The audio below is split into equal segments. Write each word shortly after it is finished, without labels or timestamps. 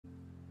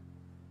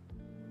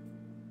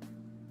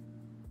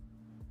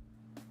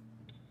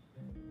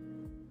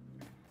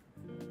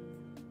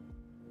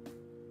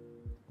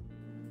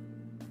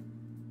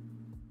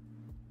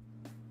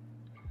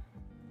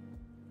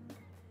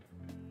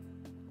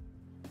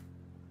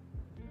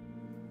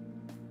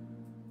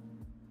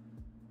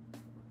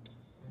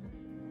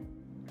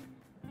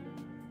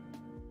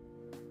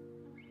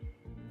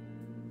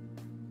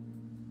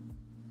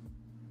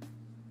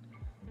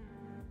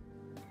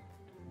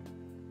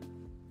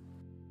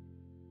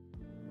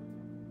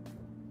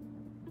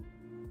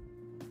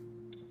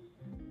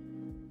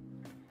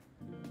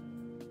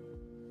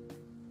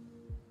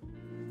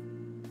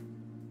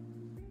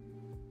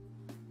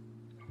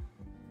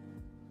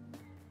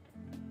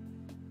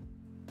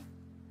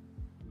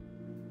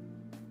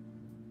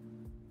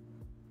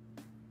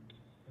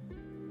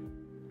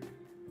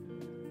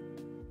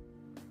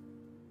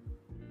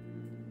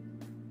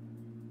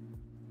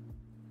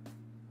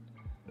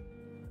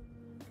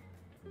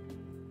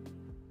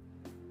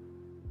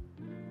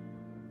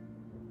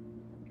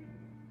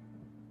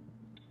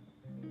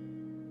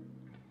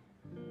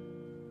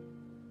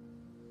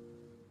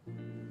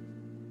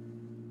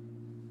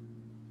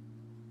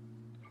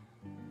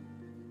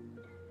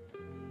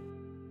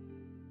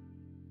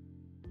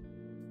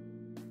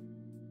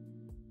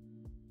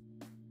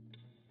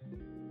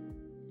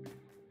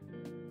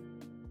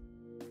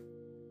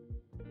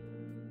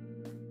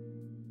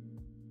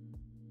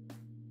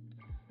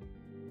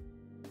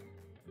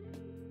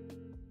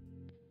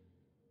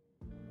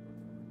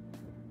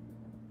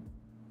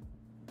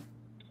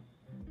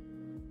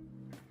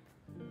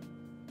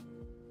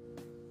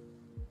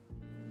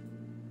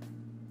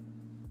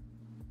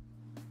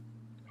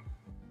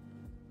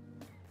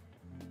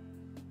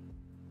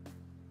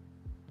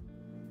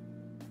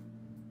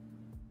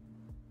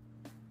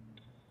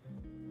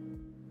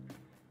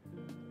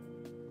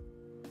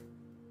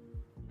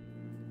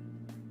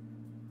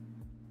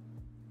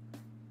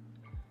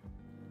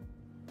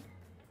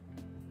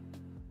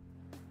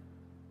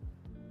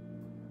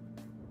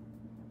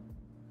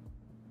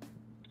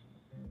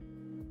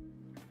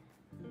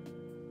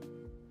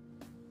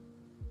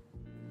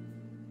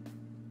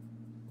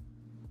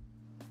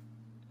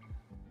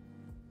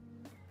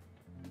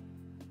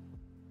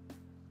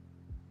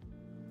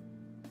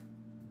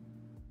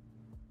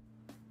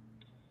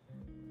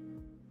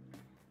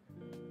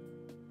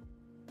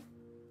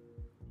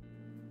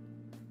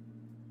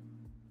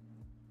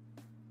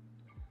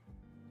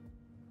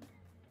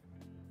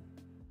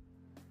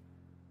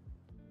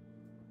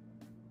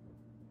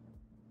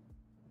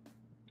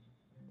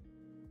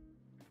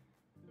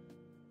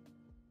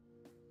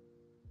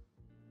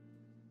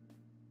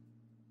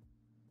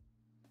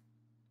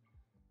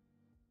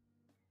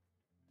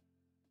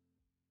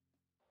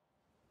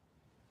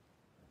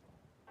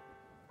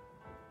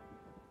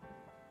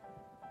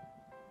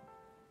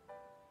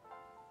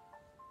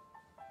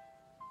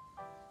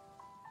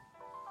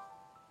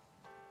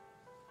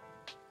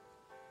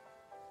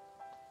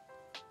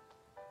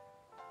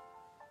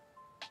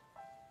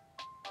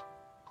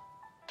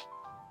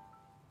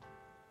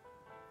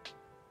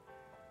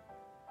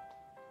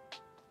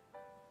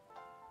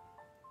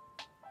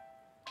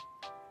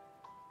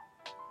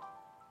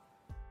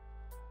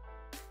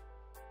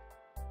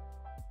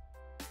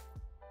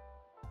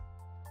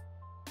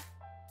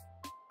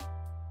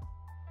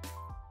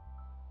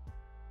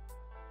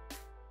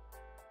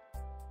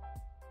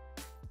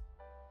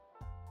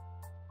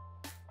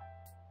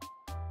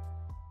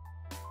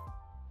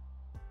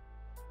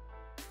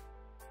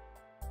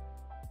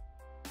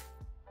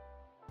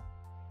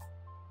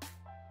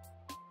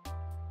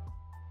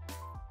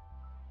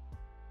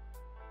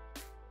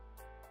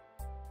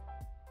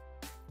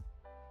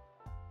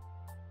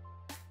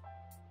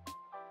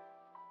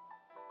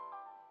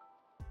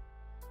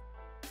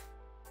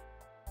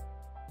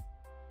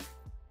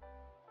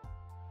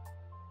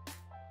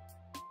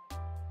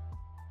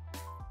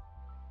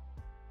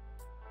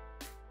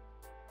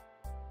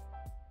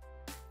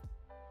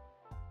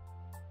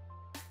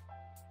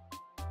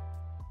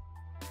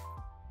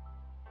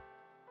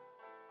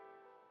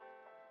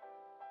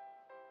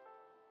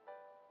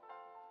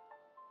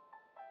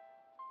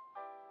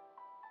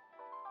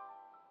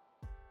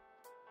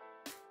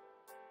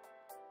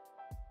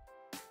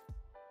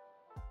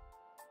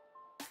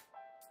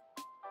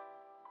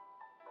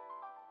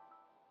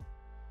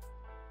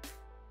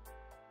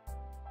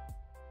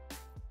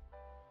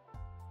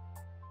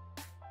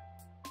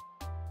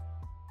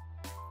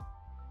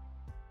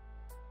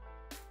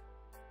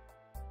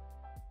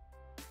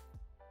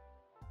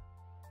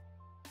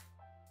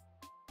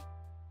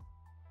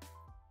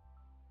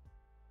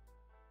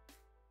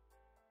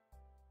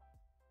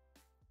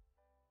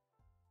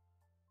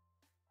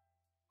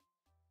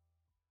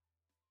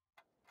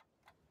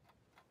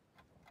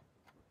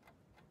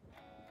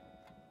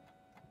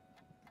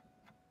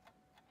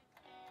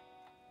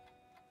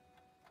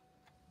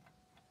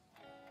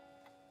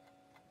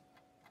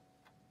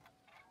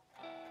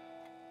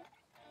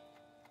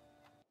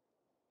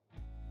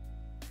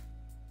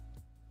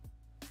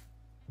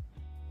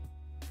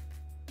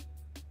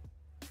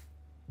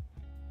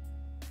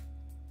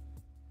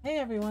Hey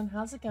everyone,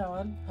 how's it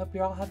going? Hope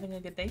you're all having a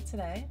good day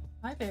today.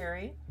 Hi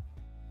Barry.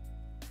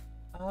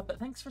 But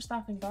thanks for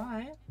stopping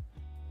by.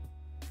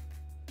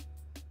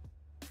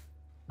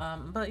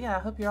 But yeah, I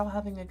hope you're all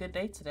having a good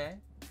day today.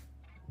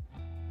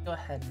 Go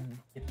ahead and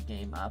get the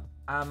game up.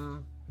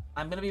 I'm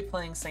gonna be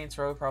playing Saints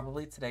Row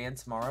probably today and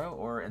tomorrow,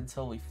 or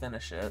until we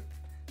finish it,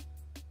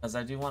 because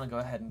I do want to go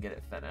ahead and get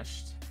it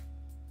finished.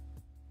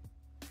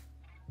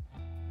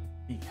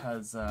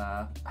 Because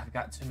I've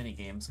got too many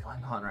games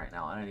going on right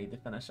now, and I need to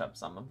finish up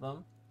some of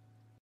them.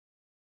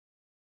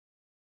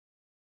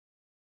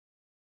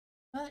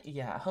 But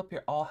yeah, I hope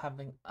you're all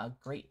having a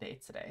great day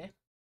today.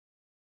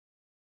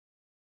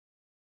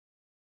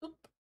 Oop.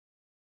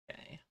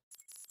 Okay.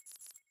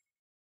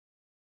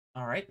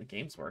 All right, the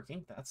game's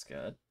working. That's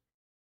good.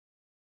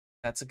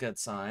 That's a good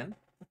sign.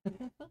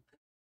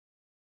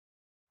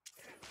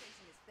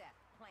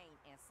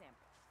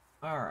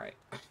 All right.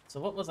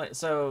 So what was I?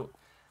 So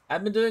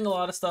I've been doing a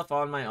lot of stuff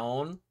on my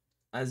own.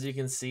 As you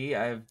can see,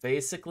 I've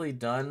basically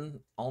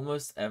done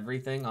almost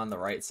everything on the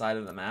right side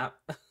of the map.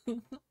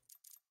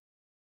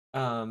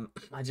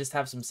 I just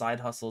have some side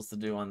hustles to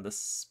do on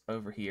this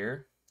over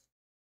here.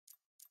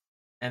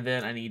 And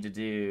then I need to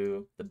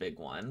do the big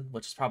one,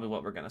 which is probably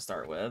what we're going to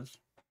start with,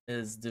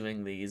 is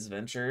doing these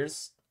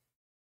ventures.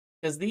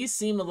 Because these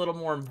seem a little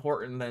more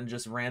important than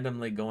just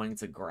randomly going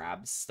to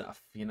grab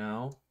stuff, you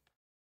know?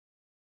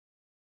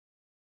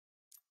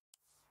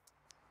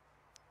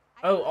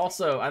 Oh,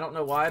 also, I don't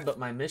know why, but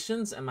my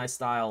missions and my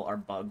style are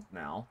bugged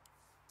now.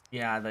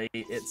 Yeah,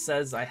 it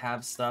says I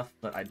have stuff,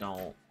 but I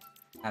don't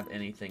have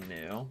anything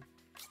new.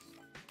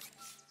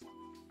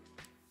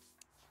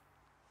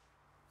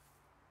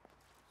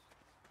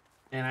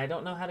 And I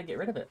don't know how to get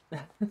rid of it.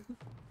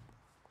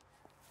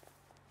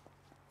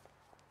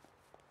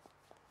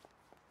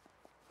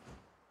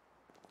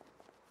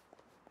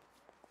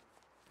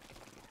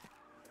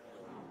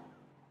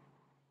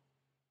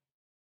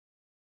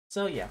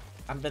 So yeah,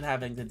 I've been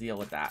having to deal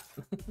with that.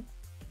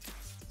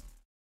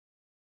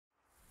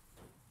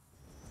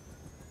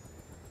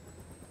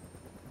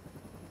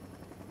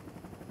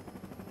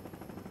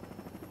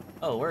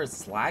 Oh, where is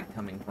this lag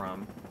coming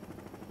from?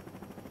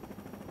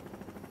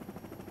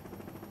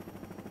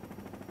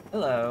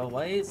 Hello,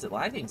 why is it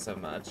lagging so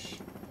much?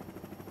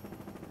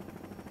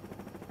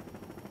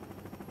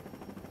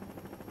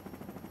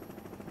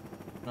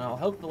 Well,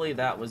 hopefully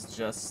that was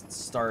just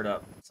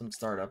some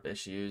startup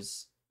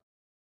issues.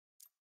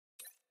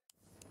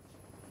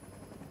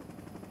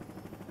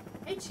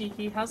 Hey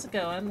Cheeky, how's it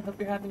going? Hope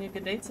you're having a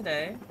good day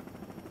today.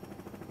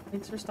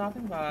 Thanks for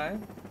stopping by.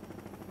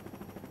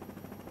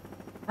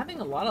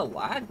 Having a lot of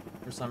lag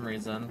for some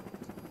reason.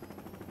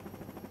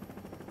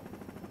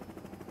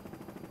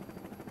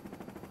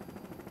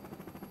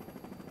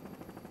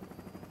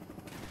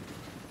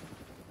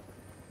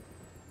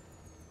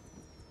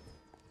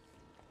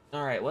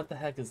 Alright, what the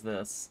heck is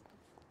this?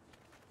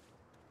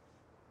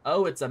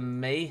 Oh, it's a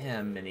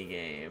mayhem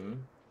minigame.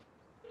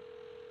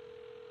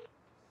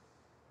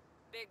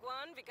 Big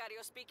one,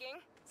 Vicario speaking.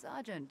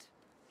 Sergeant,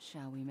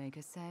 shall we make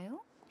a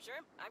sale? Sure,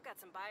 I've got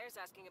some buyers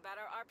asking about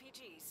our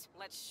RPGs.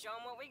 Let's show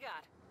them what we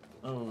got.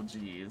 Oh,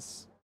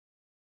 jeez.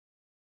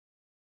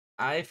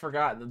 I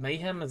forgot that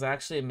mayhem is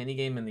actually a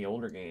minigame in the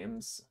older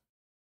games.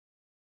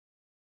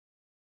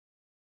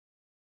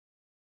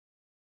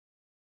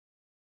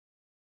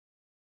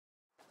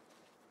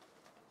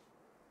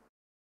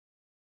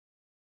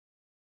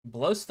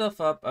 Blow stuff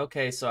up.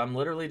 Okay, so I'm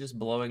literally just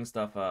blowing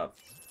stuff up.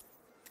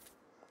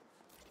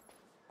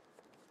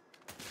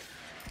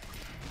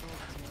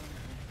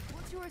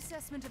 What's your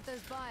assessment of those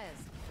buyers?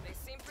 They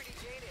seem pretty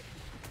jaded.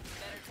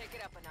 Better take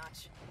it up a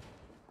notch.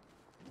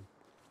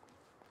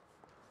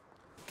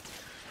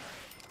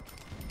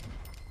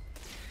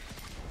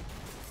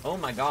 Oh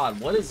my god,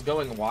 what is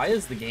going? Why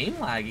is the game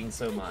lagging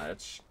so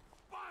much?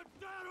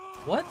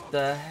 What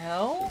the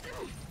hell?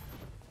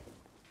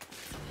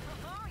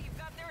 Oh, you've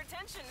got their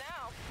attention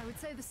now. I would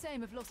say the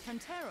same of Los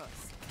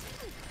Panteros.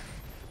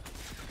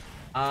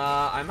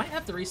 I might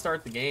have to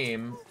restart the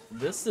game.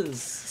 This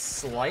is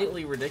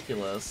slightly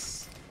ridiculous.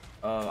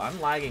 I'm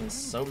lagging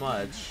so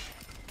much.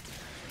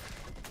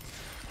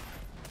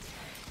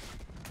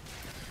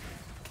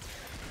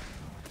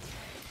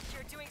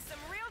 You're doing some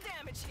real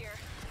damage here.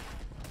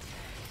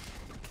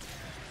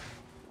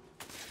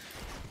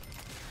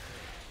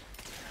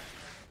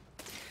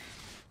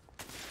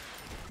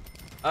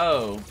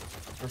 Oh,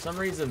 for some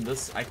reason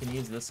I can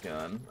use this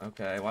gun.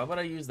 Okay, why would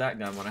I use that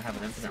gun when I have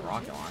an infinite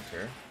rocket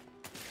launcher?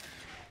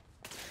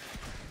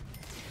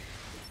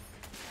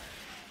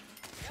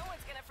 No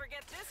one's gonna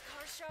forget this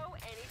car show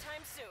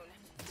anytime soon.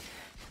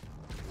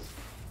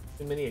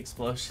 Too many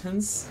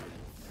explosions.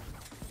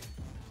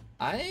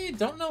 I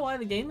don't know why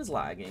the game is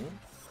lagging.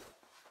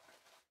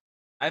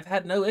 I've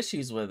had no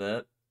issues with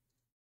it,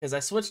 because I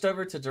switched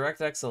over to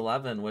DirectX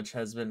 11, which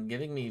has been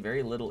giving me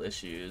very little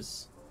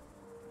issues.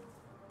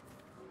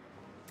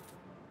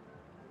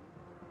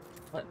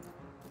 What?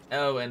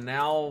 Oh, and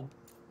now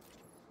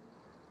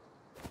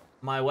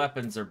my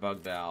weapons are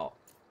bugged out.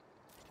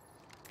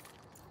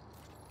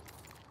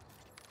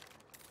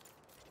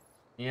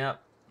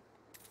 Yep.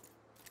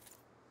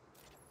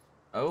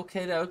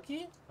 Okie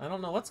dokie. I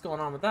don't know what's going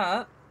on with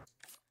that.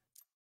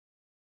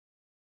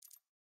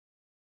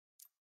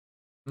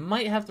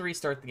 Might have to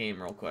restart the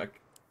game real quick.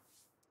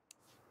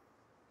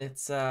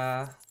 It's,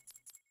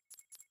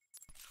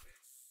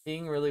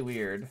 being really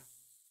weird.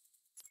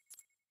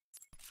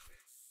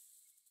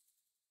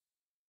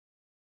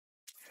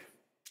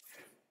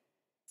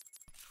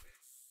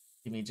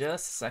 Give me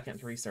just a second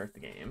to restart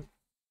the game.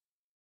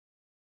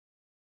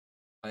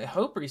 I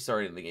hope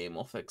restarting the game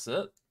will fix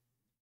it.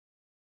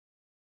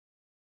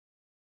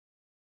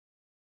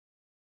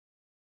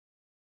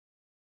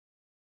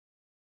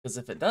 Because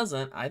if it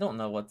doesn't, I don't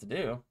know what to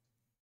do.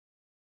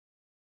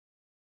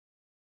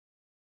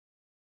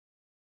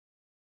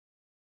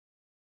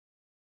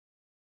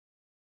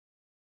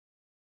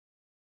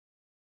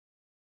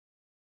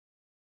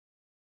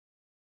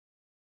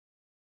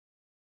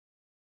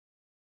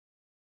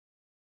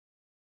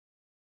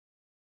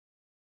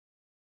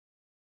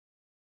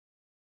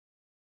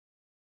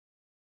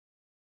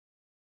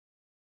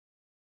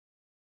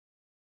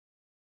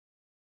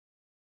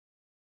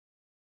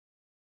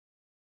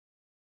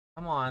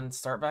 Come on,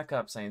 start back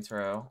up, Saints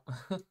Row.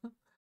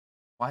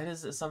 Why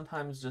does it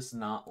sometimes just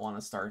not want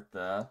to start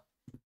the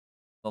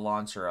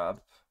launcher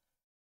up?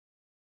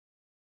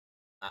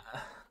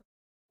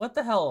 What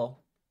the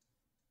hell?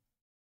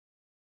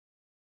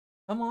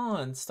 Come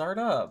on, start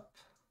up.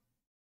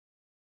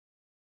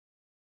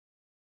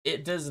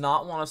 It does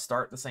not want to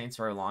start the Saints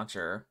Row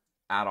launcher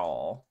at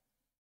all.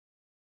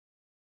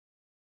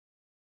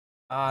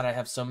 God, I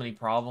have so many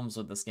problems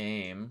with this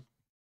game.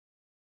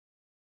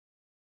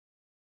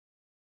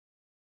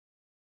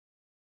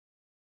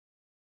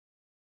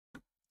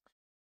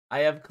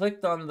 I have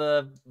clicked on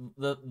the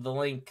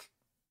link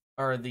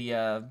or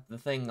the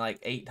thing like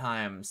 8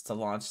 times to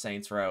launch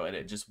Saints Row, and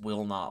it just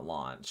will not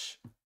launch.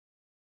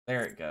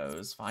 There it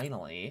goes,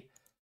 finally.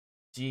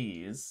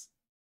 Jeez.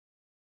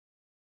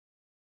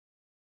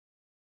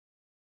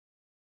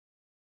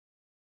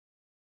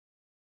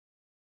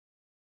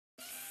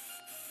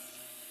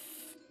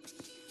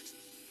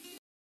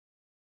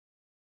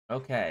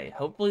 Okay,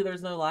 hopefully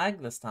there's no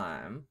lag this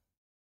time.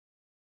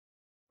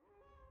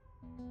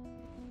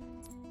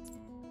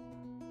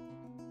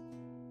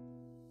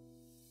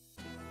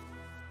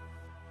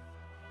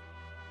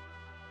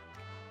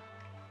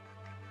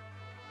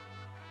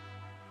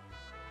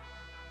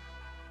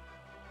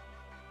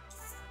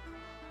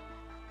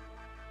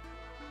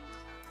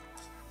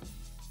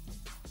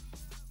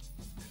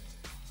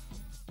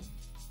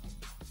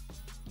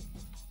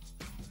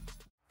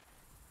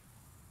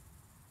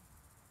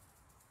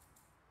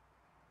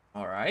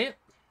 All right.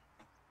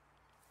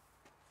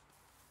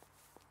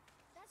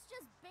 That's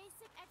just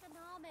basic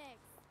economics.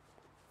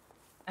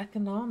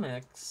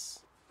 Economics.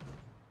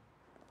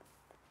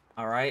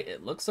 All right,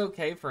 it looks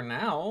okay for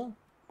now.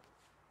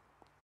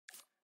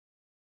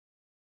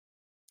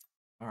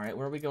 All right,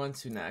 where are we going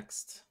to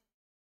next?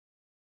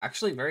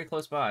 Actually, very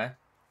close by.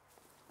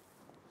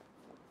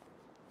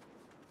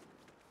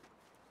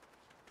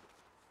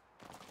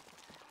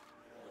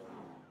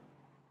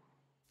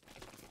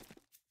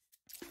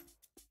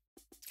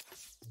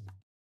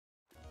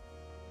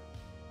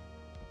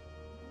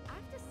 I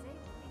have to say,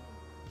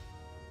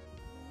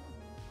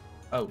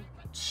 Oh,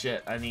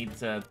 shit, I need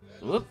to...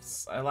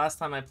 Whoops. Last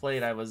time I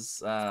played, I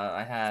was,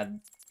 I had...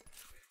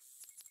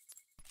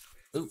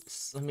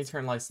 Oops, let me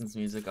turn license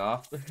music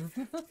off.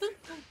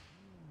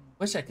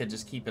 Wish I could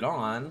just keep it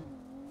on.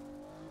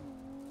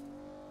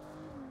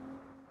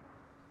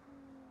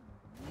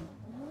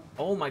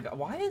 Oh my god,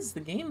 why is the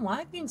game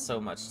lagging so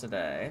much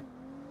today?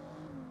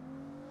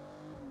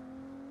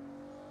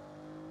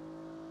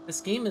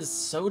 This game is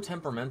so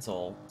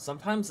temperamental.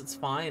 Sometimes it's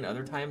fine,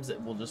 other times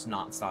it will just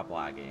not stop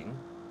lagging.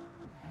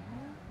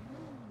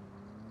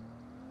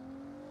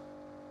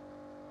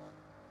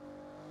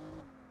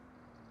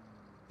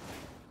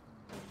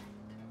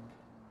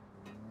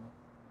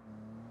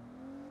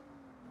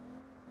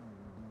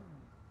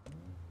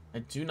 I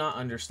do not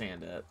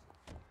understand it.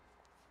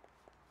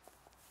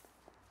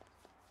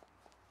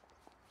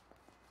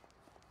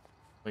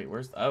 Wait,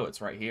 where's... Oh,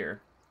 it's right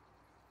here.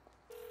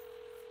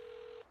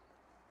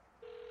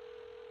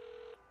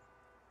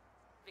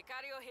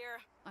 Vicario here.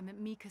 I'm at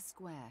Mika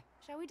Square.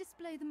 Shall we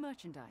display the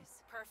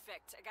merchandise?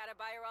 Perfect. I got a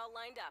buyer all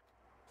lined up.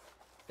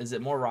 Is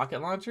it more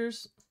rocket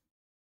launchers?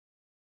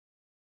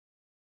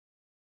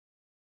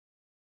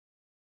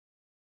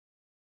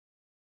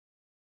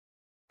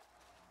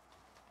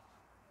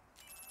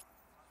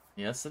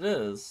 Yes, it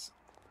is.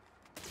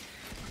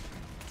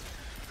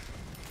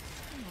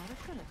 Not a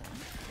killer then.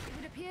 It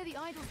would appear the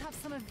idols have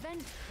some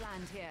event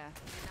planned here.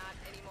 Not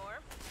anymore.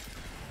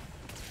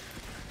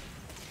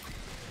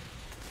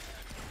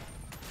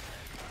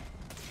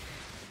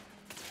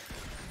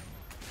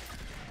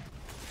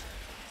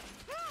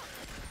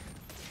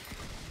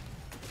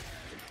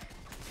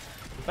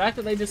 The fact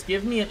that they just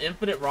give me an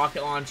infinite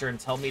rocket launcher and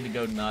tell me to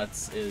go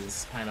nuts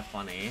is kind of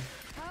funny.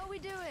 How are we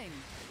doing?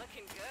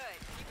 Looking good.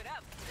 Keep it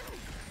up.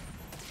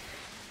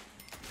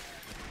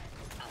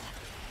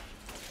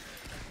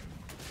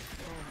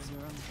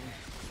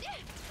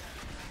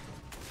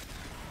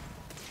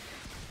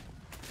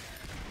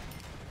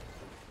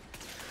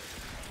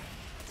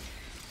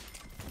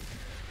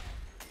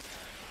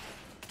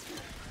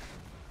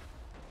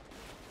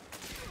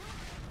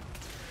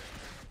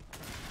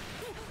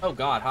 Oh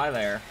god, hi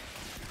there.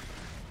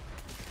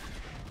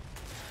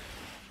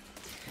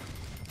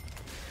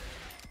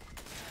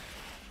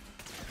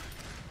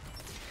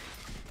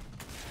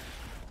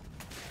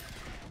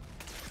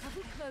 Have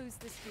we closed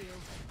this field?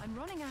 I'm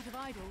running out of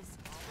idols.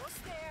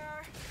 Almost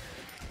there.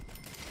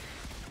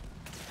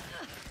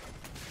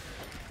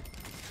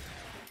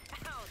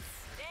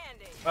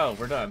 Outstanding. Oh,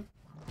 we're done.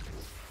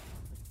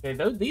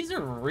 Okay, these are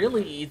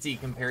really easy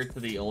compared to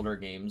the older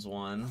games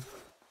one.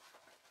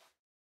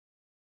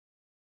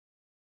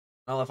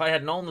 Well, if I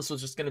had known this was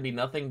just going to be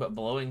nothing but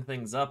blowing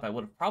things up, I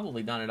would have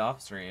probably done it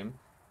off stream.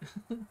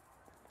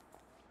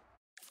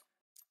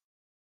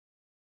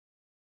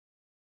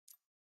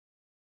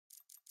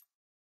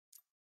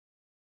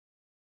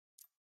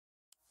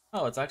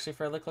 Oh, it's actually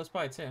fairly close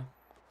by, too.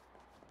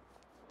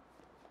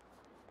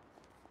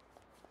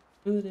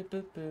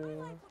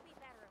 Boo-de-boo-boo.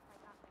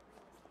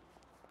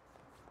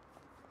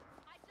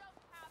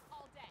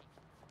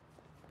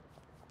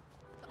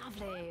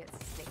 Lovely, it's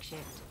a stick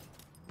shift.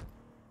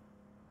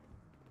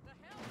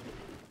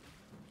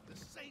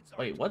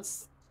 Wait,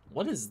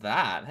 what is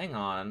that? Hang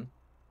on.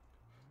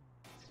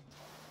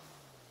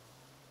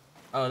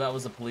 Oh, that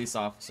was a police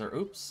officer.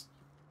 Oops.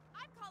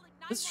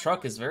 This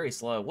truck is very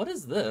slow. What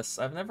is this?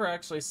 I've never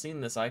actually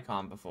seen this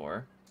icon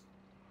before.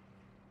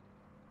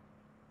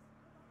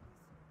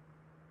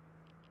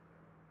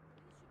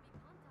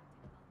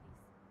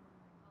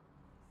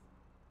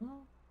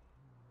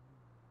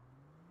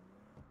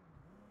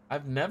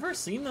 I've never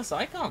seen this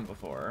icon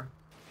before.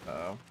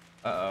 Uh-oh.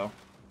 Uh-oh.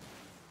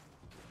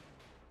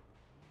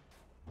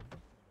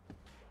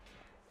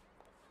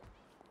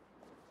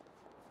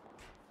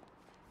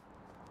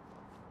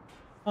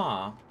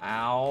 Huh.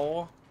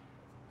 Ow.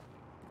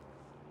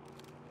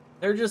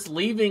 They're just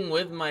leaving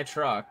with my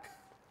truck.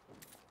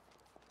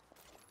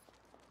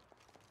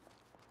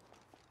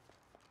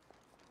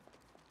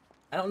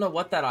 I don't know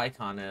what that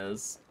icon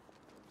is.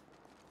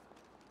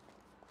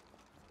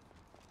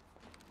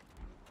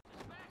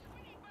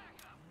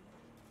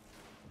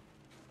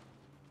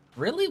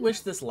 Really wish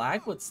this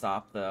lag would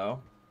stop,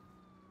 though.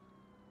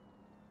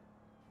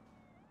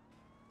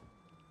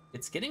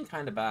 It's getting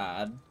kind of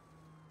bad.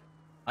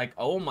 Like,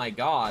 oh my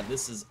god,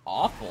 this is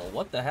awful.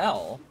 What the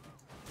hell?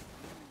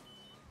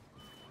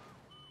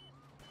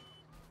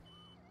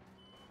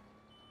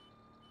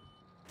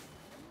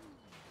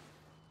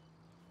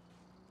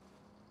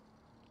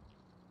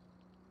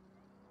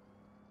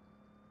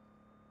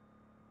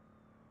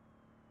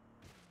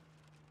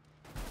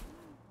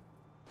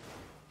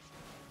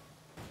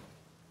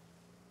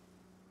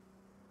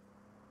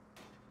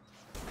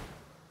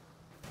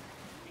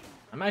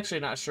 I'm actually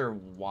not sure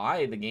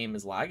why the game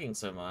is lagging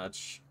so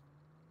much.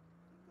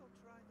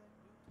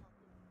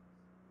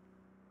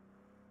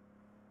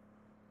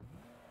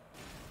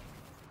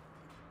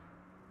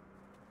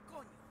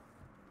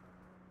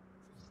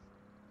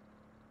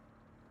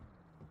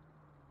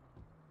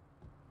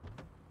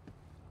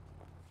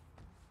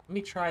 Let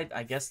me try,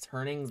 I guess,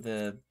 turning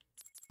the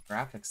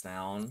graphics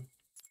down.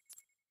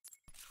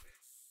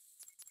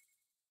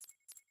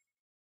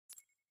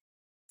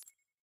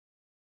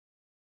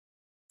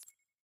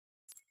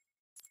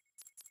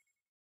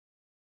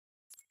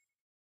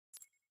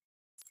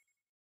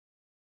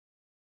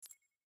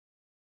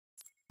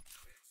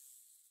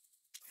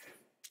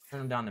 Turn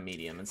them down to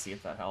medium and see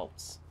if that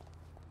helps.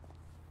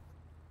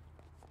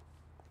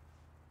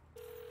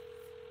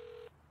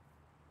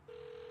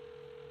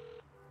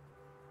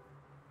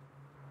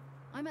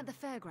 I'm at the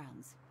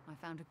fairgrounds. I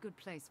found a good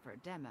place for a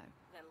demo.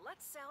 Then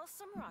let's sell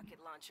some rocket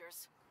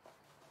launchers.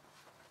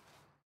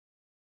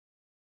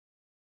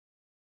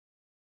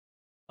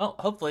 Well,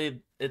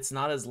 hopefully it's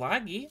not as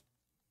laggy.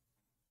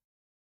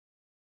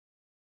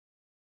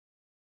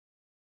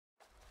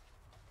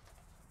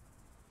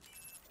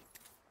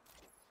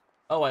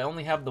 Oh, I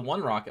only have the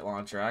one rocket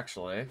launcher,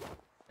 actually.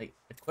 Like,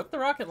 equip the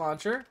rocket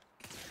launcher.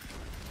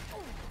 The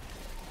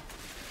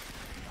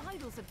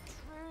idols have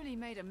truly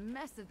made a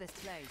mess of this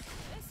place.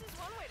 This is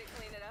one way to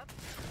clean it up.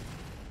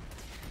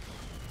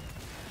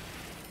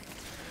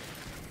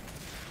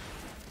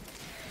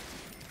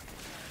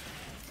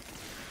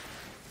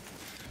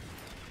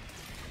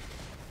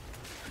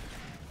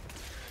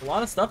 A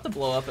lot of stuff to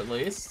blow up, at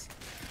least.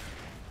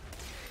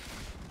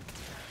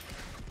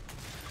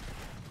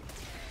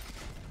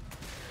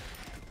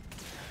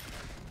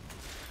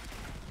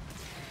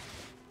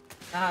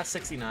 Ah,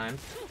 69.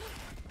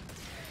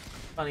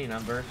 Funny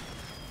number.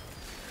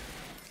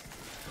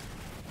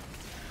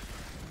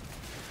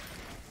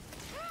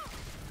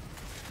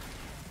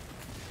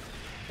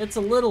 It's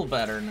a little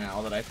better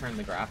now that I turned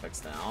the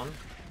graphics down.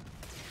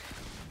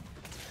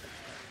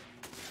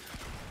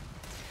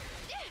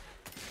 Hey,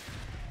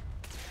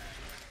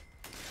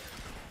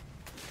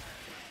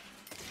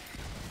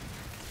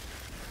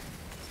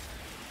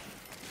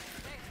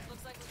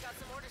 looks like we've got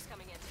some orders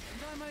coming in.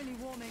 And I'm only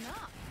warming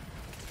up.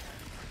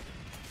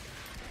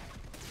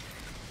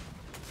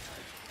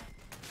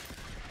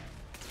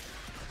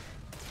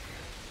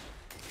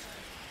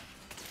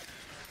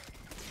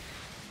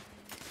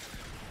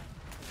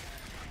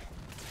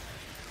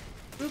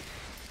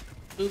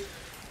 Boop.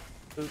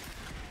 Boop.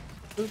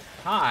 Boop.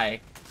 Hi.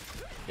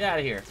 Get out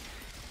of here.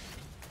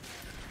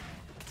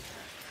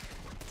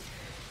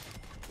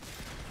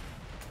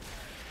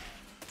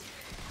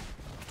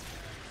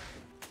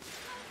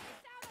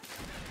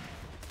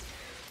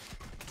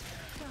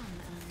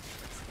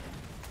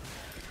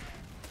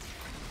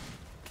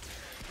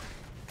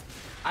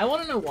 I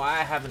want to know why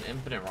I have an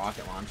infinite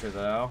rocket launcher,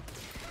 though.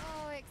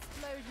 Oh,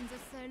 explosions are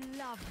so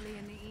lovely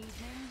in the evening.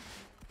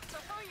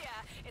 Oh yeah,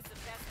 it's the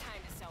best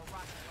time to sell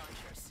rocket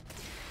launchers.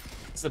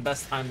 It's the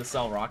best time to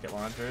sell rocket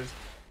launchers.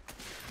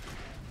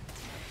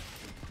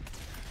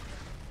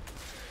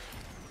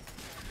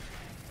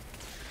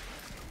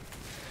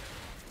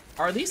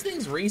 Are these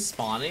things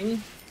respawning?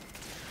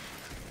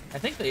 I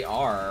think they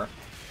are.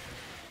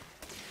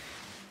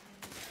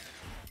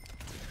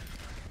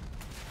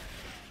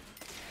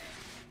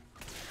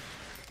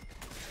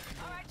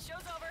 Alright,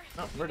 show's over.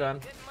 Oh, we're done.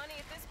 Good money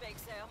at this bake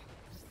sale.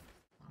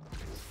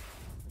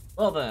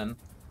 Well then.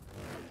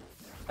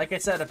 Like I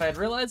said, if I had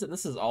realized that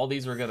this is all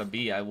these were gonna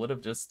be, I would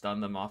have just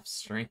done them off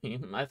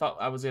stream. I thought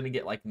I was gonna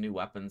get like new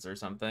weapons or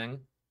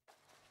something.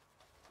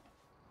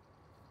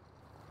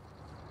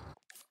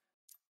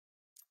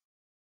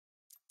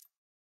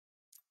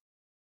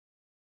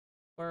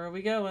 Where are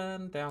we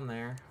going? Down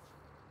there.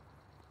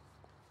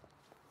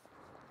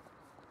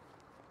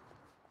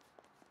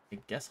 I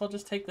guess I'll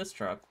just take this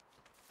truck.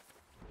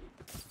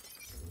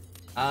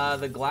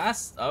 The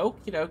glass.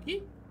 Okie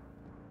dokie.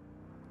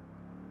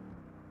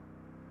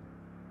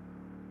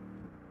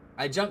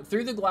 I jumped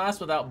through the glass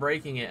without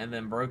breaking it and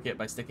then broke it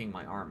by sticking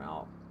my arm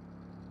out.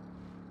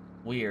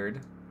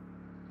 Weird.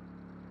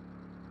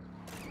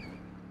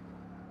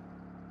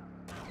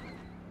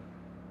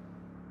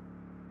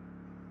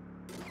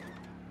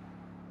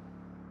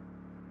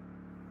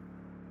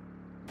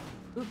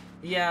 Oop.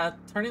 Yeah,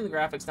 turning the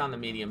graphics down to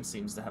medium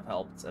seems to have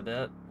helped a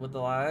bit with the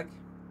lag.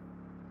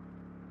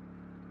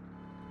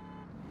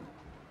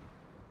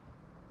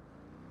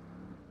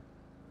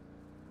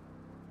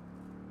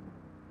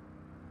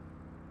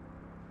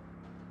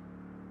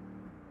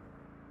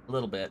 A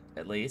little bit,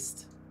 at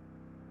least.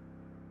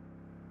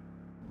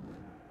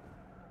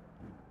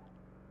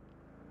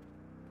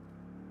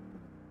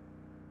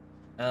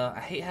 I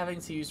hate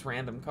having to use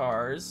random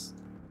cars.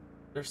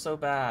 They're so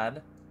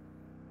bad.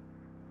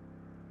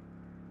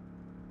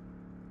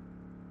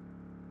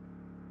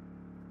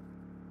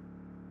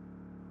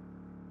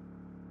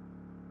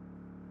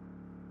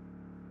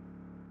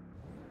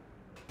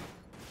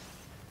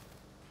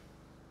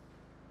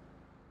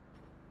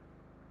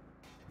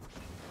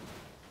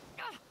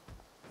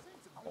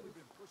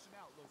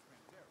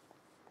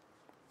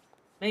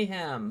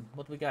 Mayhem.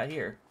 What do we got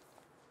here?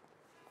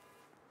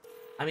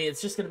 I mean,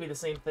 it's just gonna be the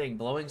same thing.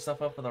 Blowing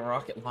stuff up with a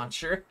rocket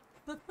launcher.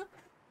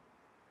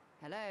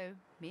 Hello,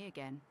 me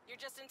again. You're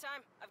just in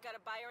time. I've got a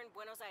buyer in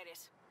Buenos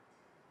Aires.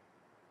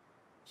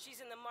 She's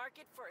in the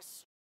market for a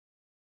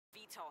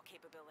VTOL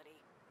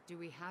capability. Do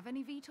we have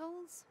any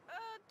VTOLs?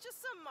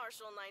 Just some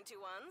Marshall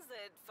 921s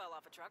that fell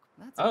off a truck.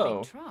 That's a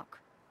Oh. big truck.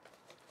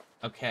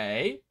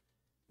 Okay.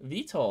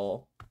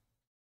 VTOL.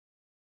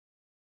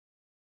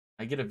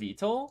 I get a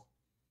VTOL?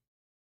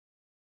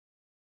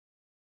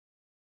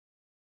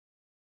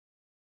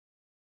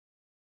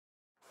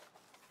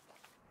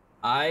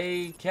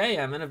 Okay,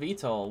 I'm in a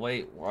VTOL.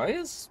 Wait, why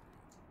is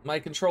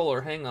my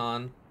controller? Hang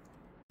on.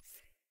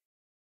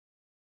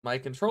 My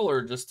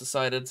controller just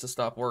decided to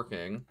stop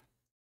working.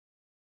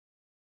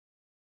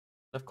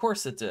 Of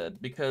course it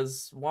did,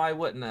 because why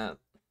wouldn't it?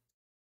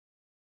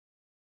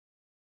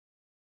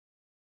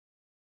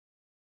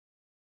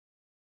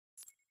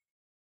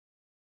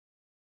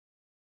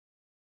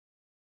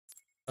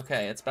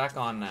 Okay, it's back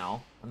on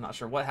now. I'm not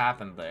sure what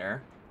happened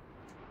there.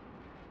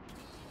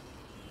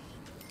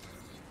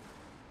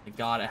 My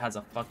God, it has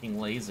a fucking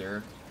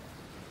laser.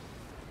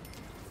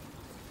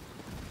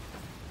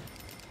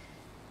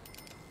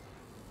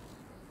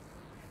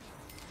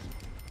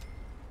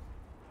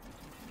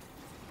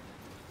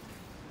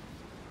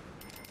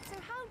 So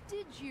how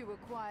did you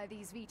acquire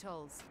these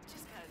VTOLs?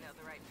 Just gotta know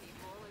the right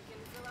people who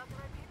can fill out the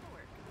right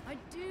paperwork. I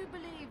do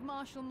believe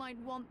Marshall might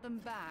want them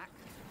back.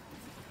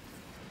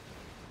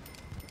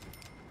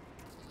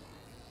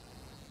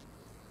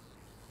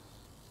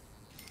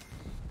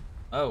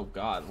 Oh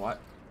God, what?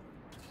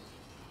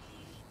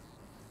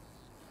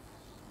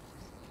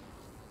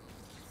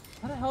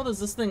 How the hell does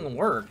this thing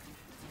work?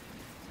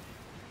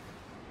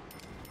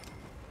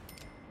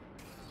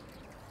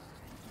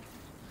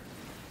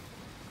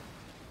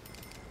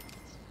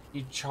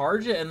 You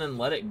charge it and then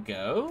let it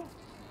go?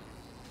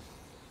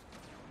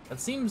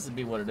 That seems to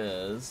be what it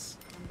is.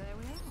 And there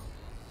we are.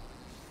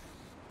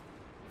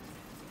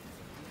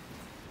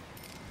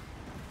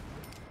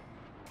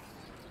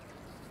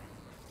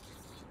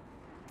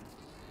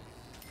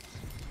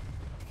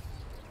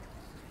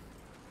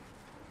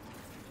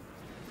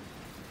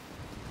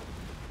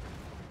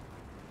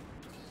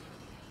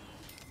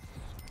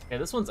 Okay,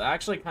 this one's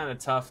actually kind of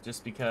tough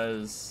just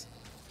because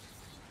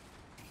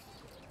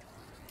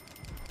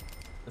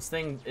this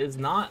thing is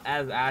not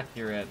as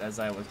accurate as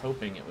I was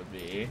hoping it would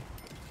be.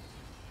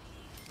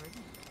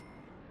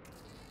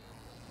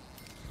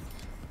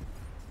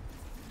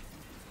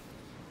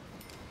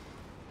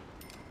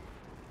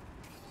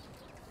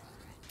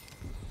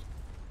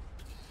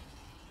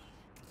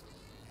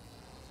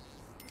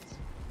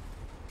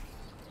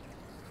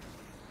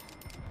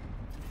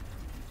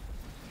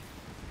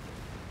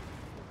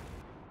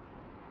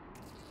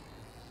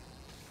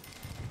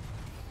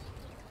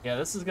 Yeah,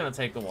 this is gonna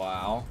take a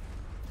while.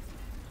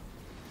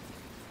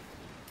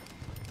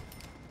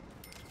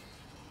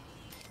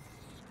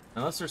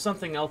 Unless there's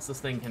something else this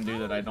thing can do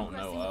that I don't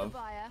know of.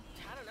 I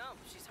don't know.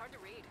 She's hard to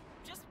read.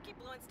 Just keep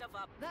blowing stuff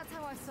up. That's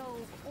how I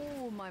solve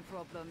all my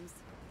problems.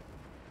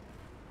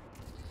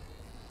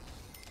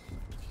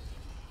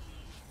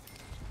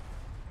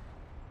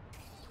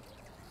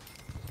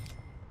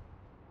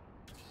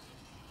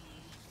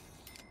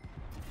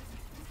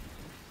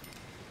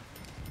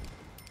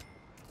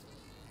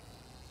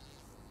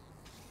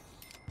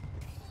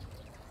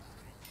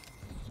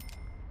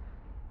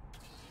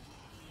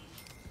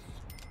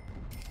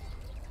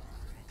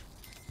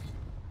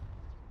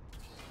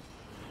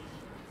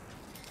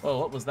 Whoa,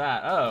 what was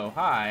that? Oh,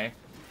 hi.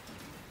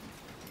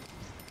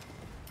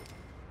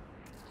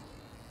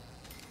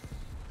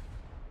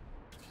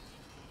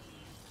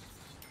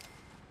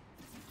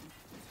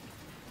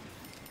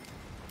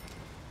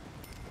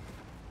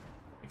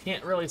 I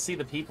can't really see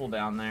the people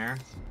down there.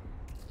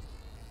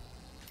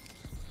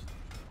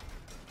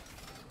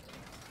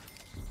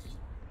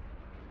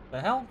 The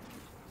hell?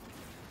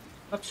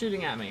 Stop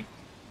shooting at me.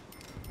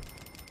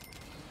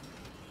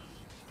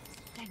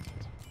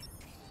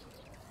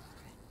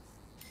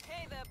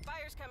 Hey, the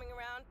buyer's coming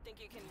around. Think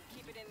you can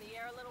keep it in the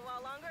air a little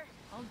while longer?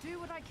 I'll do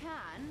what I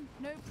can.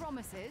 No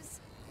promises.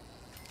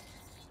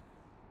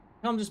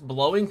 I'm just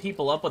blowing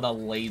people up with a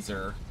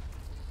laser.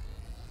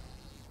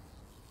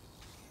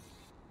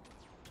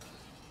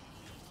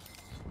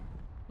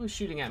 Who's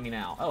shooting at me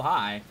now? Oh,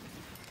 hi.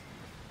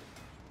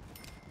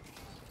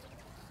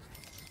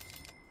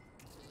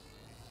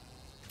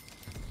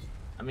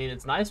 I mean,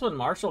 it's nice when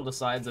Marshall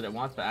decides that it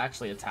wants to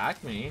actually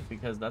attack me,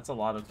 because that's a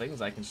lot of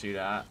things I can shoot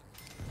at.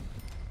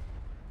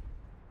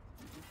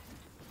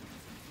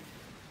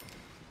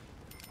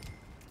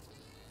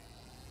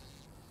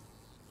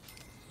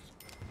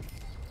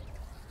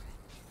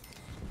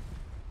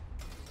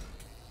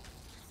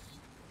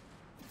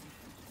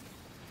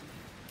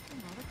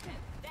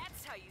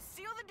 That's how you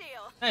seal the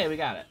deal. Hey, we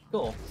got it.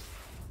 Cool.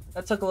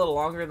 That took a little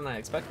longer than I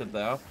expected,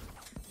 though.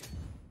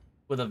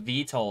 With a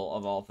VTOL,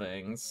 of all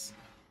things.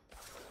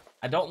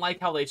 I don't like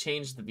how they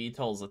changed the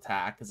VTOL's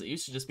attack, because it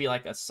used to just be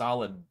like a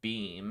solid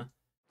beam.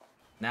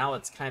 Now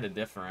it's kind of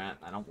different.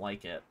 I don't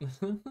like it.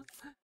 Where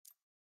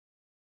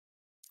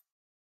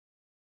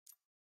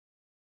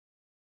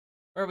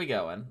are we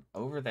going?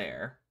 Over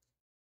there.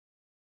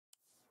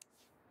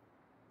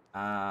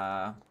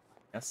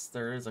 Guess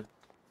there is a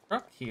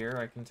truck here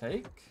I can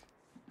take.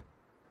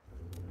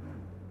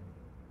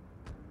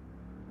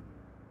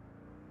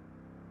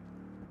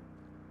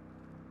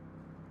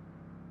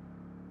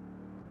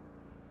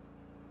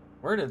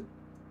 Where did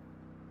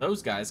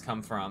those guys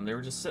come from? They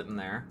were just sitting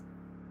there.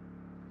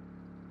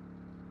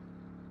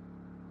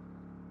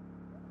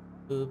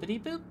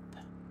 Boopity boop.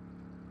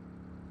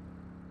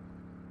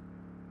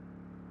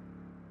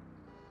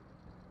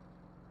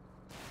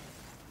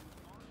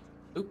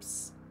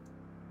 Oops.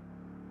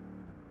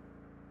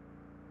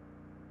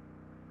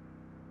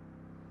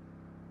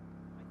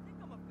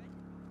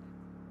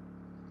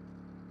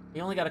 We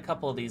only got a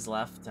couple of these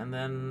left, and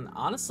then,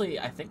 honestly,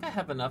 I think I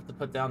have enough to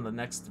put down the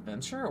next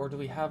adventure, or do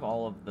we have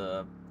all of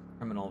the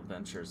criminal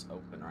adventures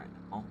open right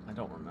now? I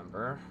don't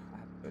remember. I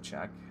have to go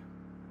check.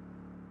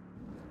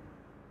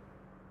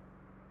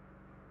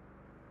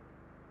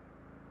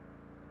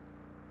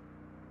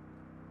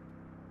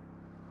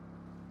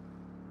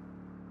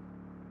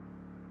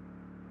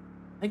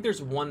 I think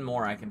there's one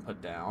more I can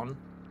put down.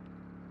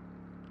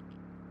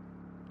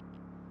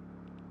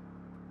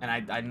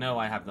 And I know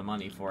I have the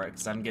money for it,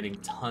 because I'm getting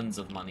tons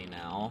of money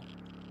now.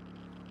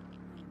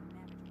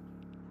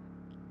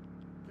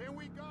 Can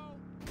we go?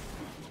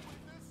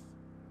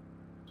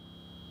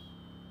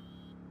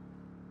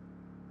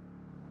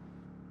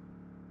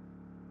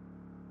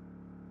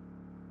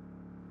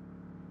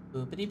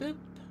 Boopity boop.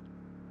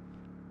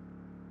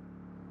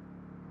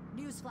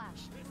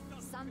 Newsflash.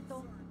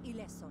 Santo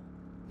Ileso.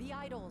 The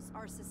idols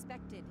are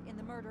suspected in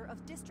the murder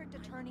of District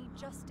Attorney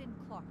Justin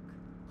Clark.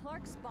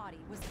 Clark's body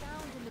was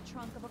found in the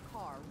trunk of a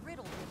car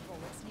riddled with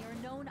bullets near a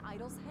known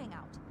idol's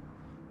hangout.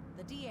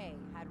 The DA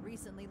had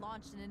recently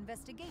launched an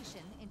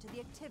investigation into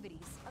the activities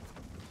of...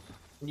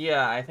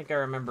 Yeah, I think I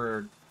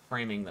remember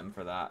framing them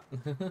for that.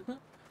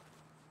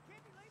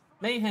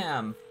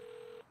 Mayhem!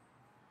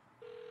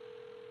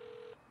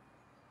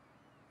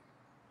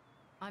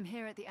 I'm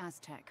here at the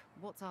Aztec.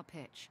 What's our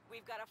pitch?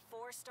 We've got a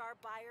 4-star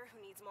buyer who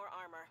needs more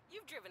armor.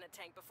 You've driven a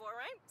tank before,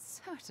 right?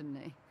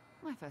 Certainly.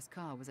 My first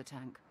car was a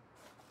tank.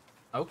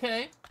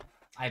 Okay.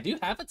 I do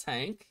have a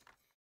tank.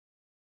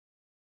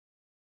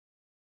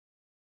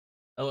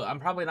 Oh,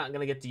 I'm probably not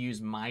gonna get to use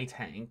my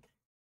tank.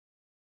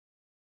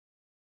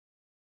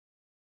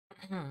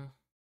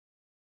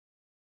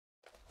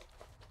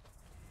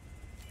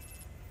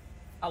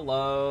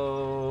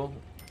 Hello.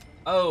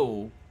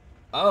 Oh.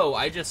 Oh,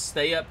 I just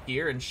stay up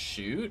here and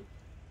shoot?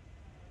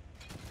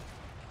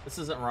 This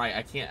isn't right.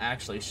 I can't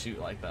actually shoot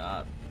like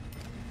that.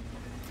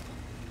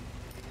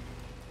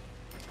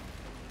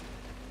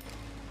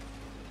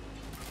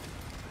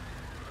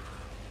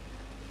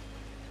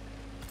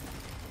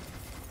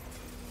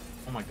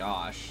 Oh my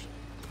gosh.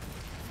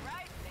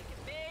 Right? Make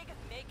it big,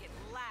 make it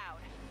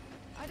loud.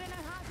 I don't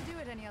know how to do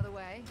it any other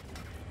way.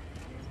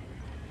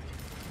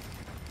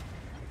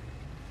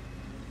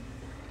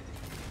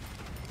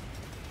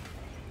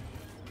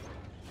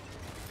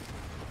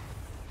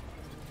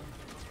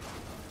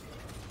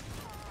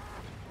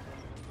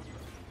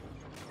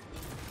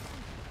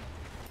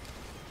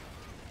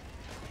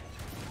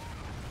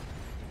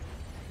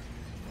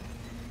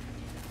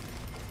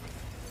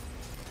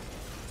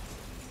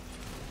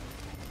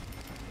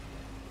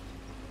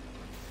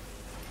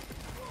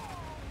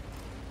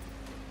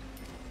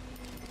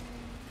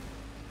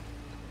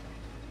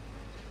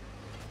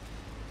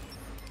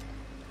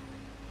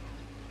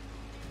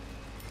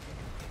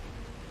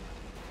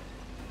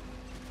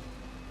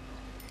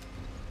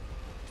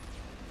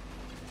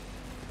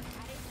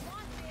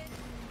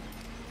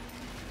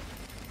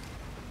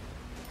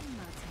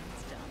 That's how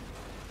it's done.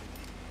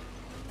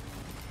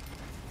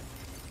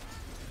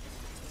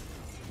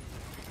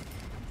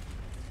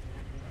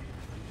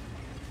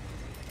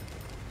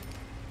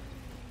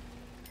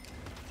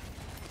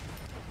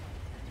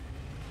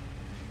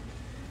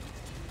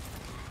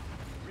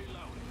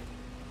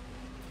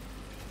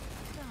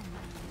 Done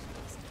and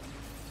dusted.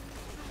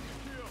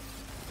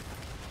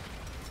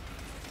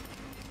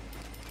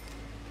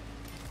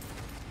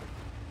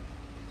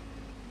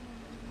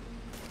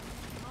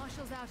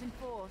 Marshall's out in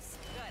force.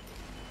 Good.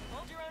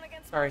 Hold your own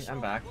against Sorry, Marshall.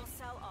 I'm back. We'll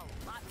sell a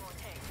lot more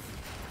tanks.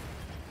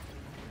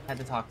 Had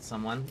to talk to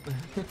someone.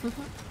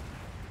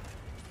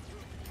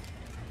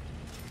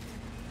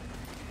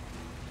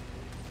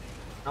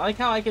 I like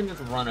how I can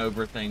just run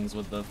over things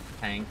with the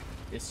tank.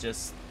 It's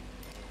just...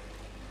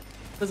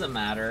 doesn't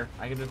matter.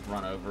 I can just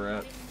run over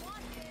it. And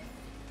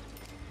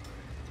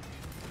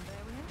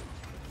there we have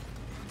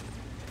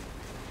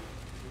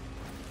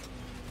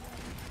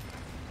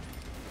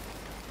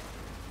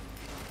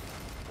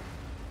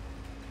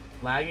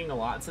it. Lagging a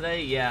lot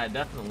today? Yeah, it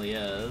definitely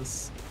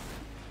is.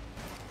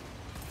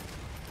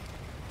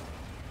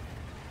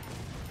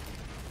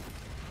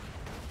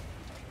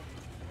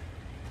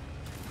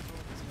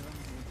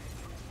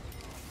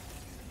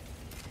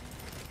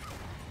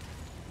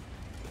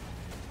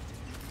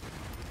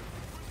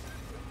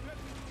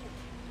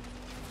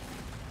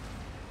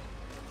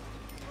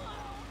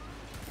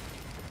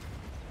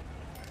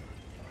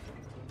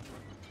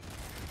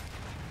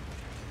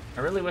 I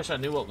really wish I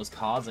knew what was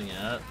causing it.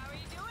 How are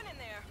you doing in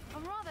there?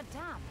 I'm rather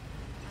damp.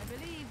 I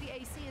believe the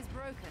AC is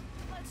broken.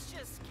 Let's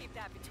just keep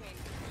that between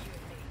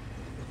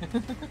you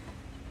and me.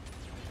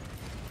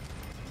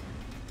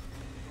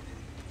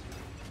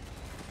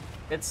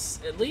 It's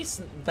at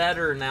least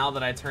better now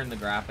that I turned the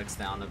graphics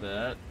down a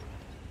bit.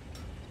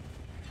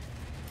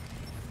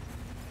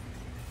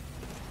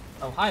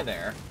 Oh, hi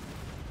there.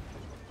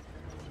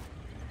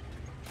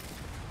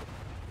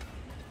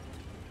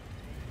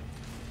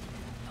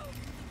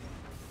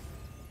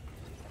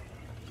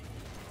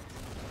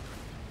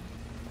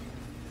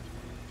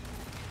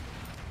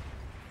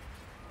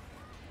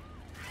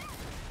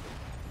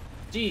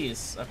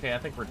 Jeez. Okay, I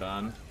think we're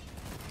done.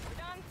 We're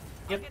done?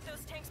 Yep. I'll get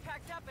those tanks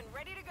packed up and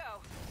ready to go.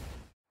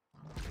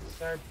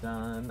 They're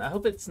done. I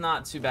hope it's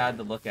not too bad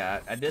to look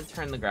at. I did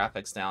turn the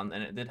graphics down,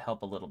 and it did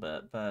help a little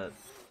bit, but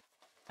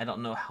I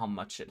don't know how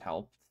much it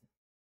helped.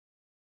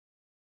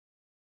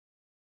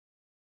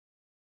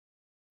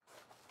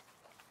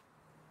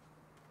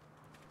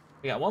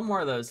 We got one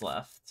more of those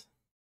left.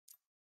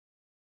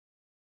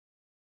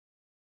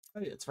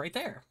 Oh, it's right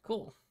there.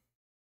 Cool.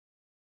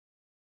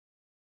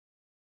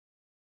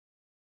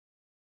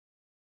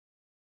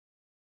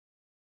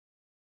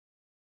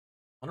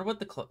 Wonder what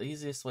the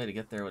easiest way to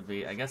get there would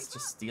be. I guess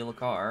just steal a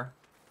car.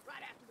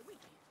 Right after the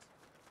weekend.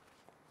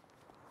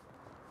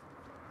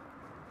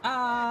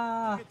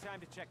 Ah! Good time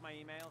to check my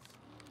emails.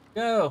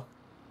 Go!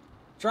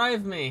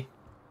 Drive me!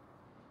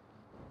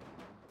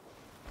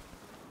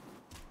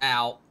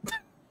 Ow.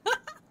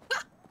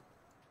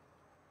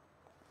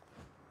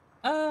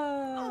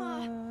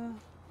 Come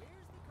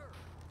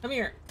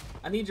here.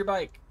 I need your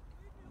bike.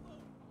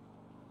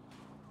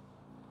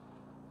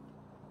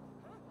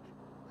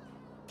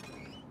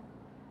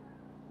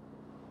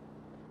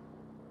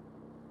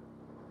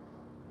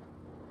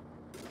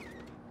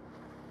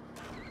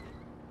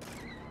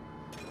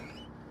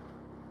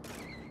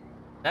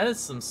 That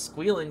is some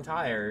squealing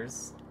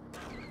tires.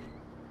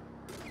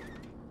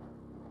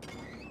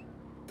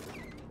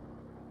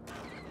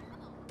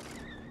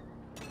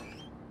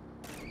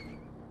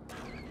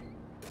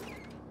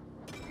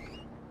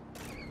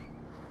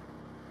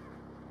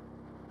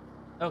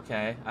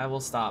 Okay, I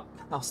will stop.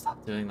 I'll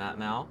stop doing that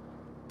now.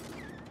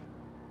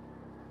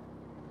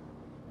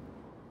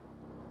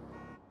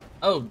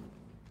 Oh,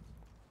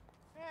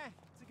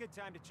 It's a good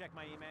time to check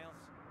my emails.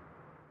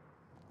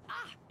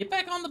 get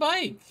back on the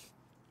bike.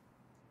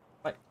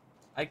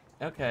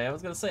 Okay, I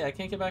was gonna say I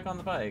can't get back on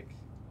the bike.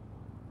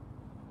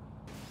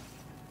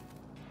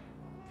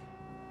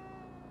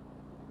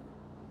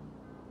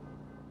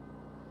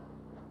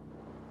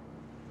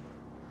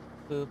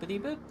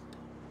 Boopity boop.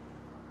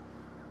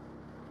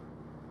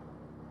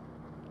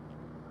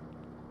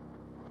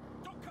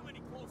 Don't come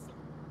any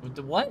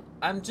What?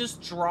 I'm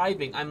just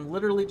driving. I'm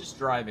literally just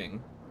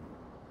driving.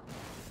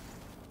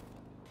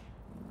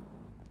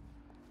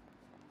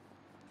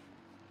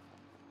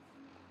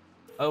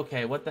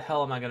 Okay, what the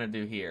hell am I gonna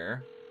do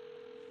here?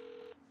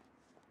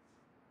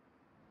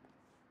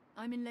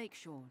 I'm in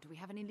Lakeshore. Do we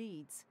have any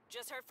leads?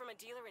 Just heard from a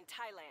dealer in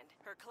Thailand.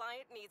 Her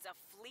client needs a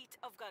fleet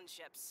of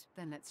gunships.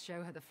 Then let's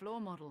show her the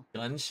floor model.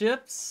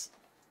 Gunships?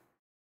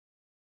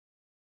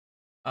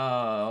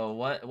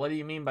 What do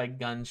you mean by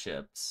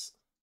gunships?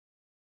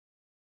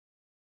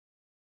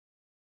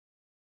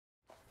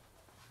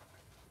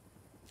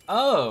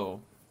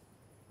 Oh.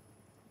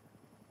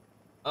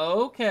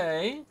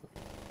 Okay.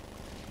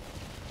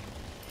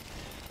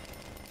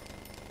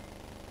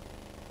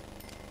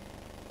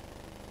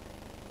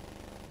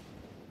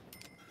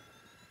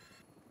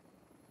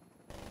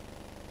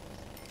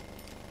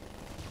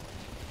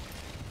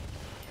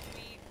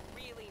 We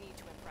really need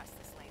to impress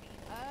this lady.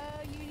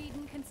 You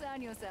needn't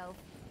concern yourself.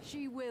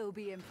 She will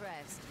be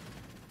impressed.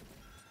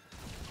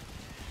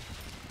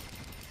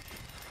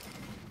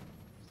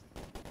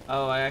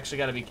 Oh, I actually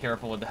gotta be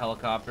careful with the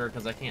helicopter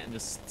because I can't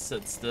just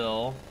sit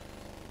still.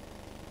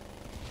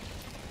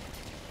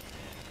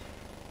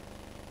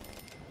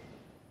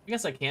 I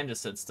guess I can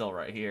just sit still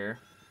right here.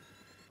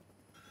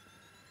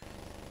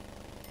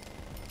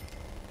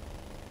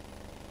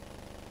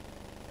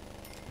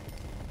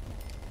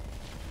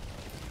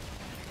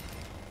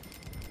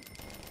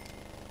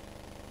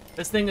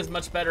 This thing is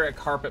much better at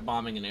carpet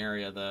bombing an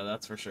area, though,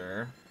 that's for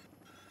sure.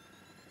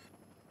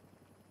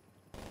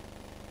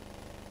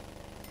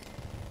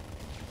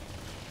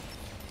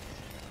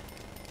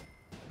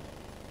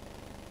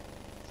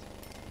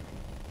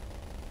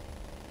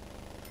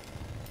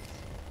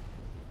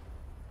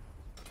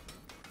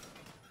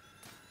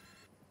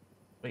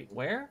 Wait,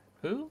 where?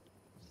 Who?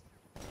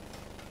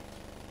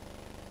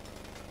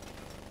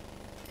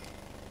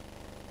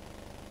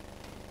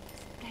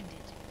 Splendid.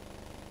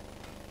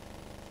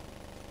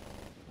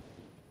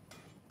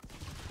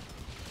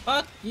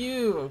 Fuck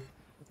you!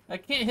 I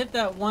can't hit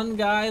that one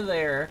guy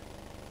there.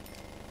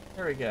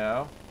 There we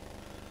go.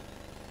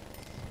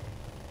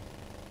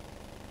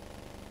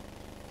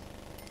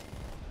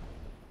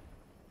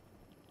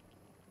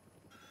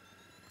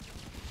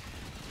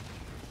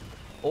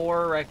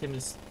 Or I can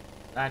just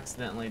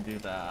accidentally do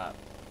that.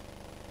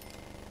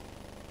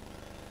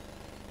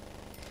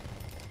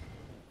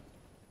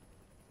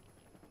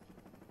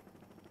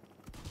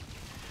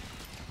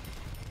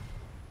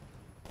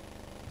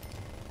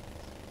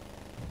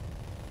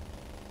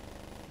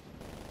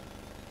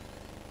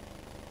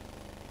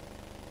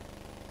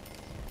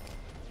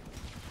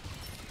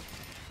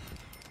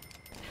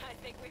 I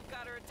think we've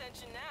got her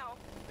attention now.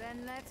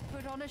 Then let's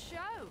put on a show.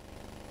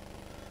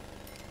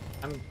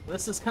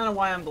 This is kind of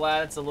why I'm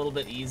glad it's a little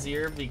bit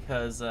easier,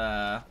 because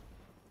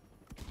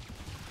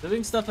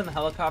doing stuff in the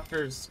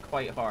helicopter is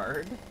quite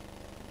hard.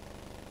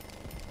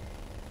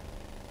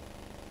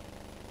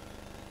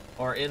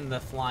 Or in the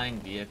flying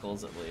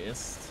vehicles, at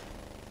least.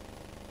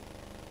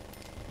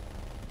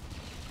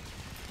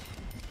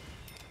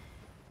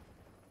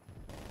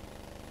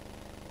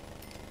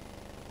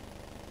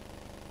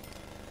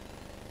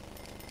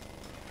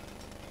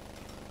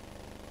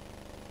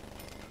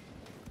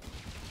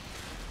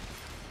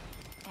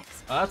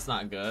 Oh, that's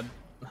not good.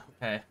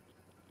 Okay.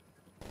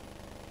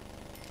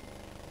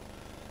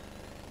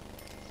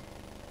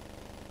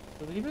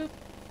 Believe it?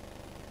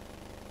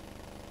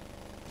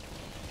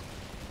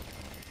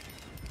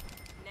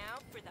 Now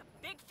for the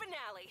big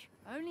finale.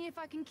 Only if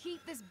I can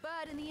keep this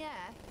bird in the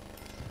air.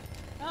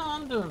 Oh,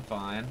 I'm doing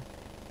fine. Is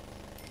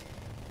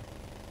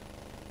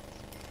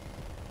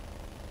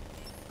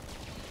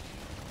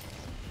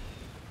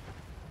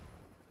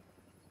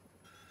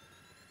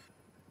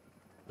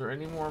there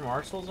any more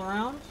marshals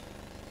around?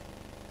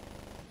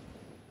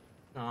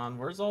 Come on,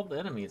 where's all the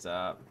enemies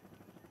at?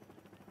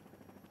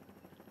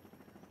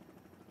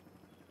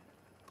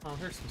 Oh,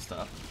 here's some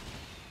stuff.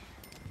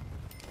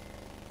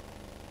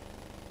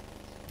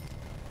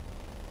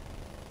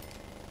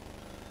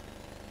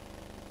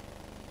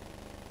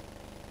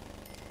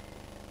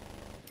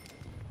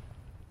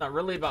 It's not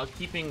really about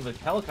keeping the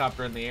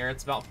helicopter in the air,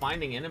 it's about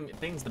finding enemy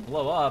things to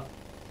blow up.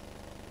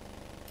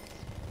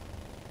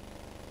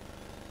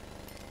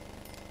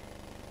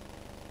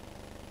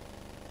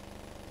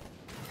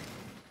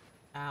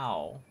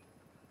 Ow.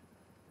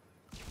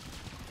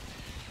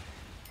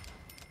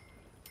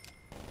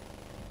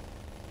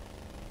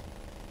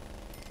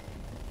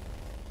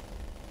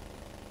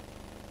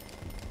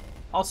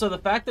 Also, the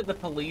fact that the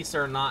police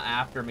are not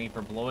after me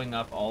for blowing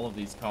up all of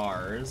these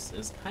cars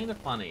is kind of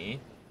funny.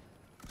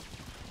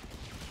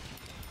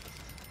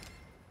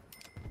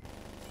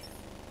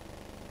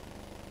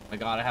 My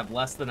god, I have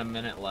less than a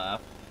minute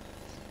left.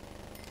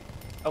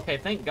 Okay,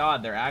 thank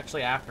god they're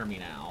actually after me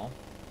now.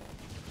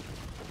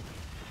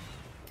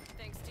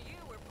 Thanks to you,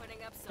 we're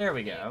putting up some There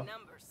we big go.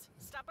 numbers.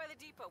 Stop by the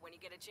depot when you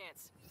get a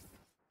chance.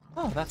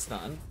 Oh, that's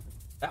done.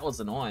 That was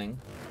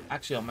annoying.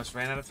 Actually, almost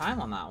ran out of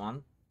time on that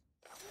one.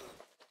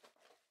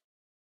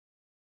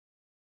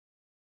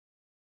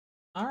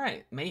 All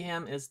right,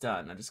 mayhem is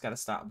done. I just got to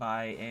stop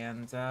by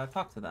and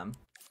talk to them.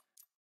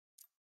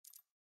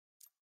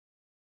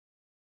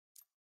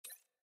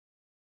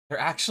 They're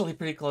actually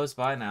pretty close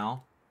by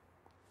now.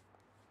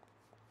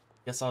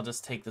 Guess I'll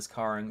just take this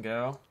car and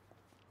go.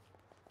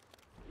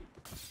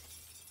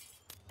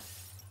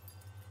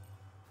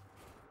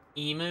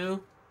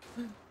 Emu?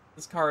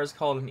 This car is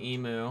called an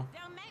emu.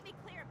 Don't make me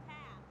clear a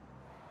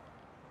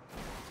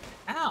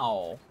path.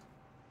 Ow!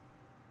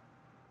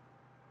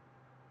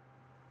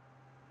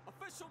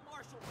 Official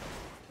Marshal,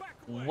 back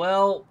away.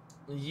 Well,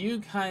 you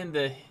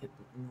kinda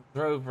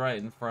drove right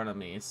in front of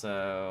me,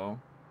 so...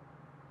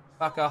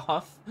 Fuck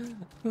off.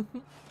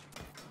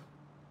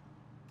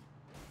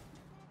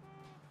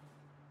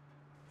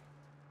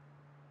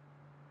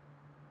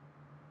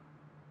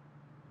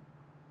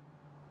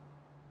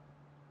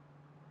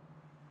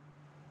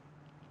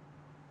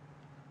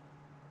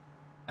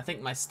 I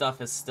think my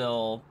stuff is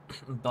still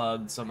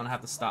bugged, so I'm gonna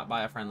have to stop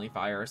by a friendly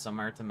fire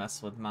somewhere to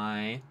mess with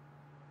my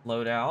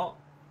loadout.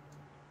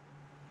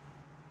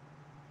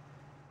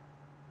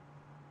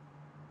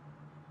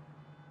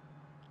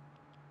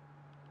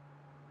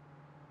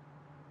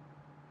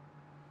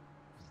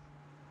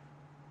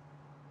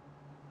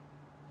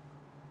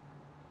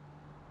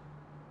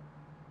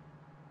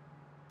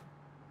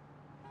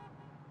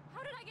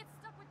 How did I get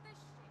stuck with this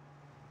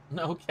shit?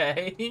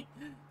 Okay.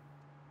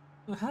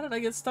 How did I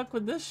get stuck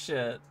with this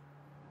shit?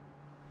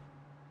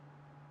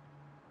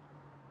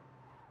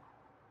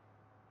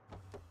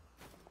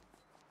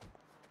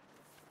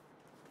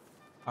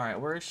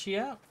 Alright, where is she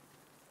at?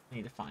 I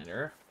need to find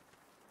her.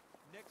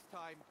 Next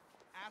time,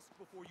 ask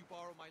before you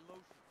borrow my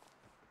lotion.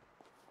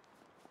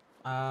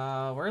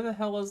 Where the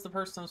hell is the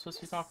person I'm supposed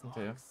to be talking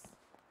to?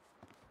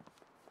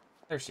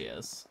 There she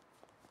is.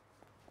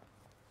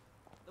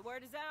 The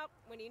word is out.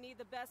 When you need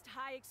the best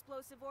high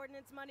explosive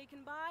ordnance money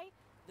can buy,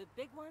 the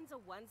big one's a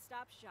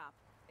one-stop shop,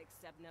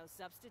 except no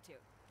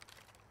substitute.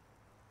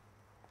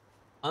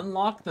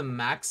 Unlock the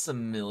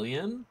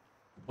Maximilian?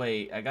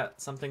 Wait, I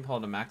got something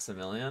called a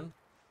Maximilian?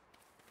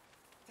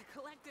 The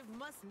collective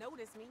must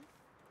notice me.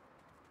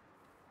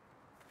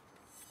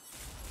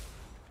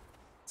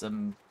 It's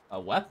a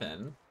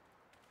weapon.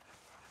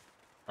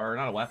 Or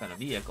not a weapon, a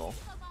vehicle.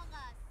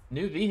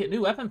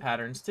 New weapon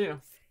patterns too.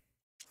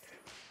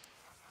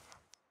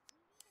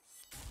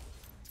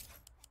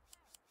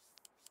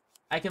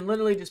 I can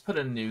literally just put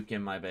a nuke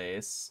in my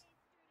base.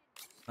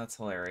 That's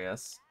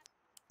hilarious.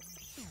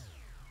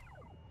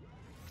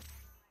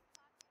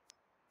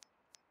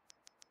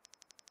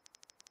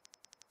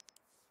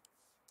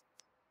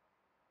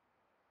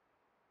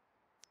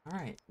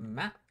 Alright,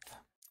 map.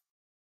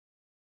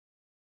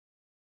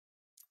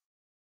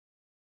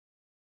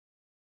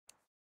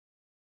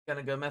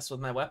 Gonna go mess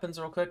with my weapons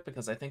real quick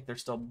because I think they're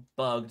still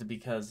bugged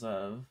because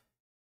of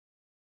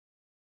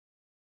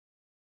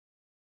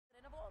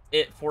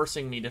it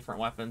forcing me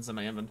different weapons in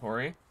my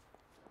inventory.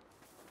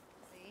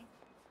 See?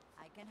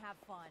 I can have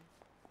fun.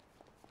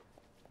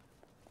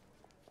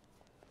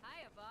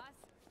 Hiya, boss.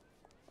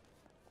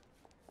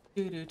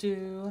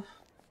 Doo-doo-doo.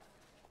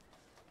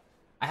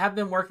 I have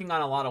been working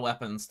on a lot of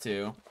weapons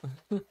too.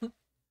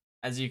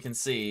 As you can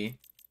see.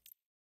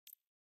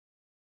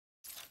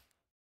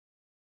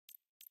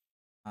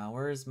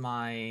 Where's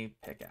my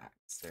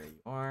pickaxe? There you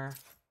are.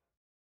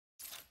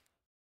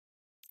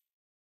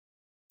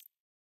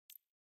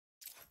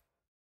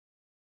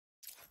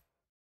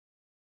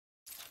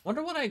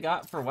 Wonder what I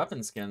got for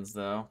weapon skins,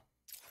 though.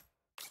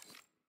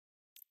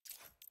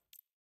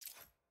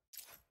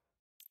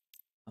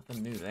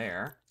 Nothing new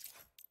there.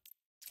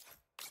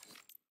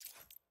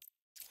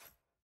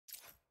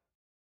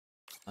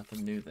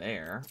 Nothing new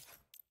there.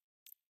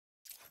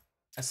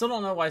 I still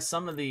don't know why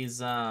some of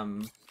these,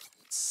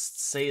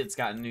 say it's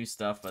got new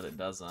stuff, but it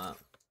doesn't.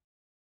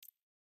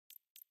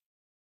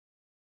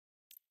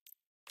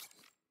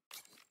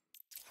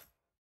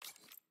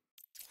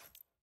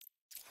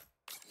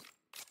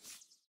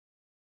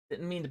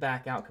 Didn't mean to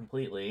back out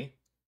completely.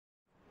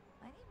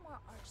 I need more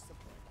arch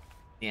support.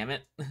 Damn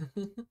it.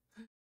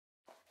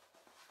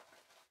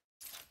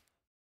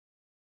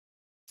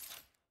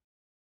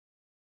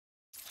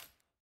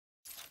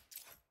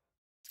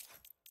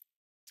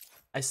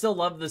 I still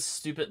love this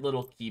stupid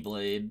little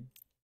Keyblade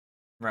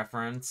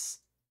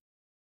reference.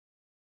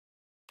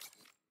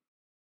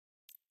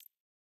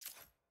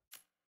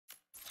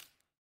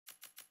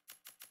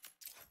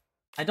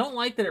 I don't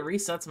like that it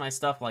resets my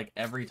stuff like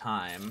every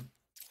time.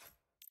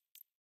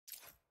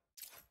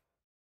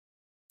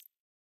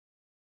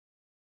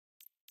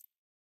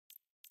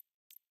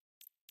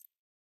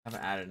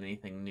 Haven't added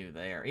anything new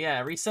there. Yeah,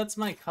 it resets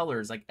my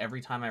colors like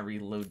every time I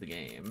reload the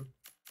game.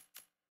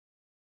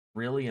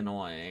 Really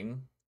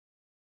annoying.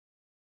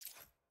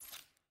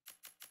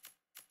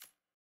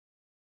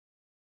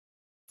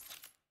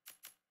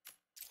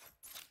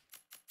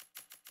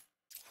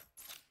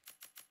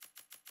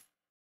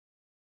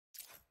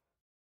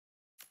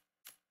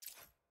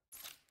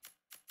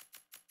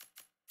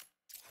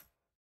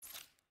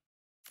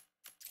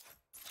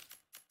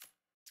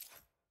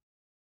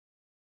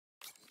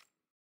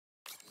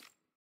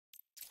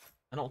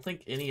 I don't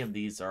think any of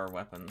these are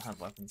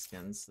have weapon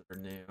skins that are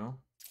new.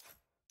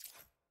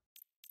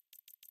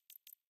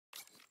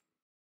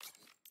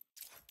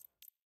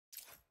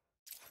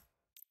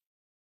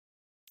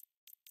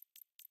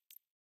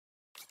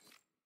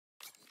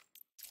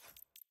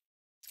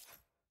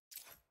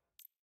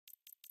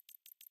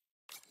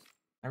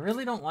 I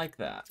really don't like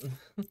that.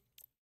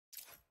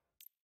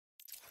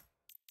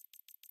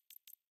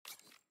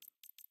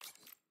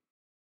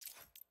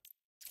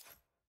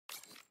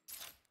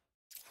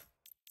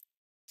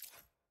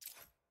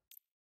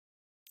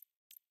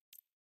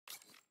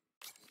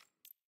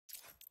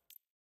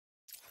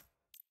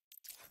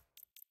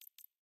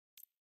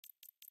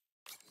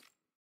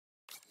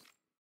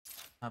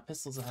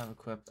 Pistols I have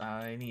equipped.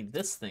 I need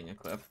this thing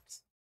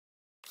equipped.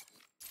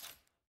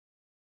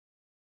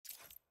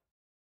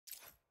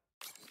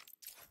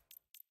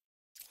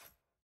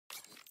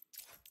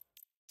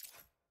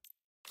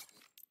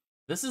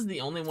 This is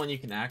the only one you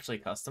can actually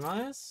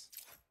customize?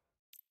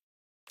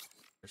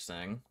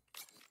 Interesting.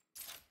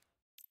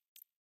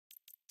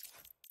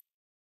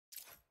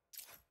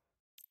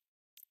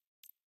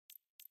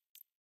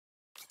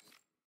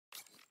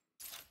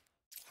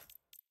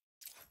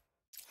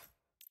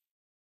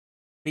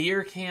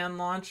 Beer can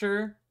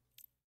launcher?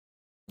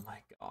 Oh my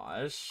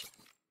gosh.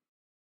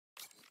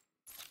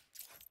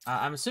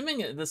 I'm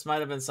assuming this might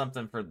have been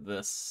something for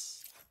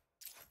this.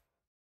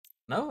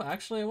 No,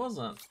 actually it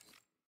wasn't.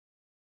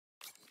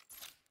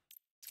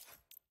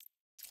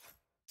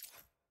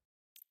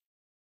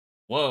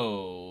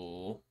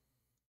 Whoa.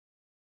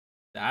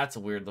 That's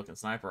a weird looking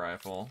sniper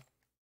rifle.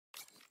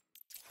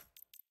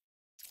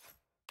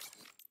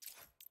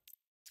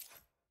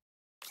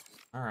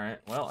 Alright,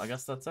 well, I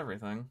guess that's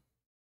everything.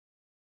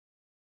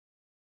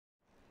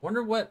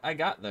 Wonder what I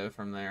got, though,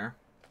 from there.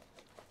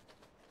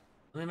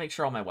 Let me make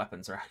sure all my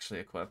weapons are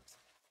actually equipped.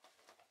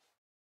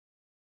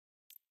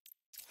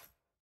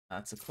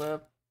 That's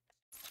equipped.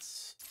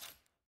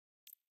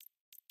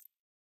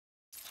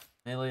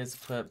 Melee is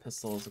equipped,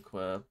 pistol is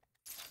equipped.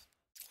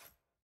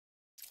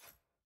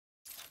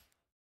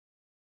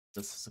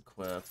 This is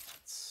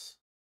equipped.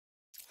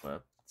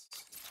 Equipped.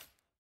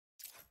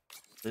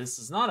 This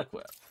is not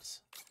equipped.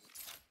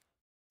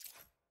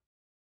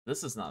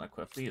 This is not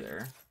equipped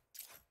either.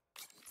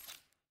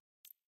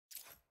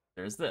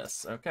 There's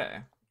this. Okay.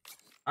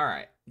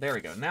 Alright. There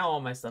we go. Now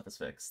all my stuff is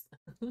fixed.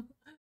 How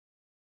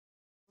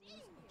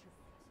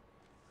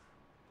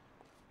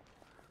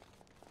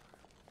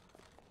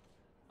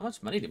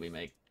much money did we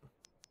make?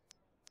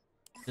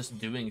 Just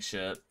doing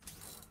shit.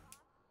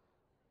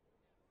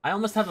 I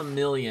almost have 1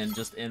 million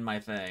just in my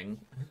thing.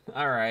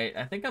 Alright,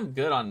 I think I'm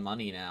good on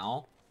money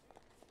now.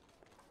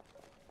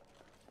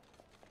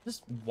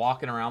 Just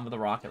walking around with a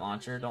rocket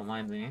launcher, don't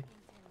mind me.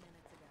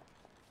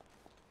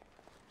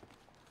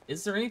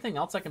 Is there anything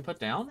else I can put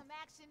down?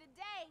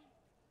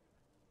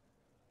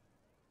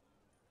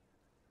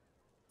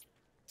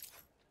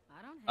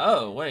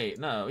 Oh, wait,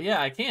 no. Yeah,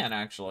 I can,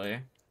 actually.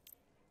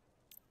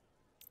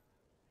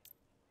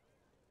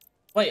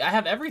 Wait, I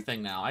have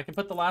everything now. I can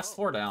put the last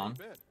 4 down.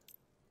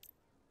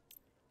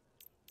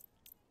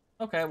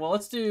 Okay, well,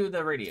 let's do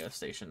the radio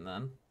station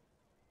then.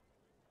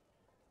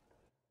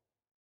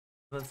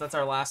 That's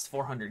our last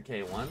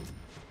 400k one.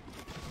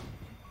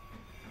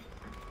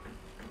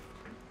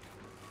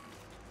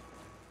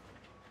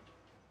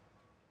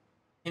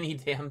 Any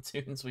damn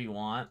tunes we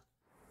want.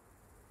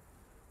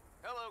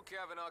 Hello,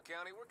 Kavanaugh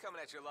County. We're coming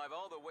at you live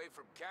all the way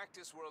from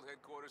Cactus World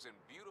headquarters in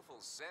beautiful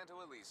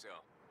Santo Eliso.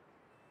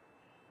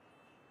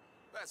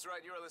 That's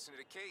right, you're listening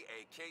to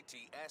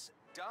KAKTS,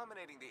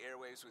 dominating the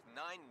airwaves with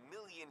 9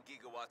 million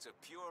gigawatts of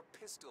pure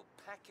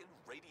pistol-packing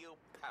radio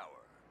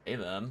power. Hey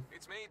then.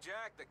 It's me,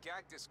 Jack, the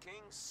Cactus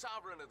King,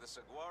 sovereign of the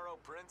Saguaro,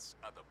 Prince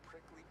of the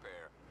Prickly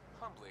Pear,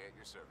 humbly at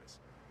your service.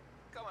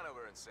 Come on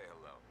over and say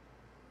hello.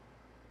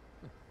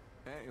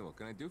 Hey, what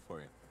can I do for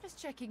you? Just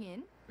checking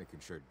in. Making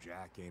sure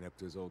Jack ain't up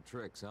to his old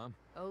tricks, huh?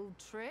 Old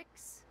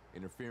tricks?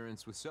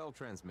 Interference with cell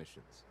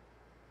transmissions.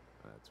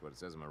 That's what it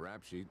says on my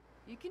rap sheet.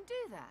 You can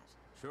do that.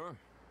 Sure.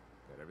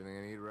 Got everything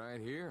I need right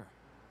here.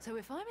 So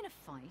if I'm in a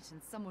fight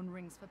and someone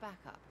rings for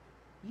backup,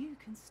 you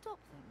can stop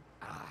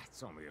them.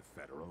 It's only a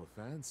federal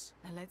offense.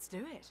 Now let's do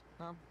it.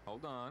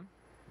 Hold on.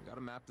 We gotta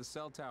map the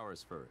cell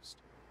towers first.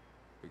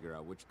 Figure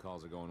out which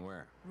calls are going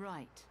where.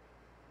 Right.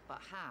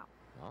 But how?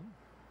 Well,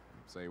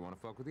 say you want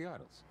to fuck with the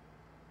idols.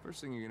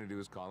 First thing you're gonna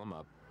do is call them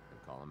up and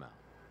call them out.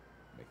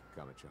 Make it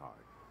come at you hard.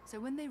 So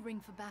when they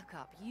ring for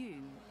backup, you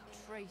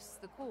trace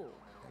the call.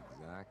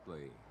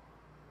 Exactly.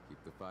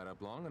 Keep the fight up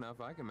long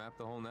enough, I can map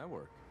the whole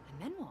network.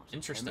 And then what?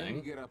 Interesting. And then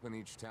you get up on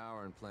each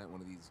tower and plant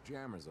one of these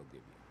jammers I'll give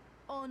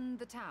you. On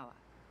the tower.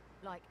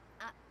 Like,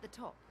 at the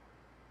top.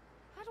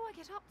 How do I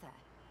get up there?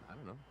 I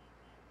don't know.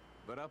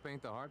 But up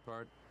ain't the hard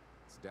part.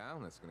 It's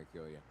down that's gonna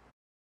kill you.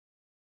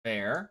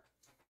 Fair.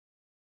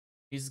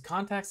 Use the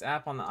contacts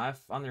app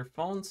on your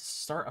phone to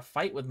start a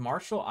fight with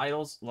Marshall,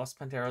 Idols, Los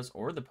Panteros,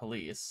 or the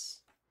police.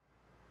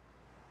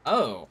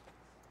 Oh.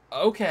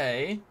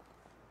 Okay.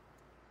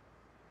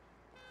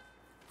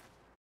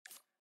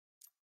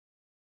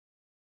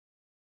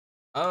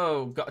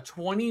 Oh, God,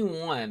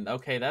 21.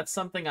 Okay, that's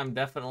something I'm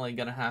definitely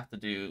gonna have to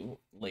do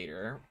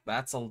later.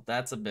 That's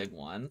a big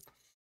one.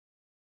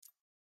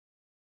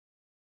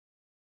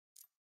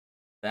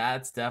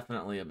 That's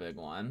definitely a big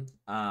one.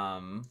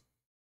 Let's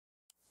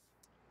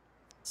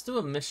do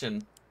a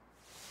mission.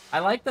 I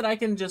like that I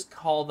can just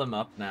call them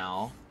up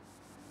now.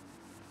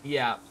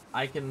 Yeah,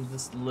 I can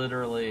just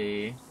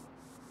literally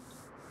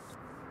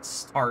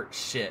start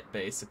shit,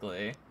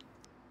 basically.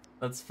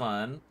 That's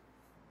fun.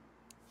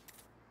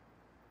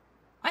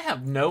 I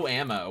have no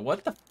ammo.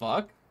 What the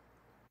fuck?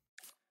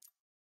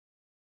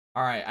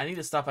 Alright, I need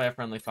to stop by a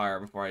friendly fire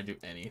before I do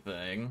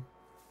anything.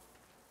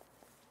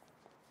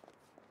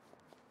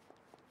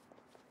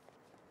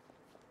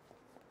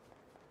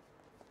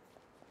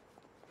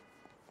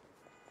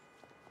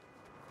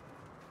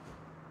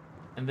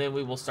 And then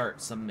we will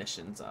start some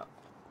missions up.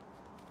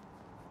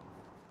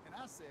 And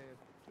I said,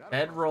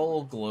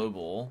 Bedroll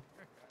Global.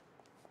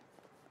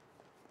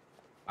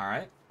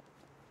 Alright.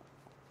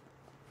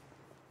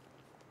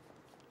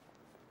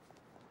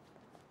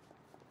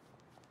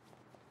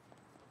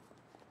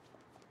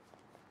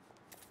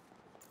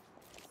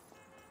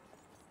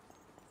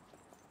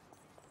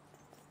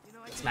 You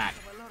know, I Smack.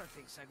 think of a lot of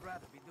things I'd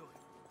rather be doing.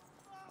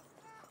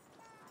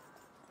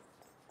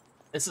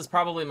 This is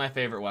probably my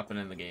favorite weapon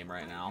in the game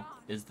right now,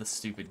 is the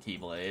stupid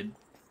Keyblade.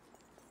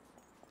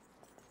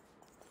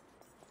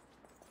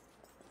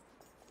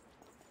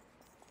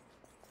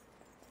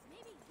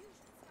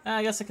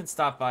 I guess I can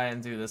stop by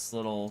and do this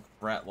little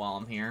threat while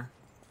I'm here.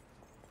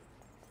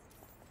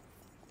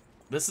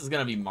 This is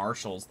gonna be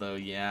Marshall's though,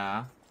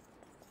 yeah.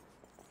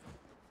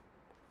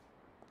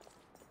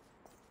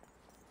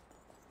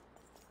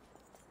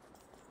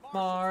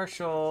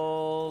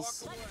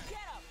 Marshalls.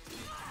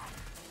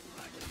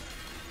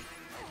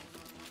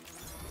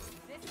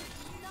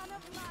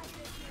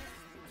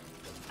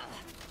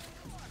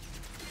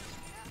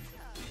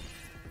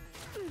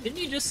 Didn't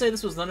you just say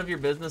this was none of your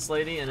business,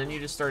 lady? And then you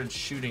just started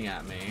shooting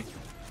at me.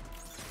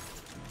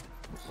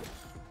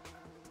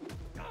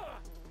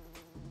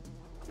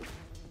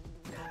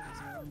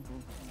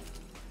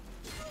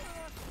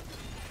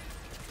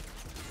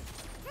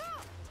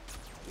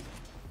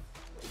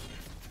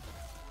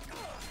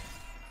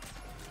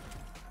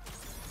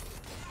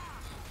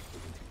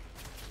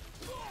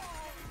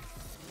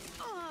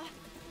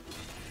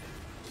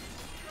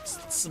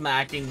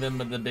 Smacking them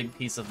with the big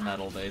piece of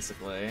metal,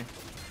 basically.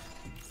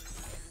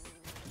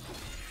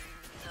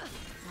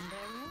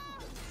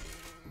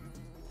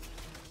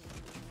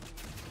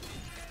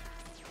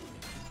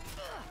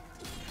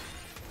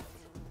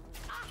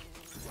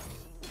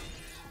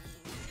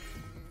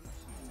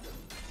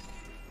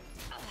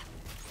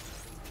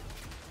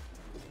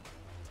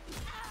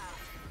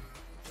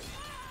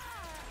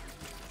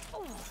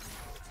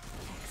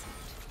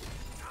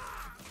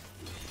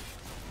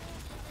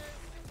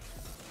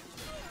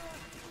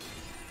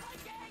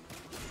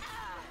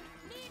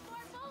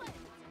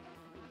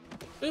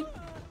 Boop.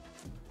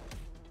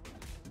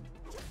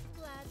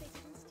 Glad they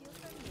didn't steal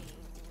from me.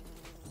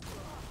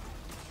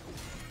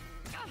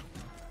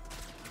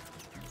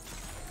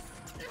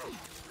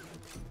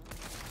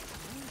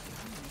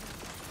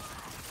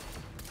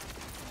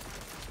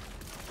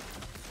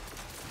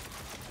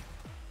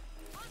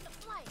 On the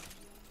flight.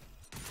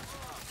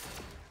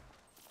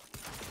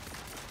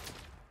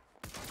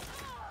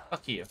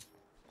 Fuck you.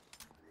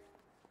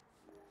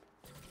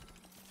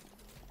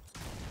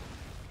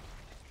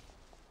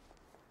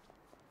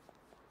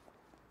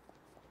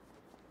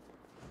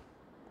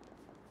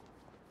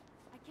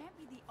 I can't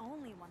be the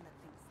only one that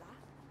thinks that.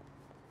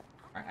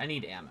 Alright, I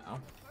need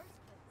ammo.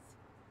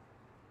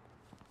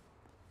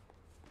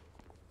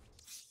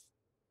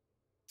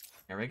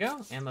 There we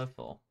go, ammo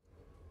full.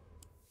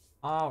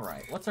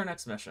 Alright, what's our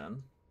next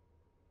mission?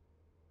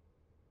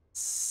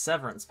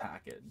 Severance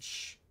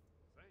package.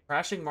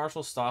 Crashing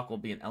Marshall stock will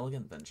be an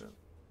elegant vengeance.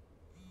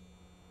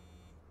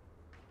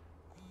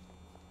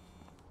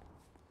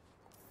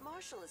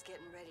 Marshall is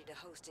getting ready to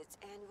host its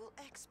annual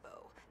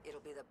expo. It'll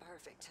be the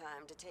perfect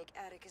time to take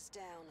Atticus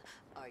down.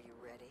 Are you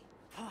ready?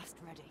 Past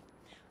ready.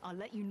 I'll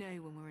let you know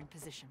when we're in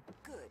position.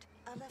 Good.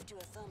 I left you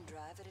a thumb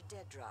drive at a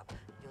dead drop.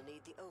 You'll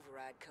need the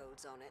override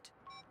codes on it.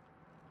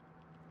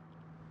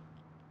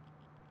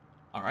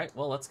 Alright,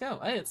 well, let's go.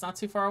 Hey, it's not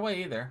too far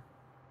away either.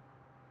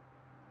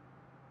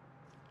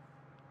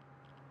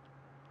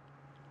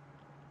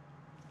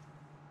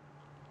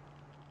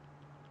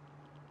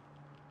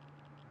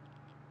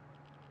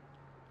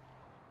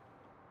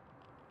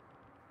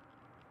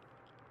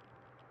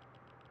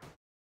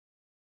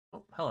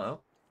 Oh, hello.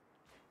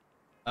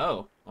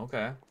 Oh,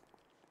 okay.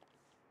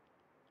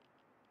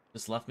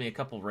 Just left me a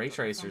couple ray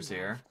tracers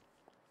here.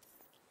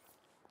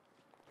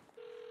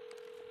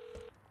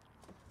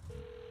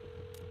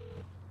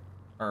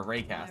 Or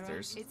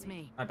raycasters. It's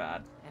me. My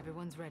bad.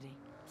 Everyone's ready.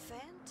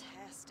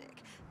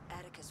 Fantastic.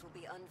 Atticus will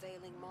be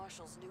unveiling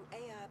Marshall's new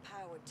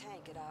AI-powered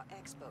tank at our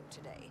expo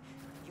today.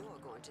 You're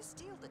going to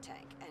steal the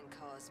tank and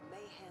cause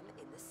mayhem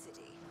in the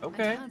city.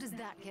 Okay. And how does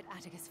that get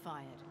Atticus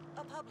fired?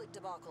 A public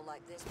debacle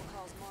like this will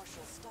cause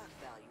Marshall's stock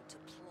value to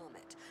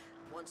plummet.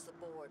 Once the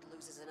board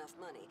loses enough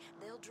money,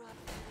 they'll drop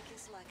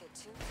Atticus like a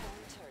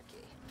two-ton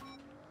turkey.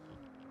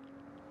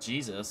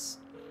 Jesus.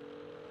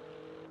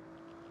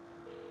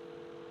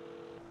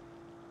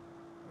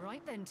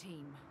 Right then,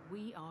 team.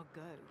 We are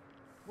go.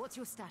 What's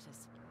your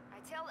status? I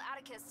tailed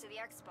Atticus to the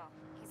expo.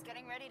 He's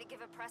getting ready to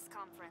give a press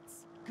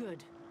conference.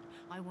 Good.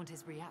 I want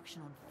his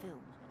reaction on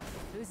film.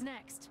 Who's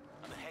next?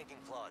 The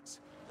Hanging Clods.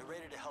 They're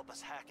ready to help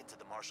us hack into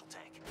the Marshall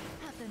tank.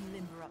 Have them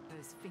limber up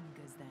those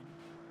fingers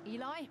then.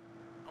 Eli?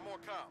 I'm on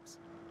comms.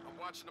 I'm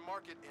watching the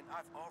market, and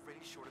I've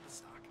already shorted the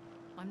stock.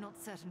 I'm not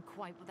certain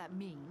quite what that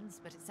means,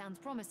 but it sounds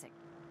promising.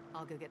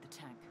 I'll go get the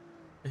tank.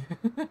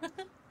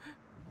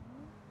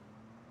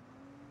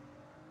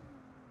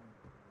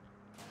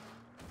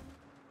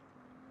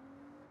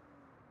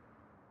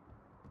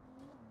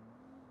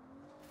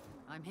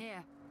 I'm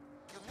here.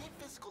 You'll need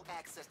physical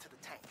access to the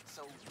tank,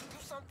 so do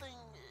something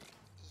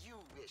you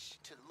wish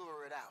to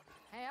lure it out.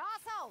 Hey,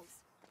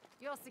 assholes!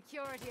 Your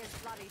security is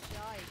bloody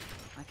shy.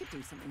 I could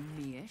do something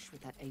me-ish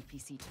with that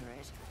APC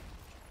turret.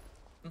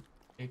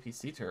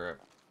 APC turret?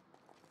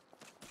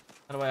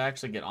 How do I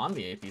actually get on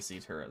the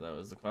APC turret, though,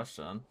 is the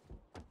question.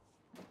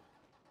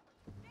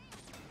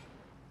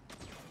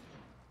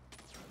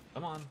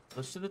 Come on,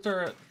 switch to the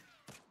turret.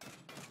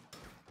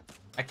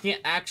 I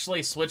can't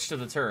actually switch to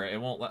the turret. It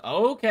won't let...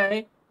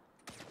 Okay.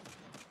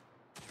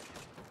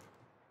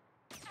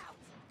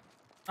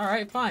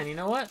 Alright, fine. You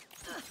know what?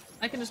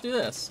 I can just do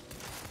this.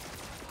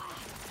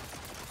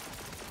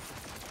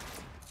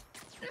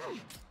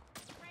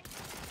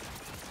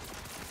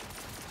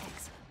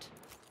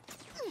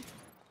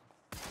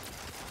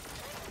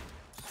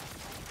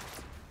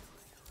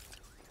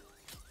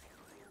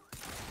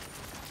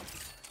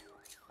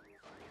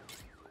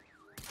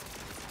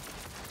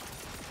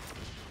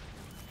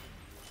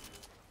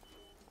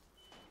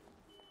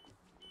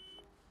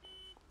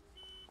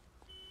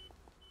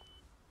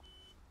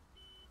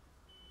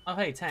 Oh,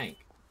 hey, tank.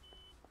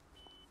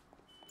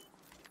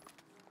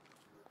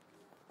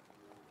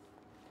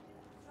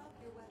 Drop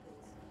your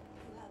weapons.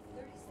 You have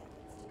 30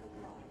 seconds to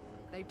comply.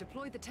 They've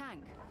deployed the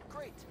tank.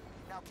 Great.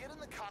 Now get in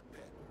the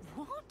cockpit.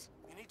 What?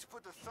 You need to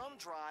put the thumb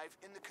drive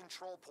in the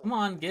control port. Come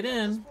on, get At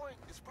this in. point,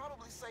 it's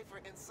probably safer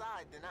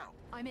inside than out.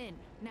 I'm in.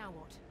 Now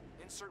what?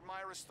 Insert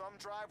Myra's thumb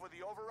drive with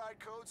the override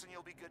codes, and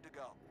you'll be good to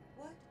go.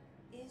 What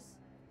is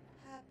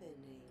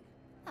happening?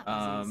 That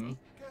was easy.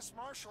 Guess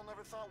Marshall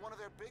never thought one of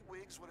their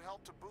bigwigs would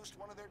help to boost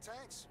one of their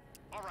tanks.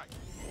 All right,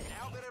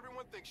 now that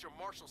everyone thinks you're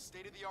Marshall's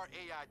state-of-the-art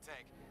AI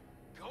tank,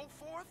 go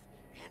forth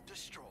and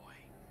destroy.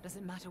 Does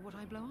it matter what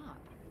I blow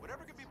up?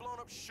 Whatever can be blown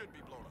up should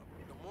be blown up.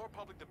 The more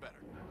public, the better.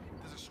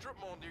 There's a strip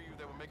mall near you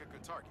that will make a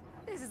good target.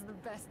 This is the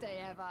best day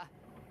ever.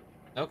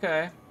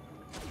 Okay.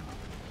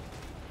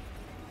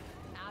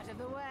 Out of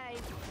the way.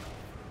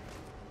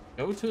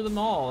 Go to the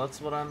mall.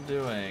 That's what I'm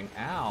doing.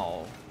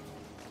 Ow.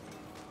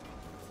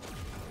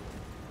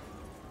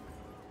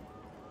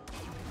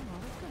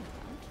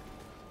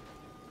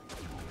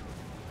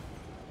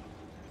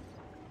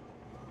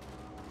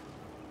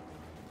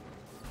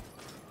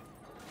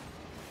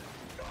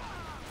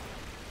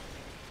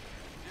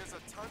 There's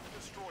a ton to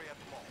destroy at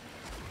the mall.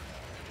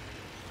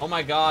 Oh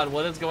my god,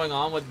 what is going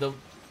on with the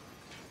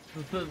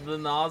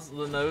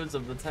nodes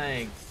of the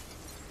tank?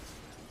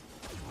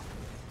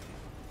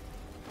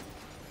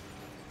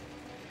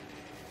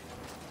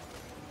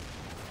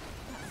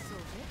 That's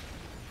sorted.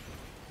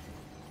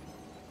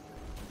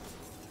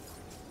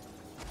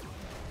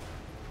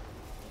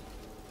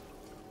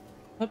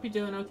 Hope you're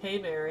doing okay,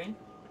 Barry.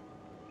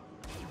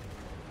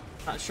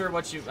 Not sure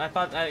what you...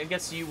 I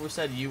guess you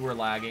said you were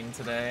lagging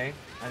today.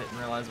 I didn't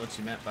realize what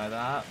you meant by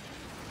that.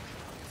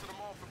 To the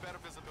mall for better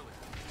visibility.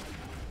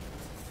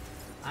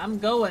 I'm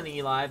going,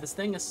 Eli. This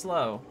thing is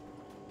slow.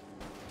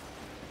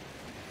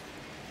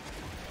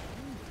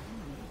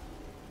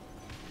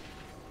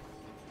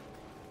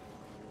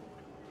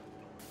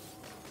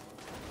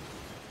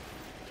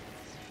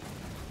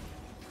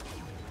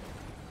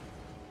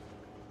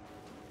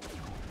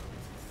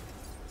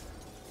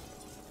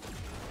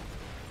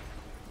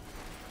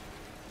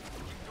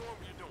 Keep doing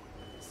what you're doing.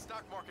 The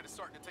stock market is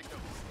starting to take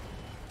notice.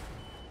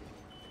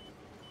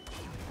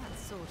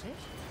 That's sorted.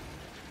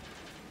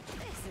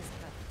 This is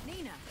perfect.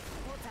 Nina,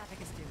 what's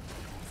Atticus doing?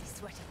 Is he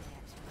sweating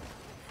yet?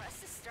 The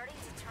press is starting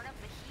to turn up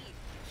the heat.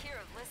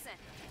 Here, listen.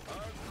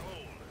 Our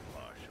goal,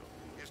 Marshall,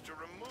 is to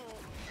remove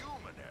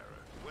human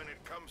error when it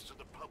comes to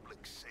the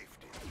public's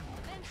safety.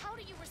 Then how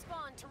do you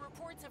respond to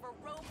reports of a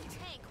rogue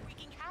tank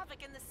wreaking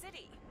havoc in the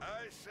city?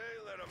 I say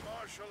let a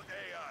Marshall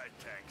AI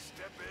tank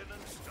step in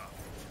and stop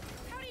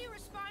it. How do you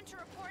respond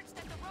to reports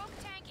that the rogue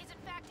tank is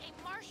in fact a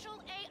Marshall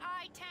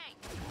AI tank?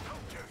 How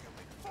dare you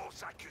make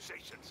false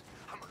accusations?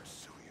 I'm gonna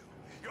sue you,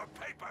 your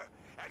paper,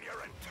 and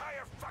your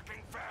entire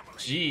fucking family.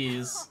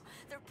 Jeez.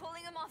 They're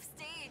pulling him off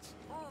stage.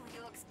 Oh,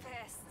 he looks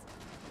pissed.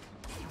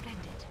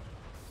 Splendid.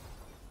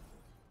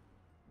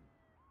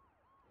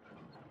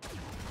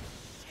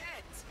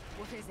 Shit!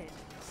 What is it?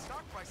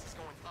 Stock price is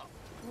going up.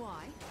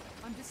 Why?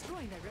 I'm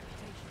destroying their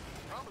reputation.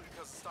 Probably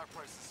because the stock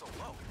price is so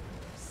low.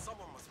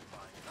 Someone must be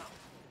buying it out.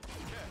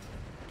 Okay,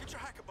 get your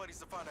hacker buddies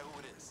to find out who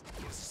it is.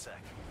 Give us a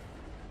sec.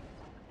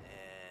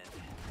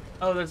 And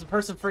Oh, there's a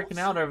person freaking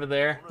out over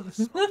there.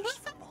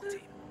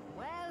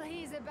 Well,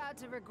 he's about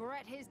to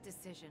regret his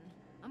decision.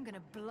 I'm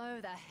gonna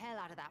blow the hell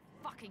out of that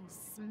fucking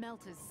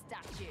smelter's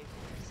statue.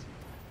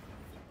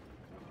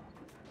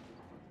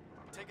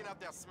 taking out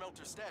that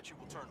smelter statue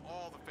will turn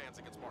all the fans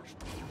against Marshall.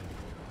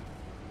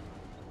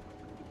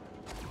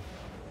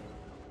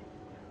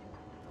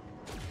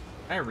 Can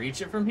I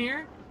reach it from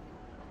here?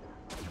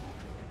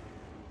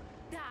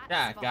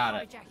 Yeah,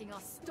 got it. Hijacking our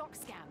stock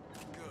scam.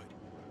 Good.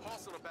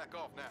 Paulson will back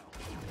off now.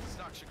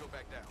 Stock should go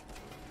back down.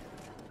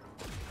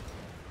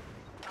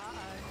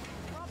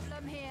 Uh-oh.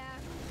 Problem here.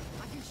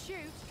 I can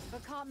shoot,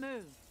 but can't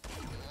move.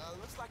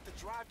 Looks like the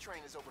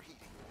drivetrain is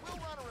overheating. We'll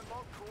run a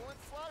remote coolant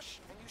flush,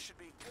 and you should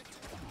be good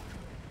to go.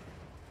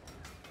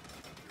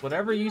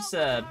 Whatever you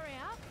said. Hurry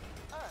up.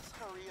 Us,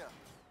 hurry up.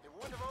 It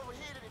wouldn't have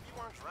overheated if you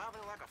weren't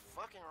driving like a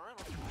fucking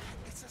rental.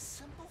 It's a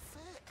simple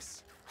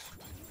fix.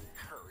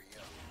 Hurry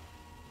up.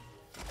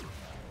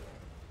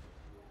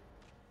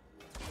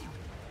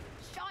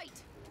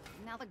 Shite!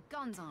 Now the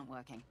guns aren't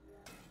working.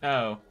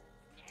 Oh.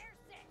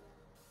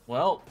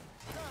 Well.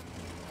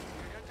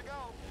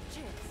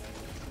 Cheers.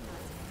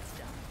 It's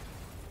done.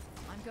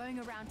 I'm going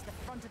around to the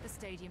front of the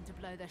stadium to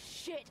blow the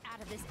shit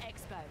out of this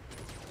expo.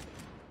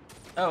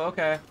 Oh,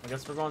 okay. I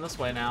guess we're going this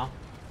way now.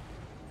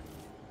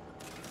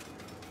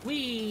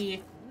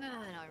 Whee! Man,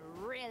 I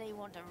really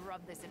want to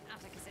rub this in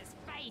Atticus's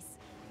face.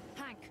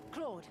 Hank,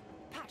 Claude,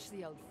 patch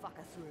the old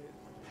fucker through.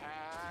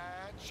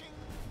 Patching.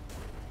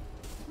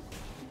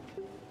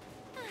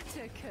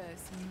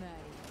 Atticus,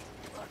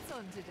 mate. What's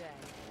on today?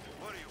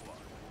 What do you want?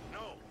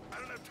 No, I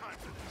don't have time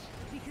for this.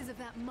 Because of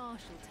that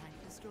Marshall tank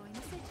destroying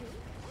the city?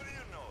 What do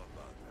you know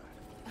about that?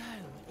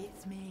 Oh,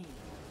 it's me.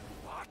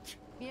 What?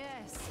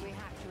 Yes, we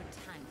hacked your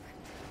tank.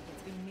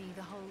 It's been me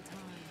the whole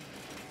time.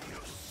 You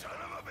son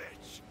of a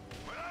bitch!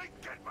 When I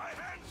get my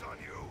hands on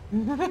you!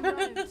 You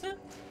won't,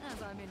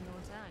 as I'm in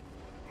your tank.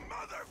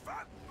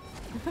 Motherfuck!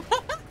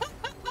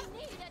 We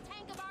need a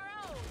tank of our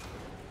own!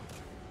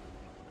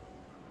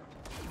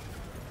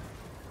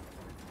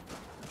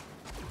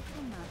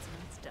 And that's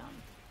when it's done.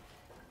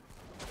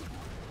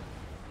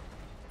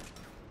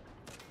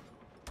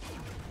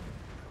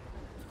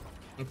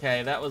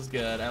 Okay, that was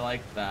good. I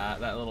like that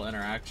little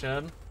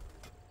interaction.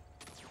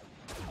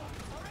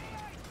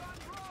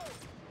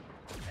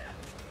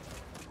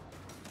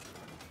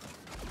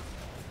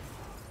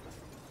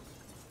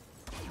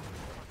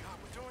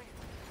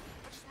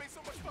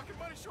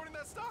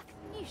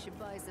 You should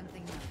buy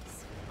something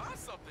nice. Buy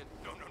something?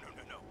 No.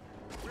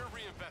 We're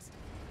reinvesting.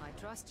 I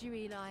trust you,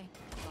 Eli.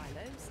 Buy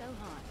low, sell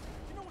high.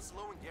 You know what's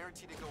low and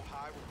guaranteed to go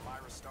high when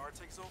Myra Star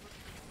takes over?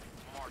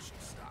 Marshall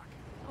stock.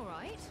 All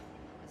right.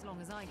 As long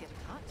as I get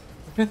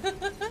a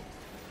cut.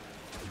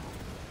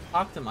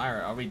 Talk to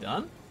Myra. Are we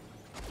done?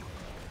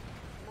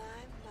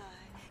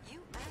 You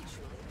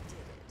actually did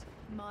it.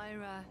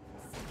 Myra,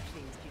 so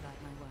pleased you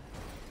like my work.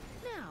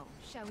 Now,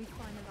 shall we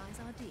finalize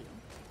our deal?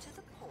 To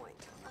the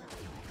point. I like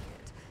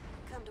it.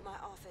 Come to my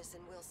office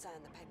and we'll sign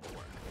the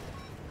paperwork.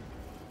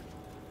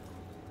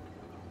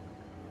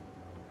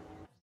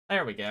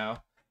 There we go.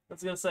 I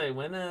was gonna say,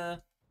 when,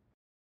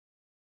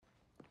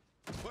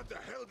 What the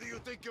hell do you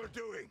think you're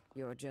doing?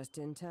 You're just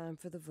in time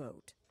for the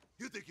vote.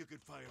 You think you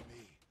could fire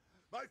me?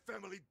 My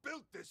family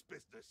built this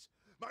business.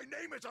 My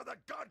name is on the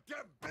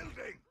goddamn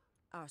building!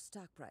 Our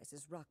stock price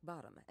is rock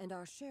bottom, and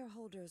our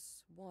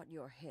shareholders want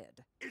your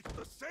head. It's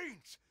the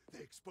Saints! They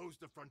exposed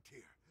the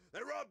frontier. They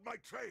robbed my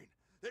train.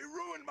 They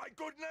ruined my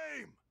good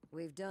name!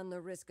 We've done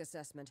the risk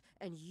assessment,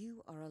 and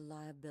you are a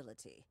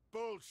liability.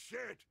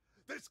 Bullshit!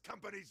 This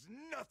company's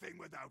nothing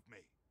without me!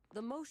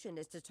 The motion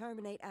is to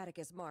terminate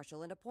Atticus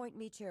Marshall and appoint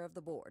me chair of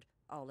the board.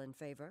 All in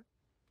favor?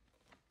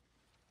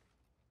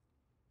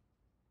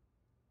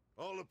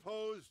 All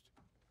opposed?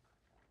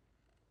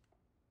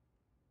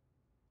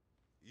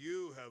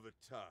 You have a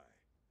tie.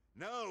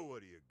 Now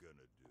what are you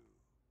gonna do?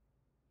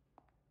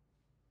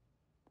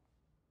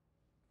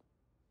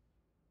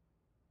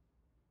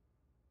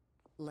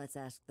 Let's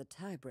ask the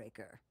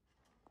tiebreaker.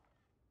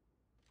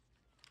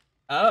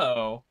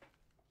 oh.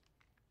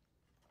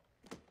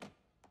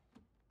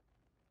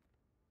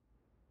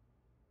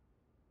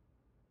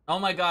 Oh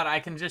my god, I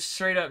can just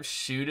straight up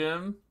shoot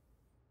him.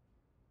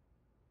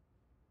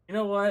 You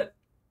know what?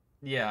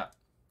 Yeah.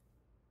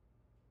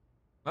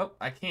 Oh,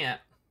 I can't.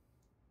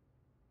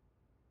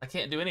 I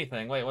can't do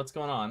anything. Wait, what's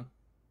going on?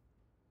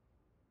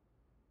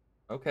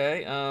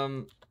 Okay,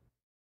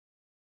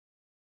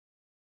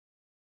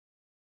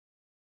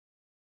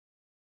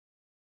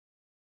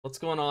 what's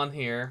going on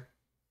here?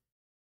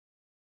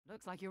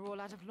 Looks like you're all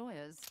out of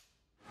lawyers.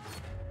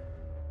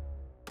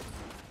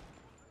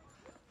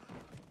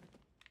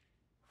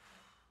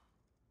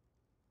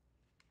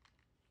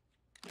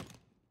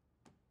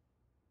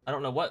 I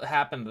don't know what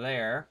happened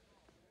there.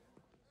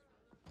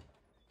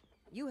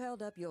 You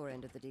held up your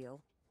end of the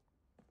deal.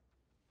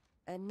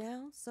 And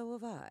now, so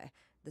have I.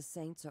 The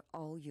Saints are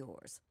all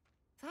yours.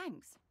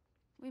 Thanks.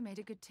 We made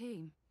a good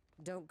team.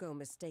 Don't go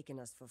mistaking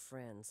us for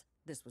friends.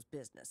 This was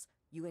business.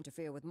 You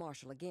interfere with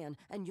Marshall again,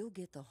 and you'll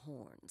get the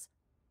horns.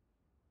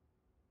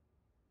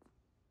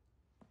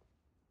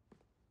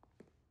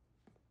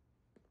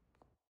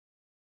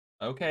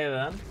 Okay,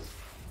 then.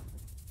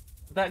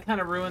 That kind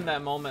of ruined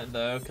that moment,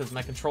 though, because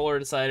my controller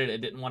decided it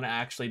didn't want to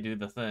actually do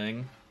the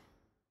thing.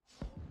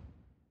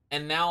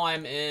 And now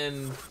I'm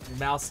in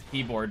mouse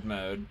keyboard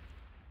mode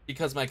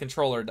because my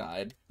controller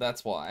died.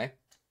 That's why.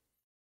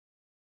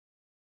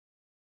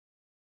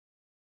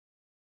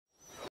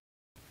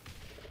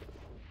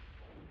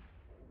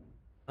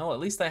 Oh, at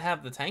least I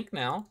have the tank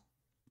now.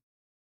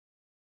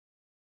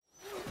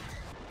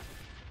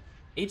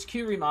 HQ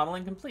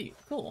remodeling complete.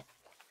 Cool.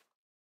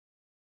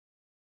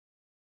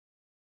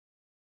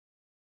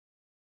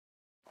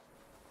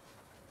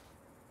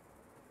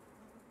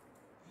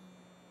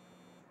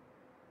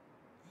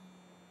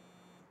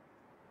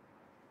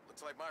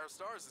 Looks like Myra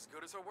Star is as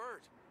good as her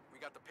word. We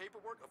got the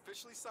paperwork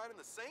officially signing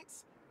the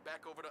Saints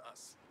back over to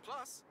us.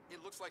 Plus,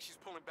 it looks like she's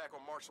pulling back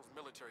on Marshall's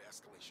military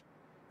escalation.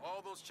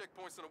 All those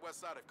checkpoints on the west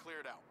side have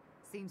cleared out.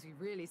 Seems we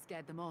really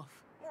scared them off.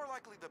 More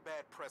likely the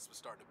bad press was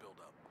starting to build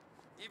up.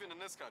 Even in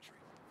this country,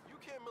 you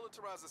can't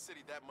militarize a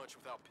city that much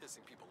without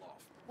pissing people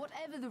off.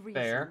 Whatever the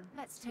reason, Fair.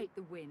 Let's take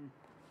the win.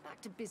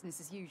 Back to business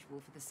as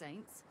usual for the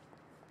Saints.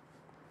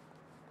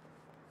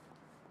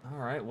 All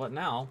right, what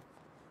now?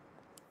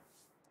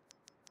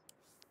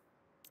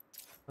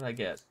 What did I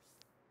get?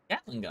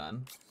 Gatling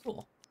gun.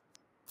 Cool.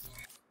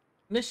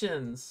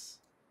 Missions.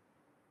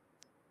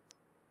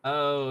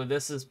 Oh,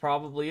 this is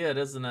probably it,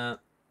 isn't it?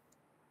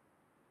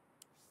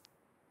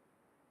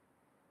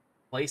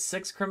 Play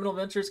 6 criminal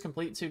ventures,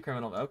 complete 2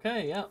 criminal.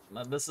 Okay, yeah,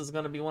 this is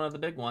going to be one of the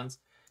big ones.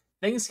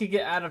 Things could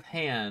get out of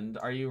hand.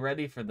 Are you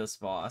ready for this,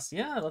 boss?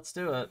 Yeah, let's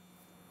do it.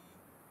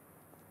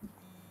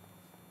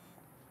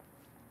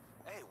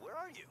 Hey, where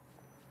are you?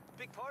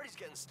 Big party's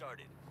getting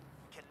started.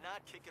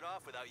 Cannot kick it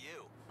off without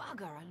you.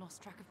 Bugger, I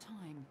lost track of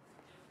time.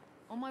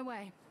 On my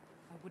way.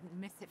 I wouldn't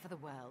miss it for the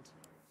world.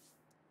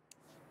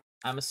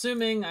 I'm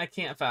assuming I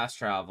can't fast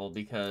travel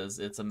because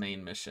it's a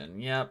main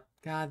mission. Yep.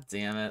 God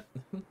damn it.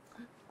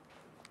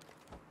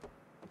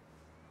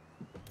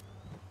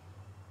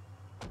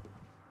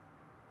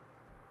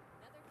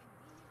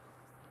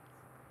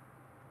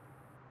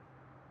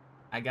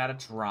 I gotta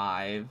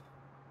drive.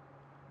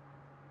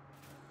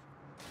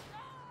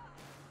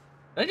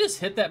 Did I just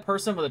hit that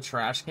person with a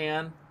trash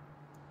can?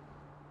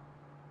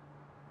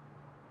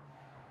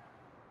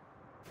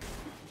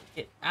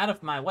 Get out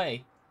of my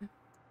way.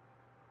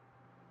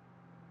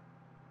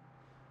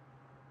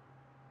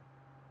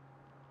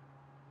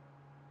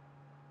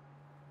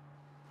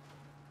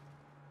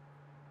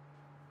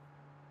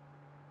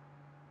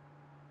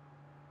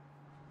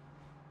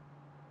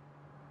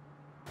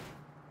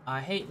 I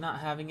hate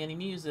not having any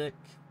music.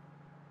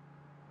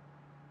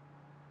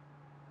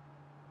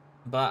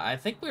 But I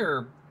think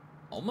we're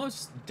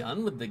almost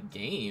done with the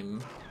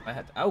game.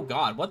 Oh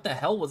god, what the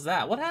hell was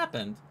that? What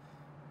happened?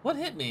 What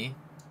hit me?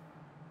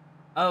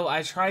 Oh,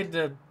 I tried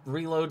to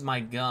reload my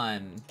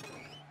gun.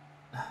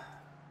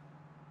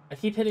 I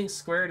keep hitting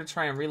square to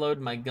try and reload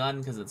my gun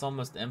because it's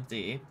almost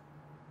empty.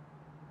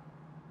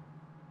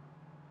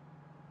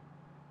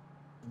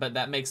 But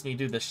that makes me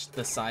do the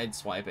side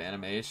swipe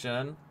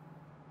animation.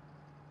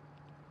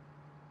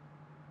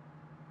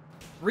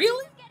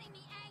 Really?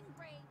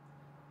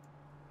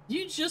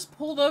 You just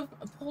pulled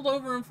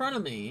over in front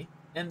of me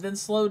and then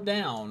slowed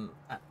down.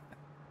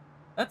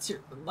 That's your,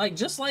 like,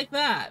 just like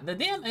that. The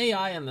damn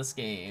AI in this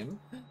game.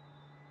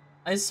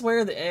 I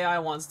swear the AI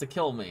wants to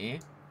kill me.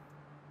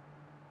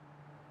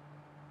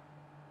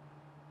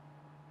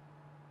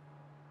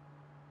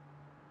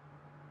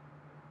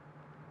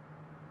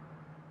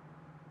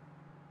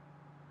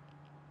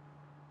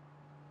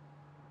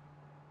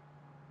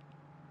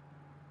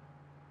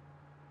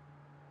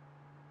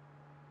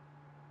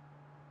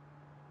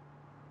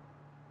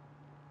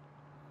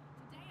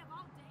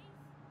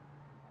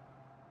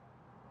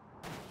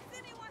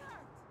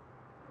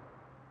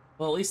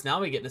 Well, at least now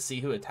we get to see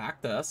who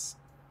attacked us.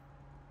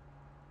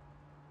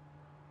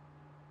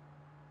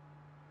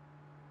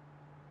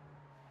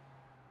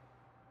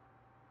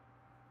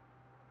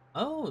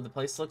 Oh, the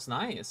place looks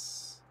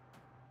nice.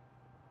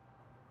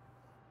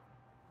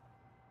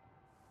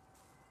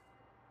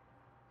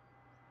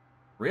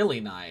 Really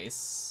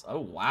nice.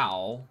 Oh,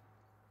 wow.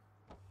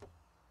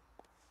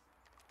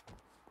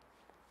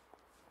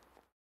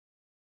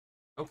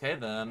 Okay,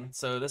 then.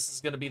 So this is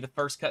gonna be the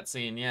first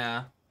cutscene,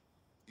 yeah.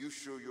 You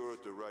sure you're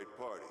at the right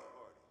party?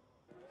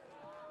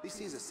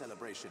 This is a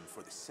celebration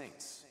for the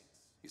Saints,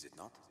 is it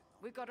not?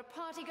 We've got a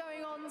party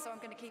going on, so I'm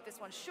going to keep this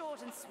one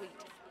short and sweet.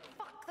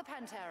 Fuck the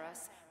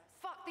Panteras.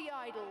 Fuck the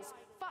idols.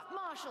 Fuck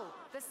Marshall.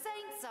 The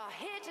Saints are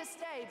here to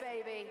stay,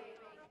 baby.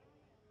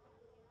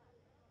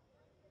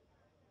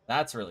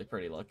 That's really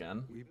pretty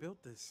looking. We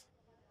built this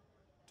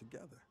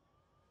together.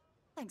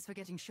 Thanks for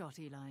getting shot,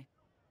 Eli.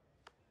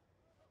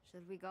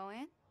 Should we go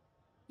in?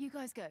 You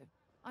guys go.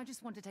 I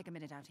just want to take a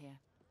minute out here.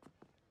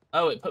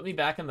 Oh, it put me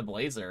back in the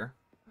blazer.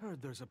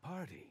 Heard there's a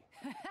party.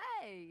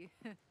 Hey!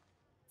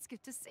 It's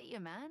good to see you,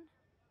 man.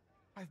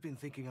 I've been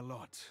thinking a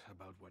lot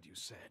about what you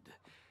said.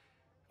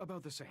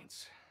 About the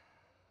Saints.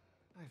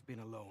 I've been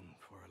alone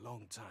for a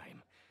long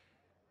time.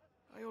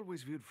 I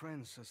always viewed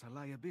friends as a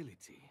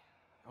liability,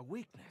 a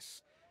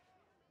weakness.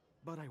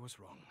 But I was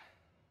wrong.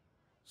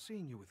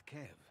 Seeing you with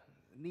Kev,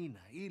 Nina,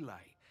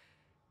 Eli,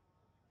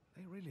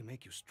 they really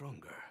make you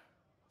stronger.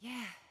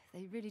 Yeah,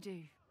 they really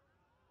do.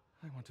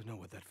 I want to know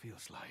what that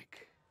feels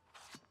like.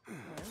 Well,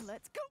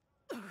 let's go.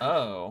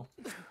 Oh.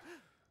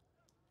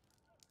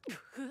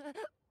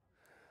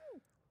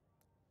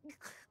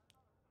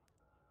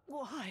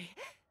 Why?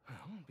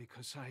 Well,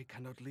 because I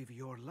cannot live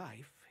your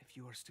life if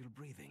you are still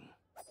breathing.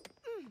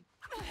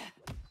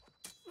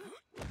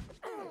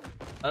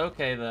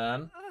 Okay,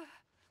 then.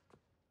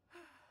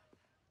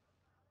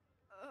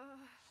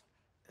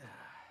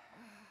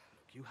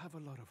 You have a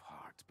lot of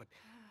heart, but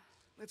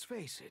let's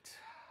face it,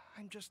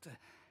 I'm just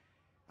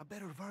a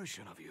better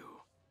version of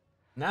you.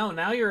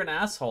 Now you're an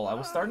asshole. I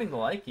was starting to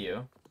like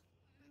you.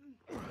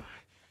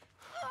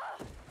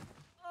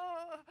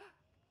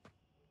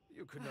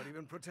 You could not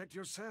even protect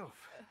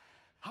yourself.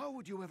 How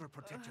would you ever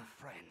protect your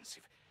friends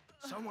if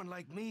someone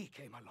like me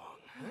came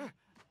along,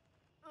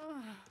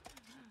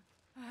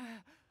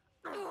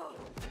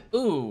 huh?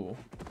 Ooh.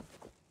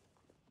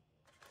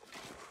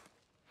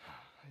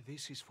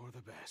 This is for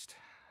the best.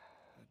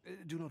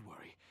 Do not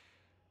worry.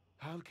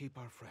 I'll keep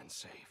our friends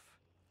safe.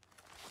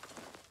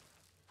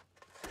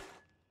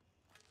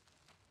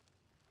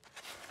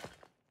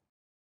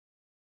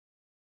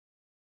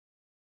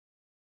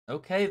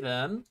 Okay,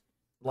 then.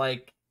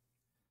 Like,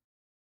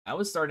 I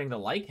was starting to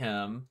like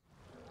him.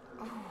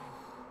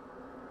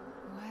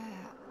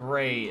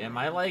 Great. Am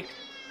I, like,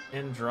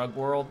 in drug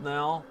world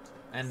now?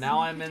 And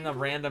now I'm in the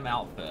random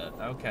outfit.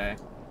 Okay.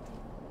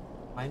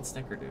 Find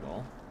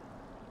Snickerdoodle.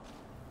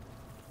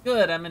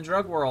 Good, I'm in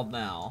drug world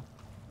now.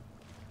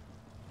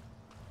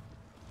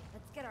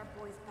 Let's get our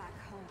boys back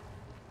home.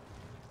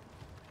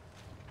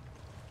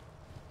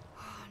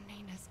 Oh,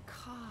 Nina's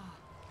car.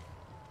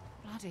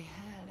 Bloody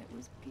hell, it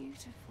was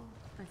beautiful.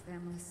 My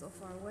family's so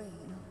far away,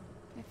 you know.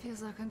 It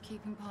feels like I'm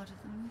keeping part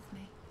of them with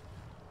me.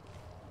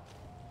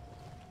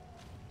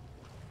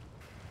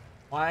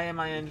 Why am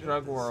I in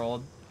drug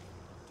world?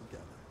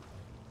 Together.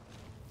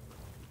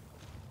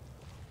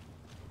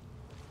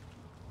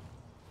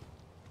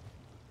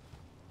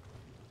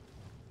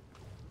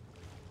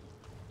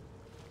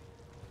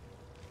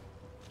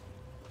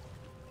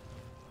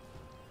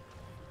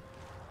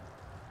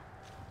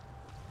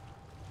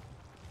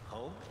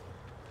 Home?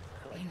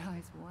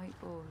 Eli's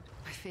whiteboard.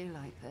 I feel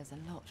like there's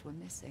a lot we're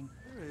missing.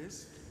 There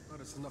is, but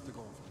it's enough to go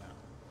on for now.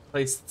 At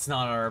least it's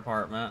not our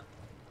apartment.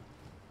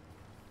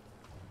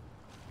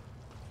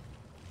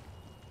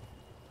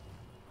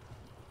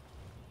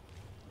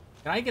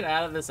 Can I get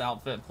out of this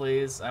outfit,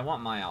 please? I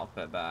want my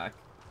outfit back.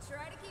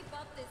 Try to keep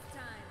up this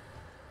time.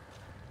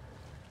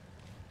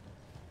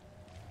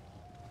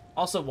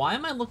 Also, why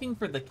am I looking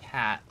for the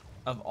cat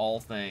of all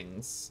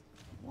things?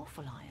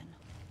 Waffle iron.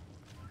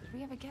 Did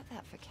we ever get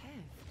that for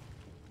Kev?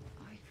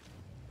 I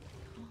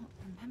can't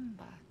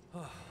remember.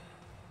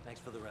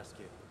 Thanks for the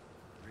rescue.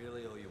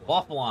 Really owe you one.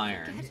 Waffle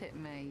iron. Get it,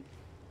 mate.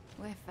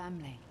 We're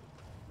family.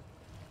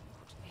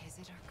 What is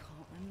it I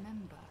can't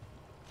remember?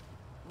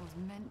 I was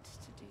meant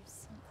to do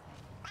something.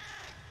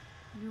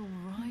 You're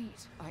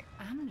right. I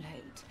am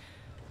late.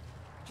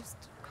 I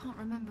just can't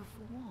remember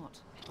for what.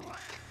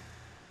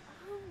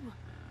 Oh,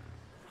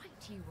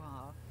 right you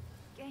are.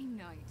 Game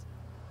night.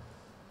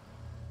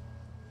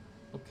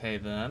 Okay,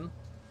 then.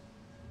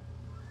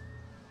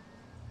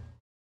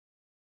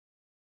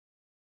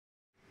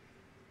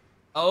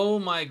 Oh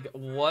my god,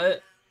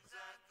 what?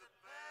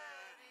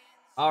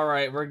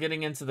 Alright, we're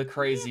getting into the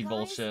crazy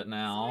bullshit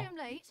now. Sorry I'm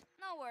late.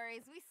 No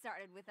worries, we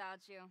started without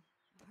you.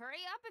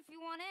 Hurry up if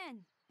you want in.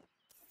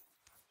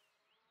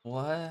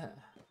 What?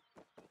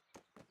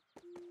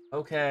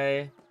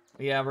 Okay.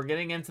 Yeah, we're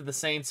getting into the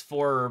Saints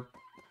 4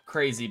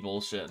 crazy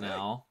bullshit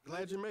now. Hey,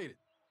 glad you made it.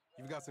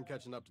 You've got some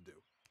catching up to do,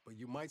 but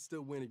you might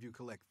still win if you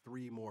collect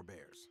 3 more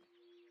bears.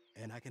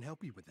 And I can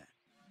help you with that.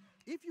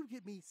 If you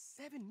get me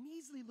 7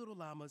 measly little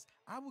llamas,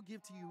 I will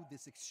give to you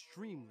this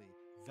extremely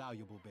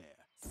valuable bear.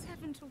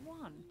 7 to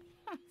 1.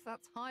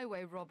 That's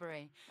highway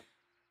robbery.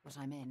 But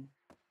I'm in.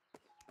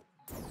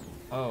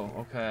 Oh,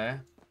 okay.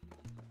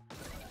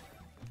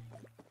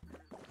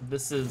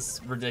 This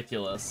is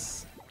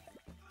ridiculous.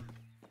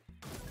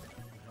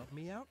 Help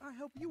me out, I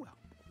help you out.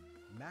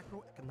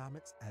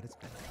 Macroeconomics at its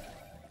best.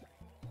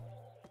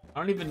 I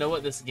don't even know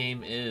what this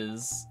game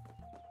is.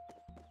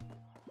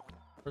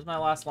 Where's my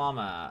last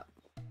llama at?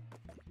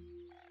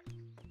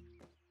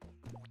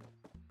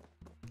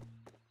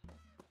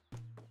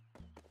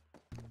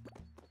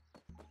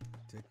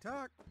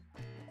 Tick-tock.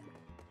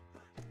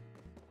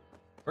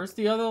 Where's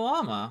the other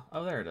llama?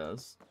 Oh, there it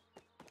is.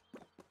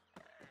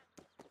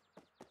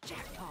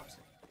 Jackpot.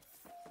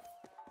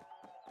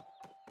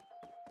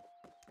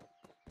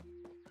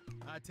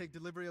 I take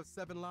delivery of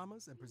 7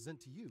 llamas and present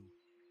to you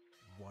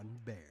 1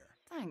 bear.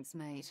 Thanks,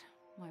 mate.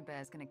 My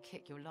bear's gonna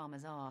kick your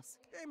llama's ass.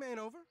 Game ain't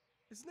over.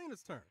 It's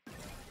Nina's turn.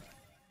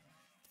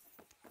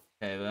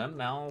 Okay, then.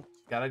 Now,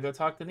 gotta go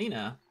talk to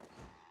Nina.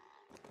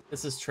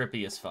 This is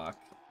trippy as fuck.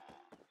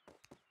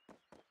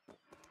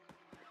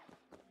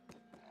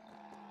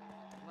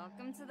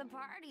 Welcome to the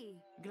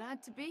party.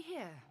 Glad to be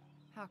here.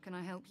 How can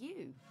I help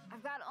you?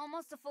 I've got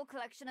almost a full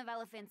collection of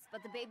elephants,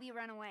 but the baby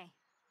ran away.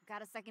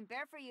 Got a second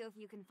bear for you if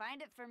you can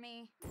find it for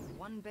me.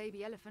 One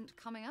baby elephant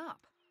coming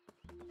up.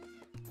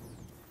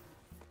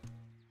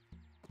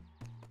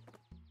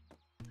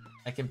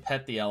 I can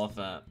pet the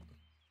elephant.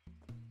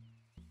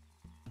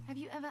 Have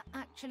you ever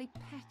actually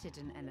petted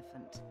an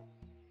elephant?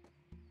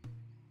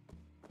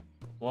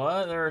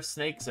 What? There are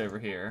snakes over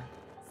here.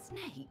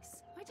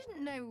 Snakes? I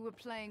didn't know we were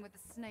playing with the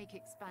snake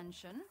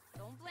expansion.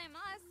 Don't blame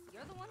us.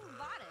 You're the one who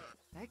bought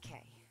it.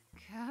 Okay,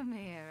 come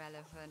here,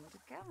 elephant.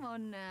 Come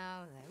on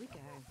now. There we go.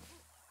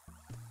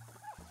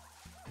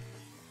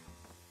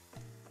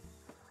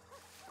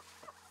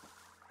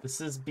 This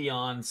is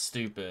beyond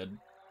stupid.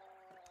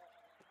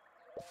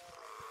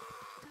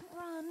 Don't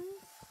run.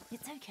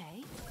 It's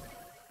okay.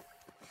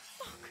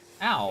 Fuck.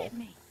 Ow. Hit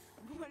me.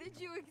 What did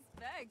you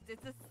expect?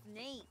 It's a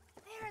snake.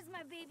 There's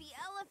my baby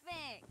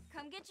elephant.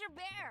 Come get your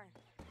bear.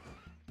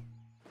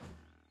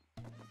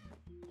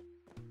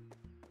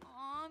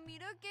 Aw,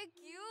 mira que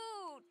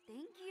cute.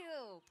 Thank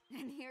you.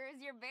 And here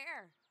is your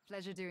bear.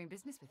 Pleasure doing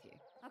business with you.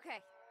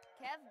 Okay,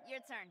 Kev, your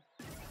turn.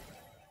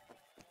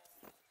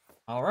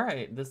 All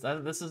right,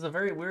 this is a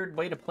very weird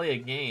way to play a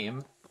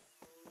game.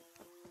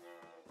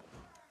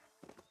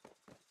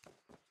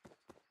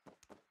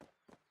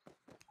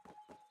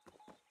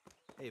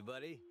 Hey,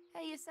 buddy.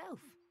 Hey, yourself.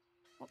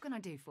 What can I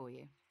do for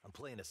you? I'm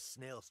playing a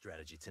snail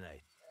strategy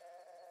tonight.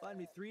 Find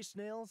me 3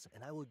 snails,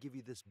 and I will give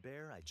you this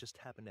bear I just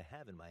happen to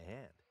have in my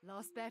hand.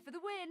 Last bear for the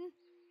win.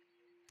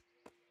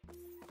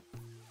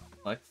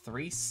 Like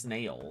 3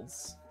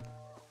 snails.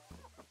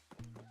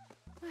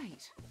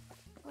 Wait,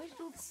 where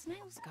did all the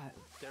snails go?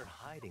 They're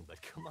hiding,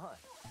 but come on.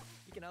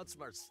 You can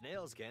outsmart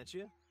snails, can't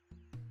you?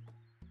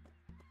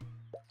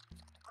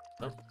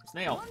 Oh,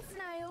 snail. One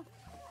snail.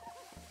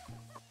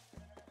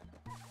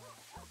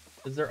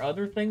 Is there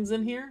other things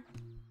in here?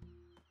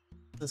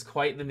 This is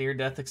quite the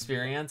near-death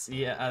experience.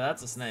 Yeah,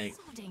 that's a snake.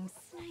 Sodding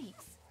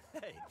snakes.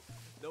 Hey,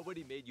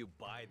 nobody made you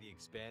buy the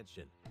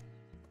expansion.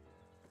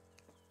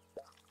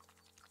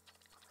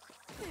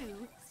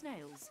 2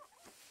 snails.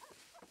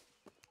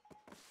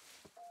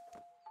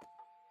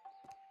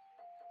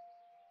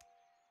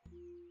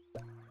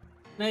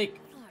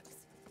 Snake. Flux.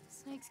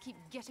 Snakes keep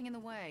getting in the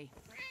way.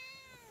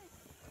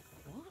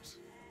 What?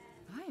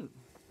 Oh,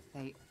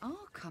 they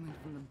are coming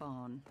from the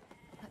barn.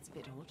 That's a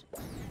bit odd.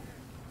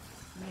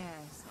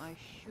 Yes, I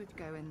should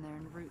go in there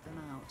and root them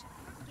out.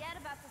 Forget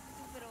about the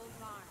stupid old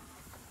barn.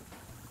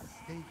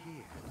 Stay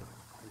here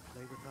and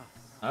play with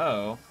us.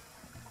 Oh.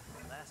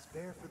 Last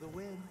bear for the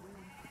win.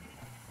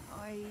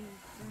 I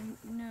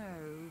don't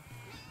know.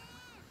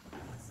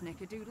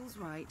 Snickerdoodle's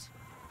right.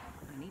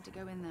 I need to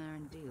go in there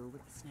and deal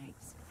with the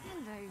snakes.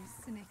 Hello,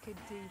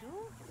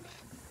 Snickerdoodle.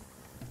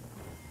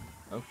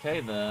 Okay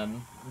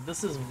then.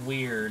 This is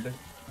weird.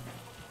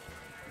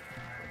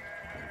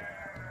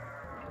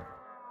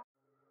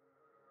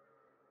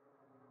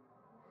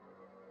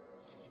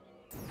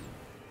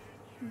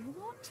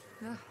 What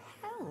the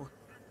hell?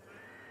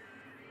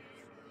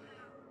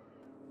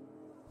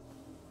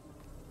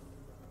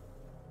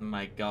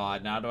 My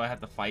god, now do I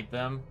have to fight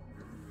them?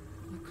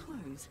 My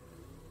clothes.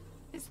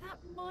 Is that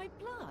my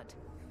blood?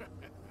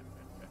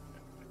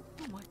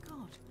 Oh my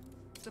god.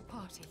 The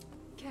party.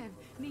 Kev,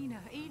 Nina,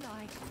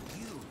 Eli.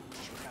 You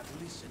should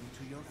have listened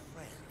to your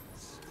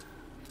friends.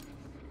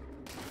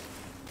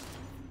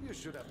 You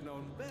should have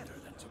known better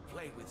than to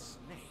play with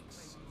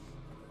snakes.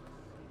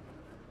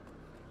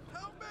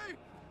 Help me!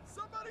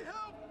 Somebody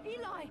help!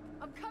 Eli,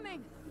 I'm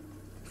coming.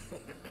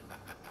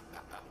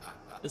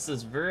 This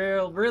is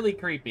really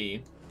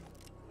creepy.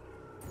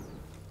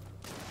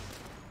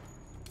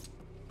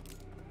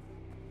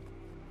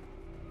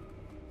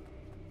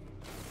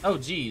 Oh,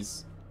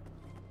 geez.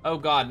 Oh,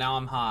 God, now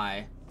I'm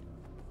high.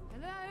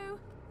 Hello?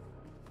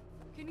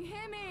 Can you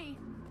hear me?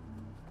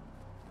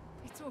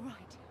 It's all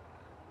right.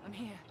 I'm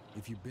here.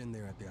 If you'd been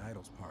there at the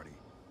Idols party,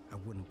 I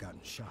wouldn't have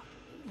gotten shot.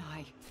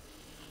 Eli.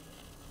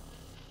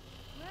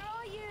 Where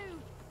are you?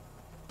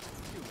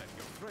 You let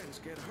your friends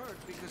get hurt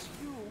because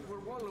you were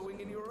wallowing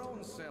in your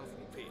own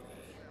self-pity.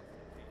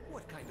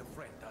 What kind of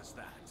friend does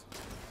that?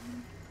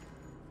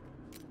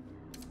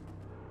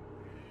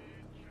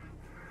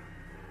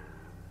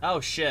 Oh,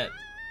 shit.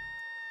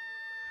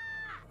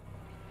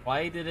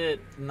 Why did it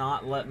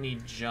not let me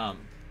jump?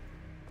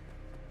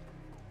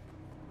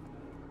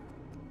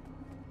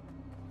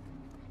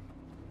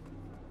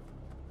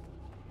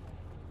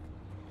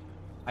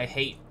 I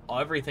hate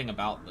everything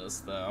about this,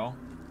 though.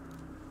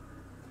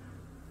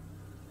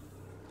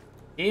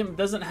 Game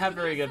doesn't have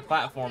very good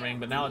platforming,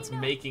 but now it's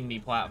making me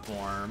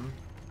platform.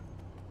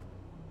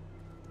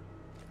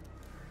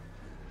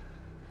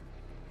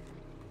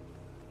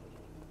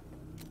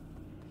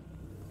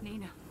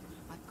 Nina,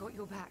 I've got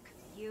your back.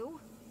 You?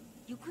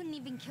 You couldn't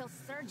even kill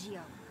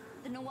Sergio.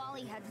 The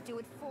Nawali had to do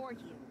it for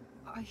you.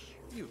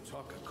 You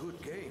talk a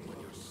good game when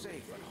you're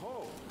safe at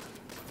home.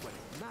 But when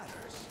it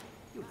matters,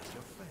 you let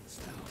your friends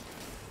down.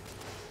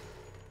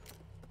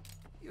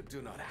 You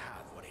do not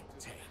have what it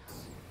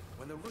takes.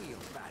 When the real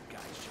bad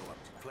guys show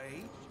up to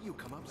play, you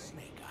come up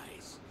snake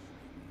eyes.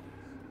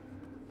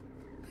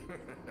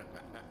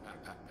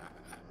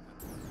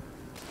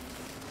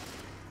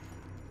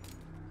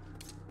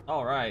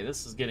 All right,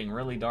 this is getting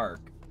really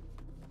dark.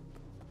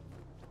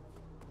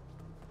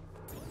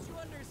 Don't you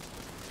understand?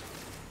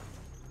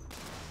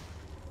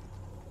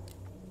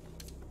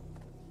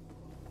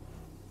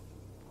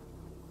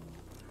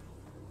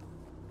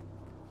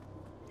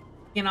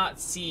 Cannot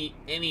see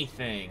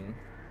anything.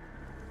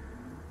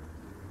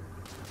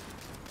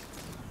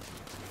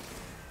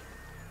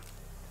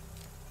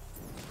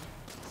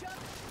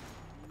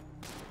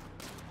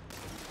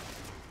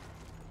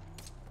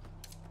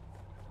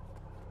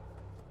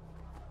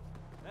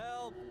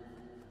 Help!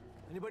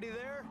 Anybody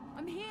there?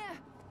 I'm here!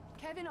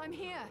 Kevin, I'm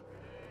here!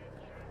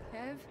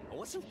 Kev? I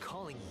wasn't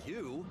calling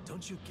you.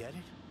 Don't you get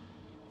it?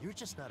 You're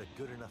just not a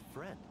good enough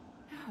friend.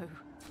 No.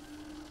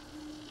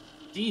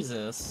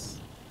 Jesus.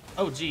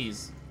 Oh,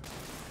 geez.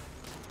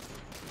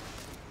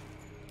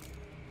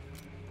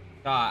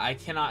 God, I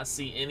cannot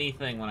see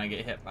anything when I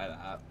get hit by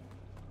that.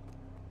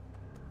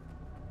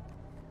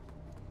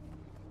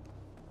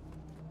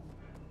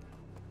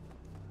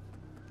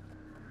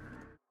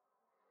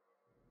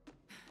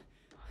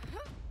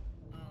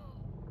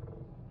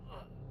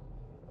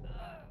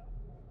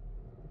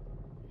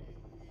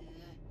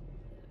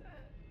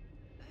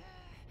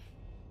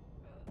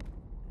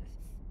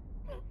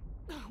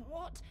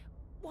 What?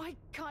 Why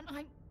can't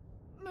I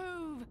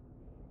move?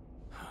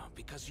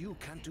 Because you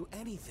can't do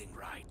anything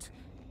right.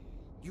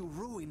 You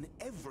ruin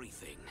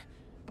everything.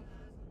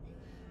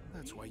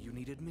 That's why you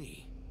needed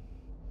me.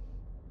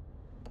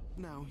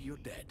 Now you're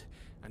dead,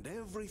 and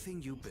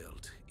everything you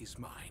built is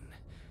mine.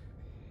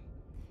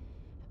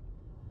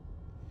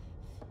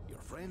 Your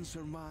friends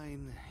are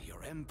mine,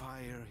 your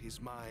empire is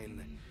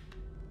mine.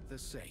 The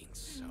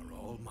Saints are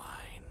all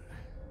mine.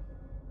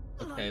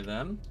 Okay, Like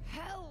then.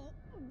 hell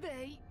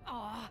they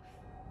are.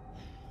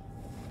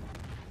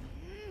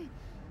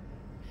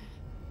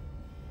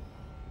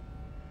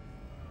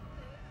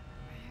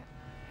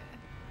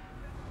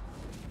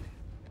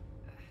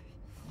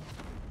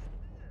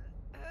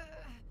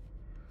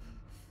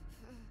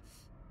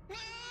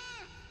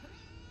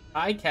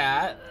 Hi,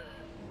 cat.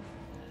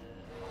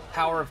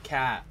 Power of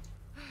cat.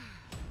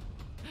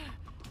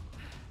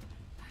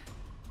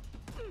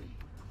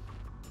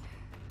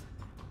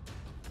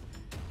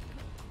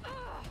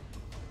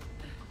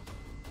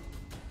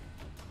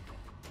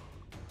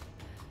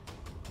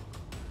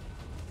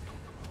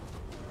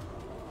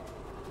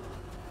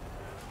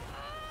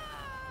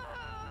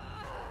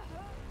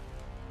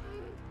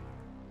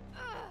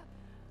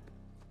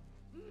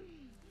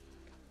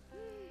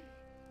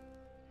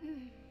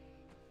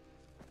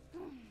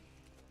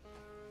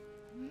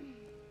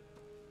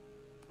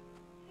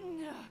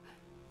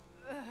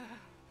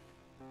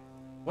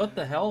 What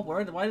the hell?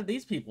 Why did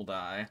these people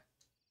die?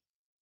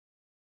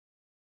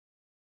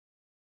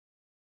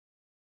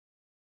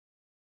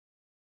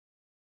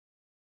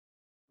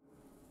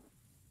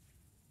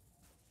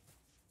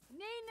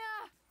 Nina!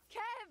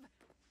 Kev!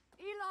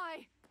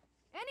 Eli!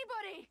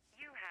 Anybody!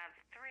 You have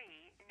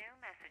 3 new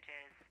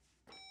messages.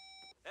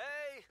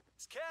 Hey,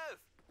 it's Kev.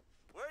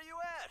 Where are you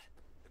at?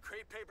 The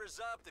crate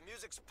paper's up, the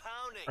music's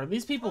pounding. Are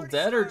these people Party's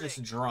dead or starting.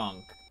 just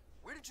drunk?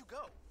 Where did you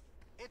go?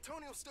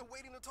 Antonio's still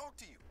waiting to talk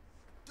to you.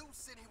 Dude's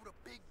sitting here with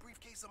a big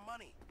briefcase of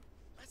money.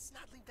 Let's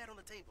not leave that on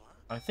the table,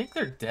 huh? I think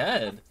they're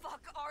dead.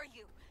 Fuck are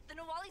you? The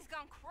Nawali's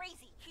gone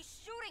crazy.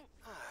 He's shooting.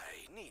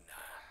 Hi, Nina.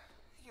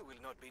 You will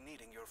not be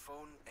needing your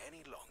phone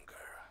any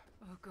longer.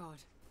 Oh god.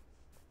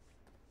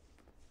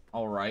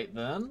 Alright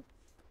then.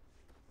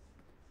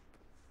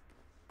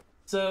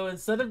 So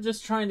instead of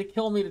just trying to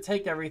kill me to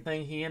take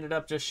everything, he ended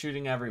up just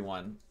shooting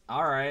everyone.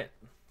 Alright.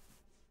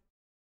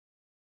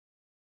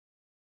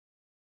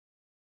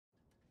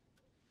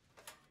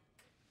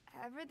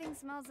 Everything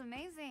smells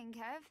amazing,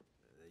 Kev.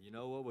 You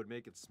know what would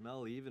make it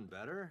smell even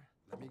better?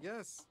 Let me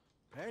guess.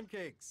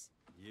 Pancakes.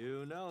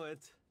 You know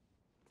it.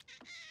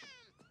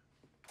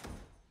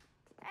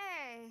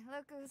 Hey,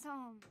 look who's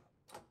home.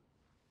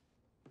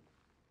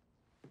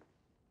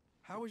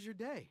 How was your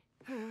day?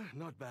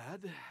 Not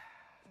bad.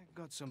 I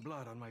got some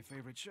blood on my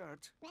favorite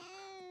shirt.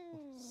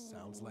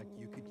 Sounds like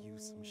you could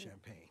use some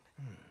champagne.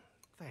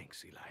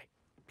 Thanks, Eli.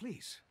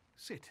 Please,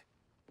 sit.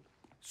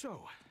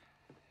 So,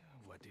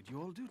 what did you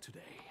all do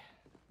today?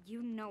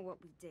 You know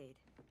what we did.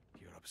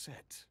 You're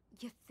upset.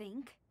 You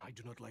think? I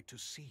do not like to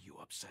see you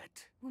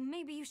upset. Well,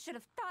 maybe you should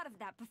have thought of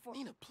that before.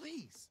 Nina,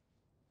 please.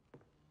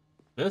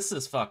 This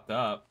is fucked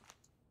up.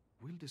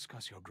 We'll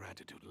discuss your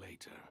gratitude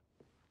later.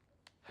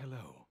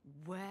 Hello.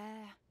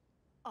 Where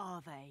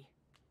are they?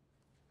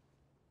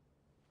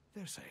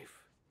 They're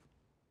safe.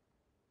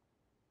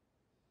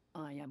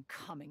 I am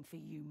coming for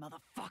you,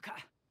 motherfucker.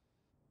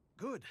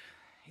 Good.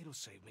 It'll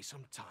save me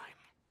some time.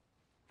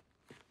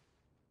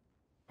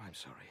 I'm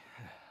sorry.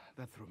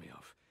 That threw me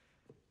off.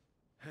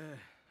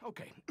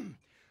 Okay.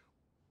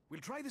 We'll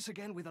try this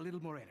again with a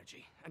little more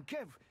energy. And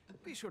Kev,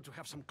 be sure to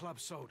have some club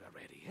soda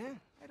ready, eh?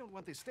 I don't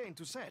want this stain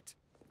to set.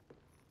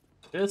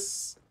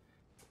 This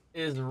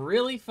is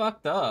really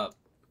fucked up.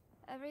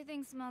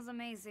 Everything smells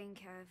amazing,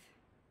 Kev.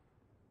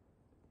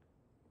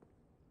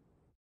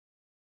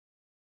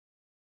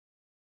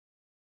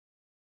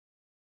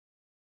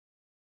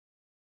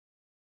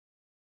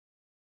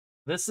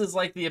 This is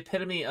like the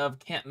epitome of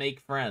can't make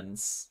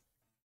friends.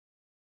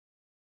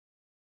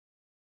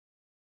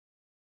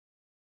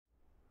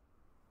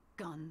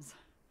 Guns.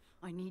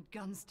 I need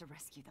guns to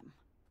rescue them.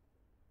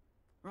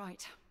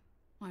 Right.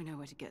 I know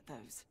where to get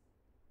those.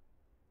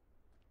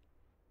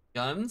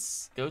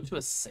 Guns? Go to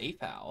a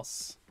safe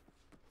house.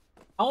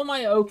 How am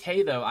I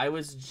okay, though? I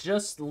was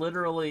just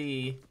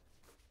literally...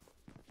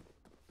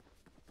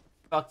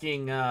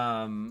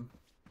 fucking,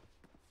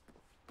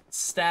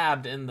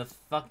 stabbed in the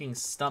fucking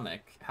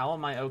stomach. How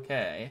am I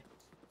okay?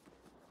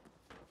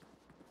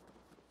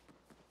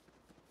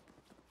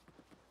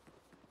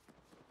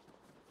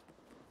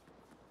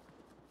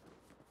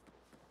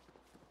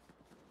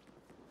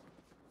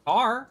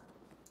 Car?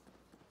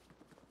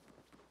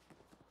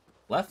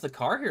 Left the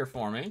car here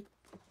for me.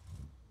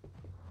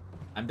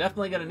 I'm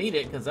definitely gonna need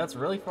it, because that's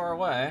really far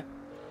away.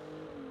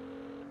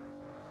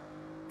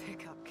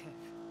 Pick up,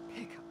 Kev.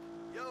 Pick up.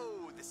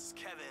 Yo, this is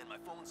Kevin. My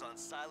phone's on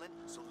silent,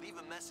 so leave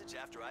a message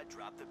after I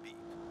drop the beep.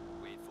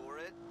 Wait for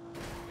it.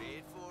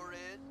 Wait for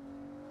it.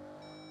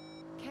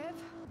 Kev,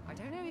 I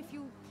don't know if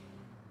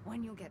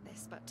when you'll get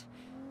this, but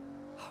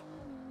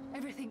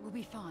everything will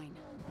be fine.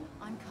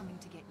 I'm coming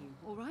to get you,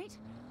 all right?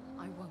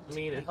 I won't. I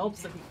mean, it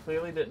helps that he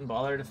clearly didn't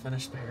bother to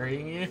finish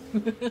burying you.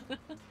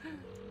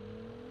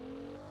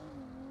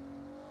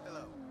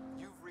 Hello,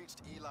 you've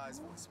reached Eli's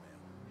voicemail.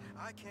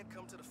 I can't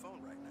come to the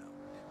phone right now,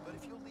 but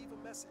if you'll leave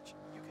a message,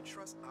 you can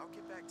trust I'll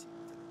get back to you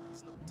within a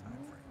reasonable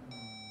time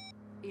frame.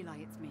 Eli,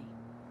 it's me.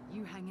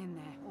 You hang in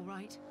there, all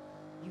right?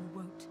 You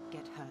won't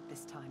get hurt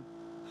this time.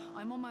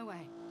 I'm on my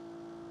way.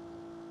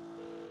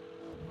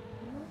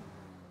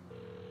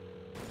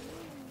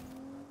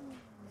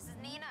 This is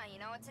Nina. You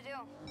know what to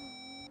do.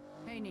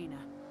 Hey, Nina.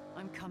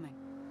 I'm coming.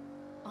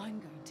 I'm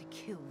going to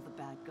kill the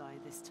bad guy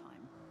this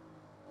time.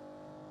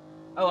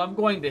 Oh, I'm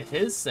going to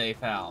his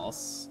safe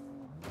house.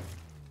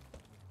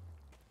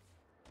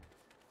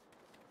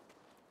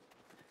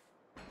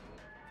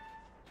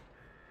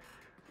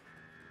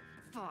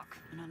 Fuck,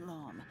 an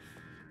alarm.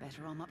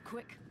 Better arm up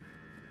quick.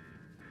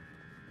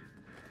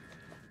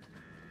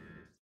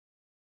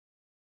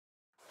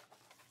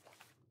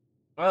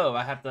 Oh,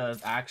 I have to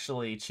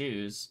actually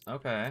choose.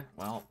 Okay,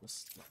 well,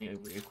 just let me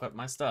re-equip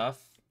my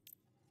stuff.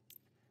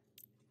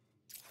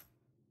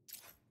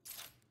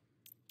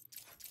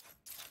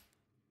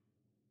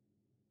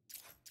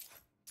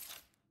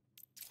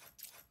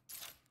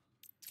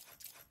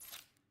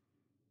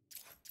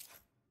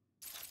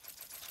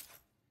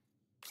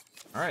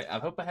 Alright, I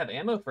hope I have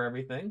ammo for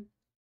everything.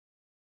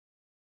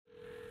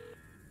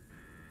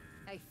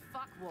 Hey,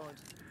 fuckwad.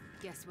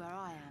 Guess where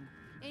I am?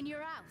 In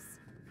your house.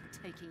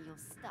 Taking your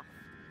stuff.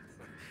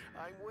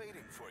 I'm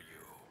waiting for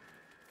you.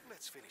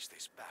 Let's finish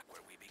this back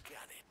where we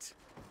began it.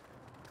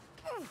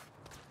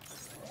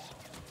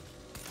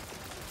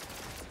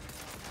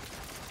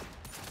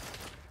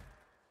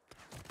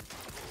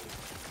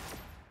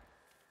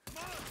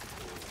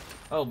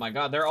 Oh my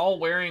god, they're all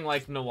wearing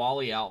like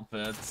Nawali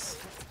outfits.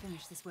 Let's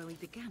finish this where we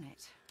began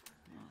it.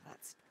 Oh,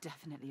 that's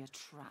definitely a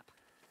trap.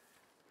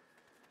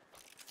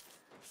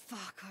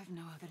 Fuck, I've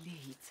no other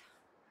leads.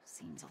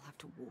 Seems I'll have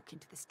to walk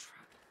into this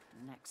trap.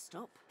 Next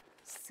stop,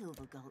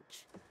 Silver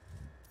Gulch.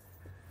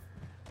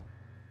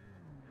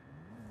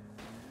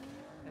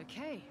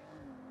 Okay,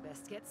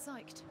 best get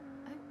psyched.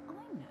 Oh,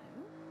 I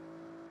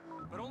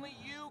know. But only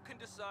you can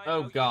decide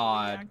Oh, how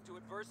God. you react to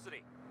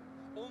adversity.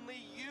 Only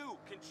you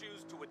can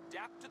choose to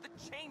adapt to the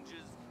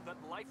changes that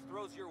life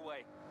throws your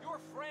way. Your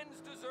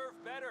friends deserve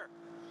better.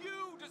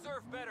 You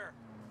deserve better.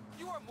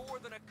 You are more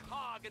than a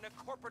cog in a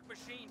corporate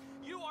machine.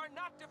 You are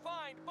not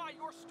defined by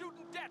your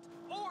student debt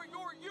or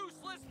your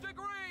useless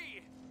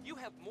degree. You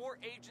have more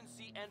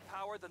agency and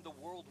power than the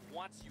world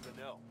wants you to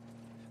know.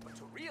 But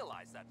to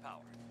realize that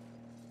power,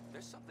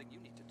 there's something you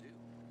need to do.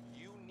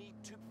 You need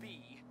to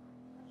be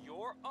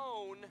your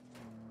own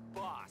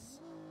boss.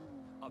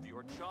 Of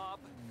your job,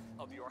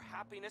 of your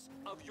happiness,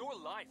 of your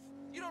life.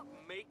 You don't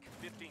make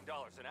 $15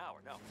 an hour,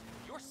 no.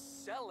 You're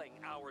selling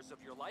hours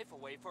of your life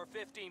away for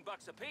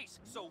 $15 a piece.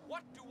 So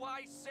what do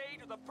I say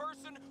to the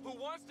person who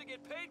wants to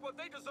get paid what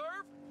they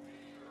deserve?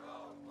 Be your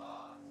own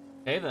boss.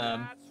 Hey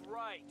them. That's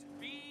right.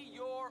 Be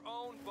your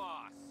own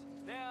boss.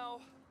 Now,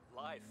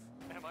 life.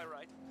 Am I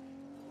right?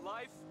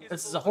 Life is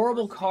This is full a of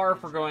horrible adversity car and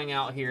for going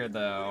out here, But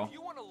though. if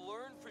you want to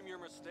learn from your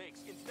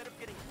mistakes instead of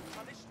getting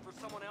punished for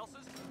someone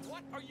else's,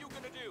 what are you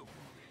gonna do?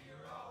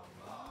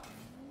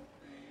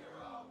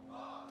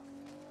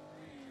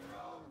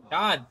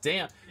 God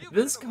damn.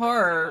 This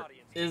car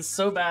is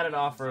so bad at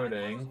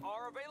off-roading.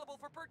 Are available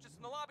for purchase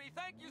in the lobby.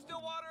 Thank you,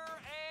 Stillwater,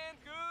 and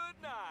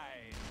good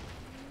night.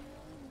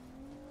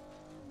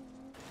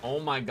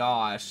 Oh my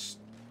gosh.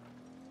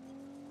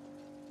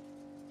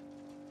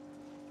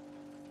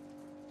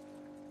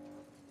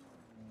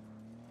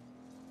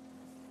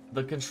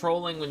 The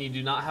controlling when you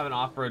do not have an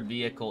off-road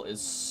vehicle is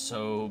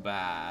so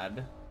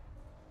bad.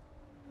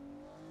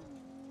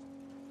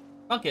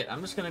 Fuck it,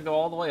 I'm just gonna go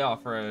all the way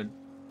off-road.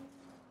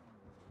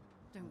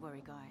 Don't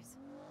worry, guys.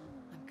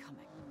 I'm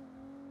coming.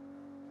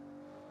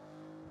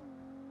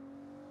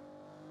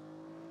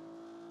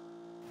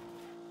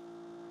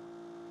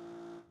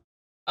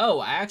 Oh,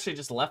 I actually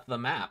just left the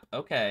map.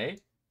 Okay.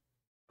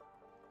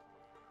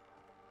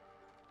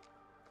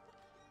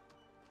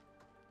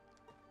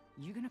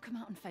 You gonna come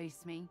out and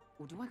face me,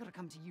 or do I gotta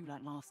come to you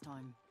like last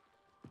time?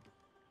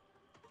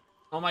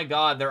 Oh my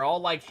god, they're all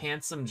like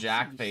handsome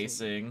Jack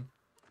facing.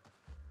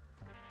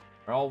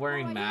 They're all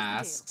wearing Alright, here's the deal.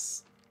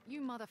 masks.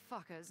 You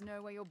motherfuckers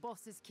know where your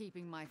boss is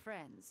keeping my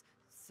friends.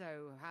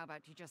 So how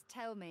about you just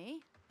tell me,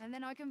 and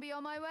then I can be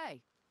on my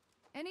way.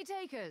 Any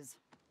takers?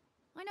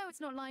 I know it's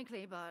not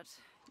likely, but,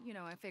 you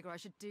know, I figure I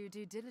should do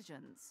due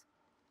diligence.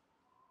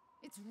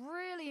 It's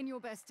really in your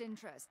best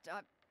interest.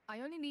 I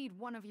only need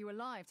one of you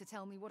alive to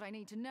tell me what I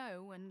need to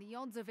know, and the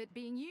odds of it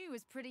being you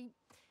is pretty...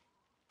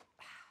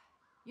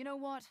 You know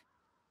what?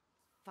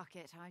 Fuck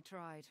it, I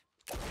tried.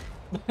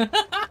 Take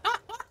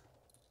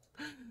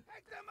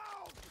them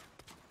out!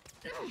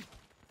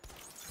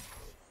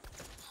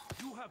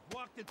 You have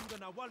walked into the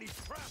Nawali's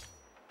trap.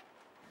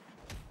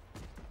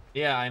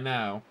 Yeah, I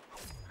know.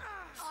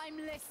 I'm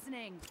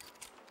listening.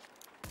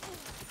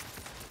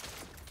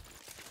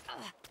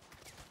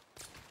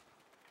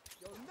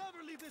 You'll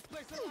never leave this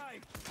place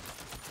alive.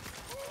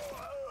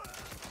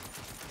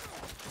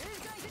 Who's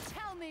going to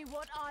tell me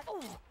what I...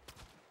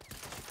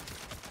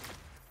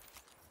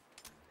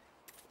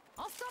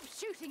 I'll stop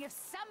shooting if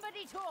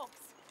somebody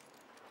talks.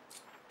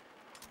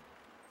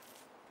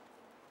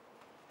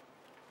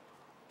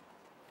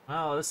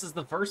 Oh, this is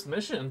the first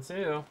mission, too.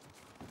 You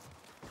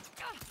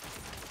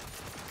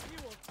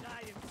will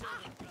die in serving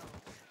ground.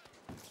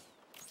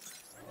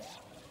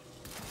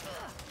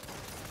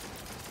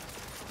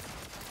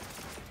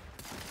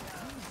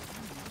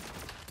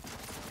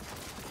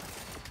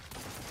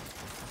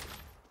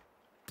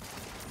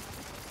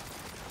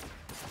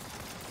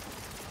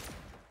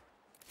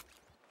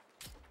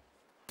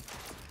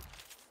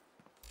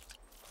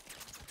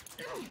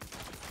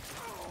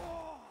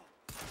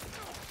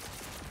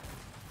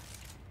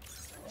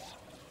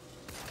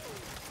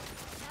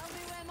 Tell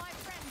me where my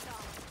friends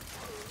are.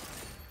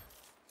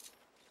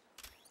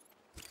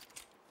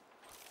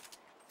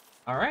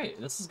 Alright,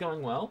 this is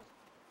going well.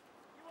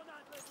 You will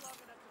not live long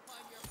enough to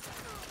find your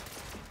friends.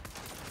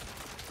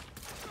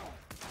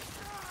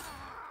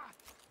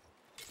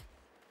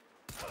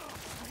 I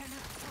don't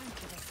have time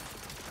for this.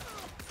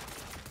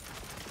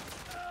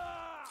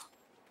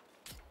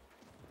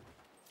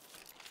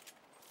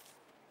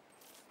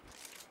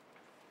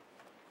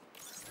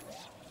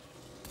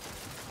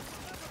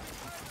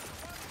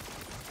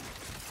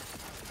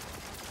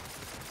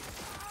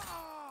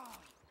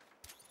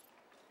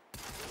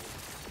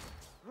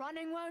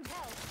 Running won't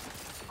help.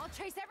 I'll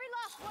chase every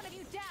last one of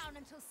you down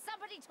until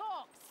somebody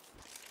talks.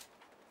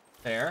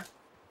 There.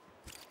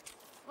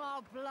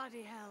 Oh,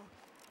 bloody hell.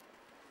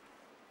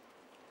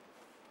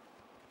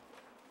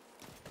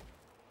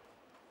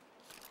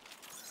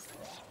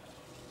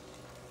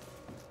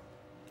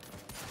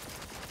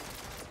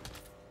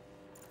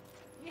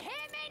 You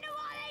hear me,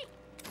 Nawali?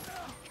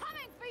 I'm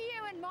coming for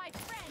you and my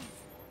friends.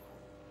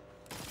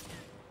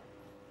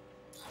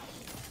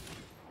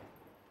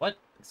 What?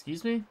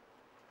 Excuse me?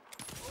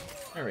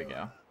 There we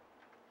go.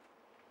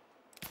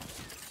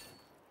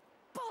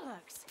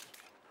 Bollocks!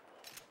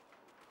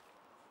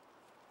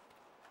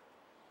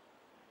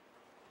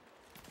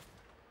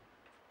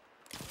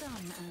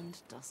 Done and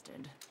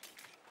dusted.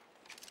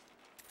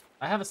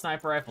 I have a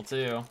sniper rifle,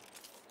 too.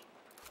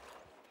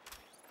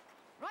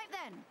 Right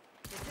then,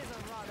 this is a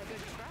rather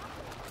good trap.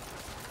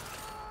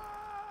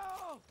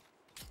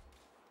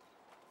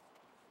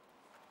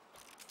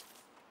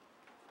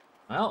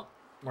 Well,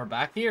 we're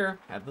back here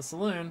at the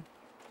saloon.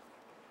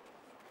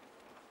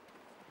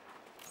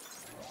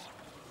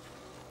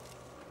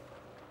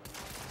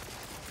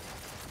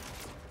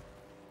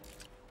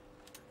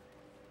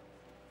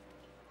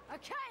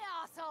 Okay,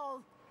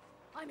 arsehole!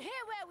 I'm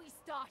here where we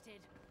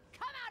started.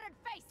 Come out and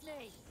face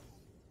me!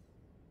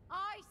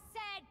 I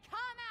said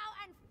come out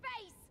and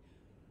face...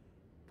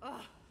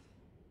 Ugh.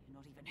 You're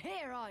not even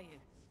here, are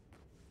you?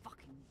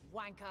 Fucking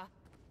wanker.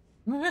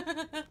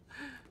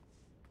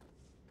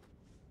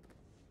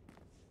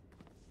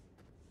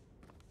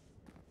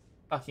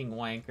 Fucking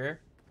wanker.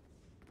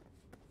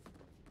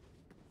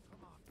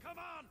 Come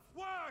on,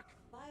 work!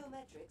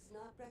 Biometrics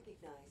not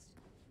recognized.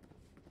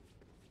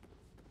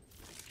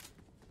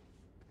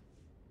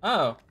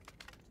 Oh.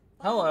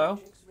 Hello.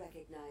 Biometrics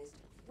recognized.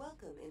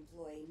 Welcome,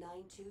 employee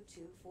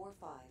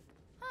 92245.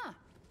 Huh.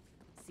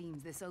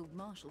 Seems this old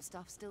Marshall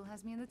stuff still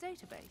has me in the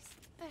database.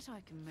 Bet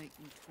I can make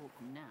you talk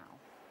now.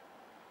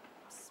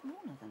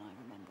 Smaller than I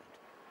remembered.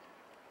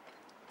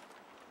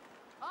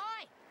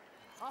 Aye!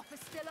 Office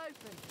still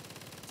open.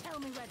 Tell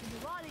me where the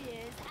Nuwali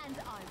is, and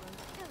I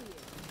won't kill you.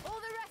 All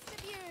the rest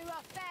of you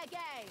are fair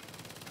game.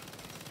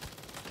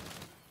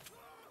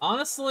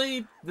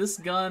 Honestly, this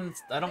gun,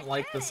 I don't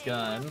like this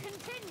gun.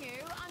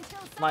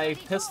 My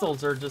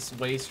pistols are just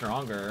way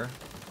stronger.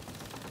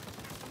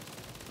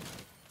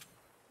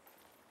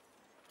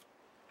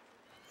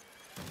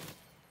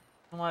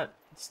 You know what?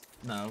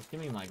 No, give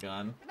me my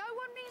gun. No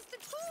one needs to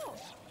talk.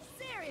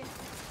 Seriously.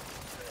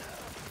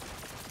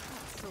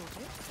 That's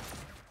sorted.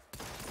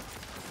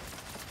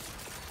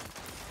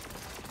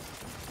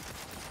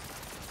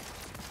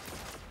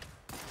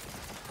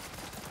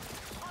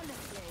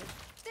 Honestly,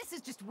 this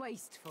is just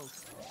wasteful.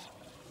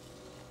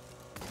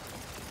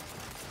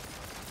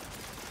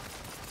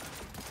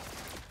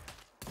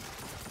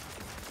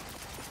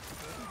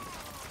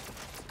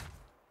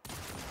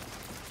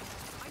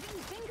 I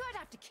didn't think I'd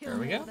have to kill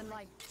more than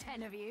like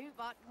 10 of you,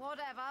 but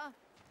whatever.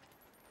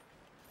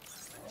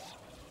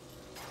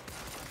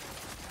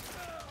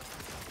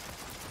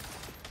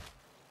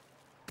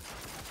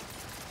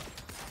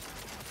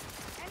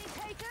 Any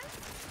takers?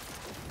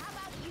 How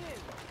about you?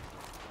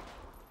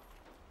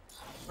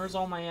 Where's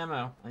all my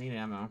ammo? I need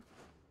ammo.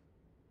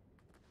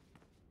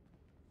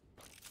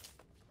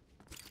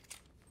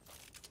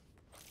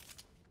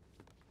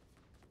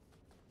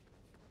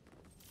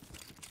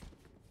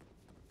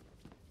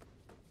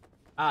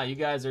 Ah, you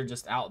guys are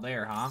just out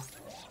there, huh?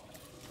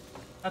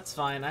 That's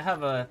fine. I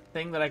have a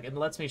thing that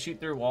lets me shoot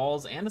through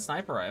walls and a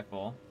sniper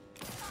rifle.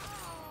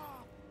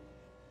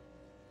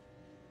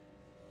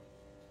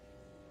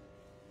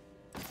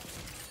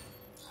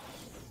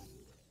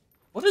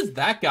 What is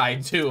that guy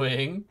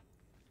doing?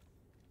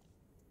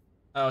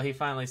 Oh, he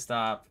finally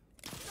stopped.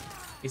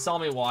 He saw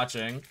me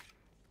watching.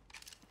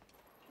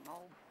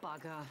 Oh,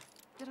 bugger.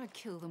 Did I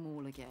kill them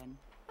all again?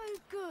 Oh,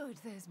 good,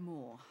 there's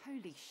more.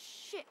 Holy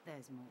shit,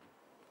 there's more.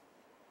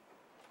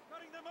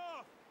 Cutting them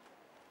off!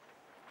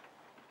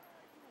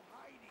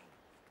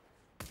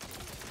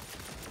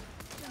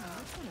 No,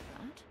 it's all of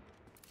that.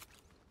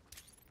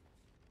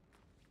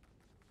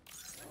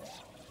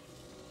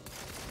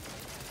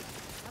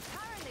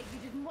 Apparently you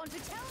didn't want to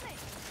tell me.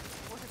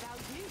 What about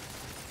you?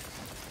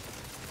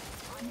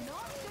 I'm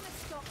not gonna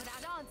stop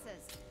without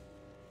answers.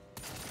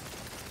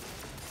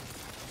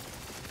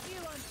 You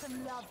want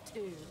some love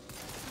too?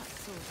 That's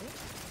sorted.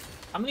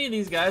 How many of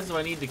these guys do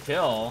I need to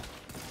kill?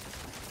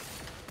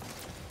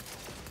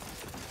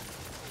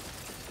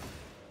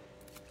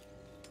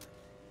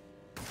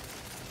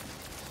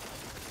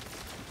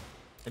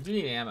 I do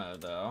need ammo,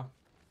 though.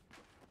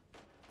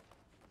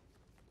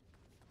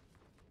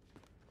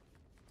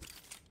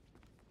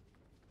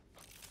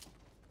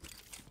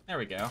 There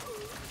we go.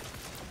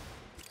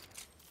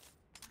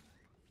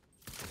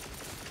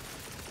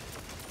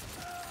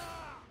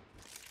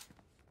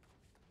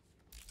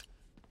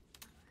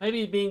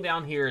 Maybe being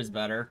down here is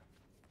better.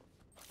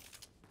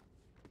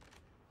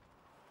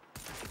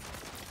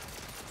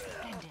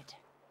 Splendid.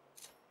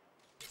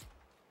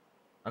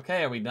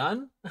 Okay, are we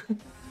done?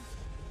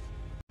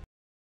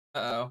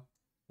 Uh-oh.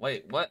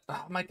 Wait, what?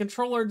 My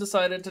controller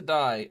decided to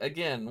die.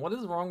 Again, what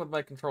is wrong with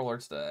my controller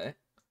today?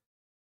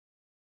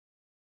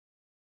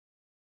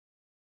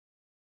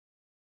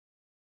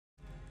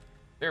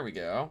 There we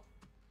go.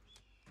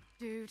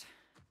 Dude,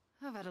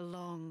 I've had a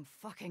long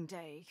fucking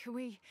day. Can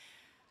we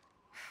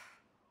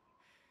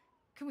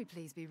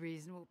please be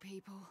reasonable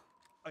people?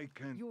 I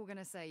can't. You're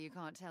gonna say you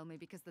can't tell me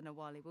because the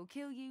Nawali will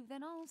kill you,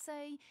 then I'll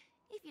say,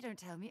 if you don't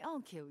tell me, I'll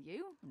kill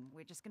you. And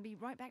we're just gonna be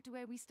right back to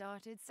where we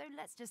started, so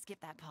let's just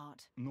skip that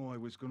part. No, I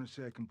was gonna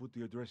say I can put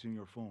the address in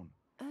your phone.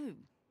 Oh.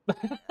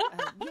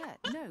 Yeah,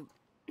 no.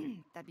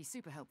 That'd be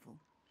super helpful.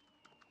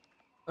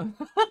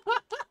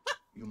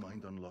 You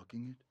mind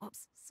unlocking it?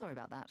 Oops, sorry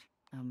about that.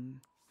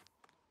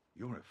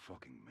 You're a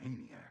fucking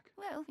maniac.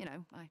 Well, you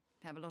know, I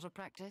have a lot of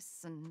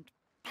practice and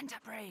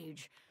pent-up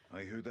rage.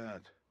 I hear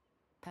that.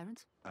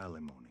 Parents?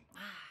 Alimony.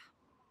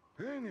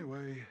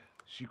 Anyway,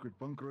 secret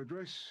bunker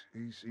address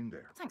is in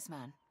there. Thanks,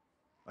 man.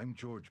 I'm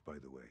George, by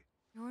the way.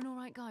 You're an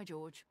alright guy,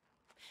 George.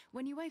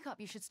 When you wake up,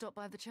 you should stop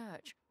by the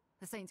church.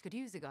 The saints could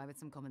use a guy with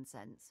some common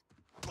sense.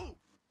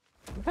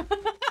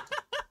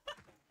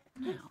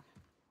 Now,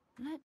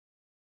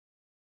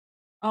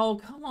 Oh,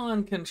 come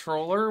on,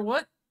 controller.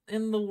 What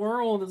in the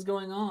world is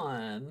going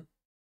on?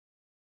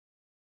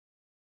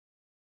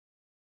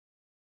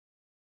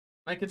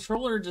 My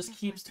controller just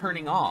keeps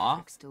turning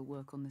off. Still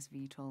work on this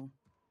VTOL.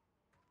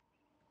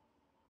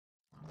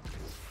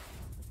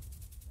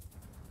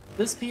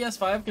 This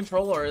PS5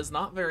 controller is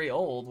not very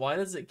old. Why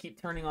does it keep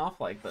turning off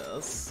like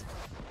this?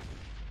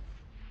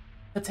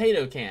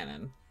 Potato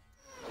cannon.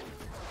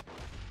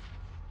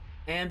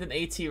 And an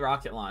AT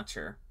rocket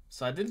launcher.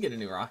 So I did get a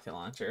new rocket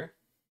launcher.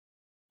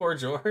 Poor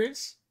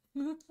George.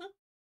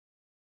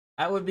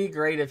 That would be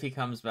great if he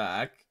comes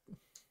back.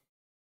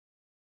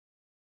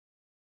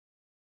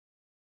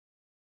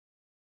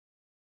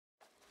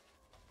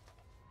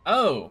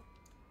 Oh.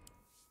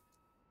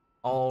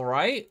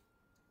 Alright.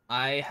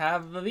 I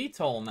have the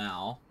VTOL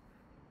now.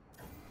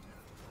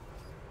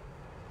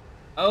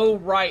 Oh,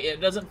 right.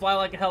 It doesn't fly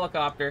like a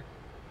helicopter.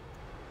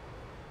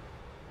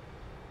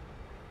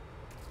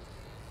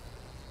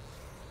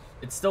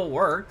 It still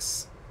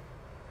works.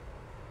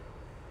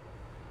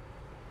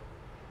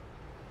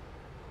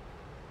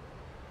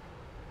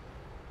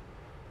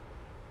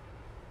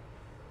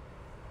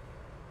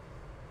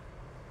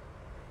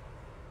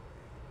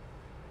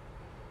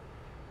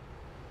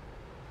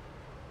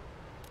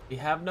 We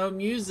have no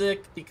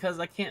music because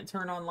I can't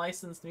turn on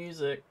licensed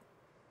music.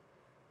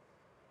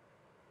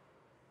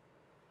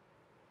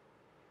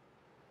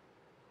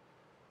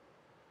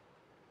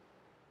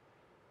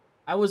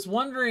 I was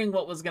wondering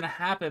what was going to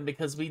happen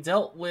because we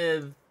dealt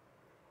with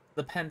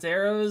the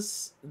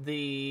Panteros,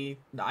 the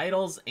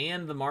idols,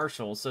 and the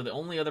marshals. So the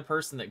only other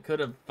person that could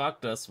have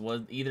fucked us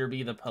would either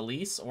be the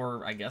police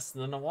or, I guess,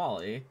 the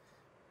Nawali.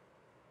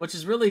 Which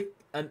is really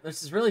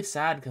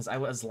sad because I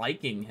was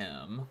liking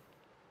him.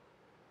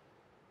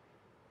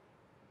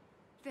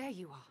 There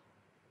you are.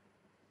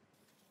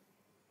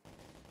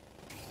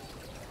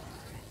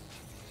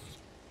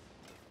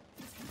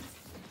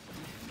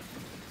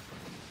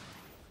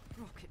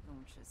 Rocket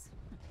launchers.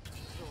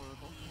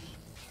 Adorable.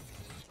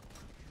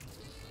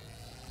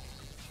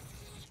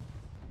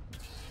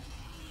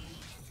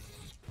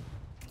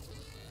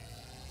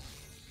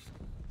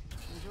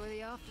 Enjoy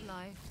the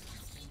afterlife.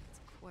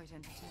 It's quite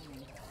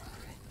entertaining.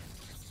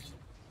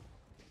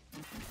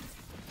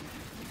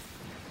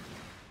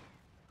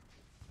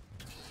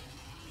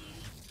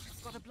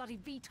 Got a bloody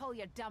VTOL,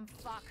 you dumb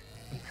fuck.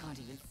 You can't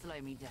even slow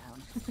me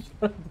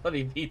down.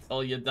 Bloody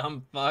VTOL, you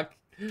dumb fuck.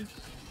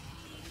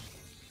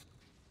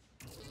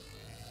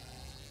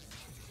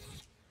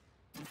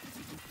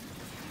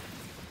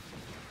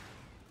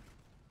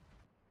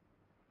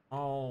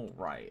 All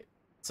right.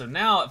 So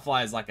now it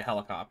flies like a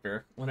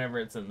helicopter whenever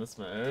it's in this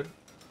mode.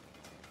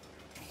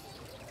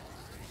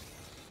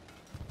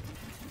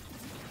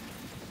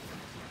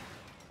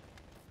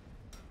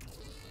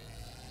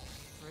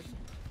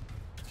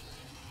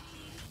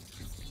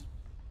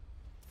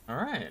 All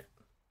right.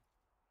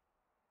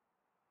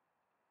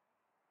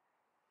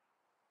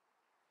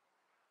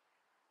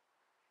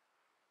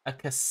 A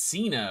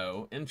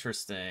casino.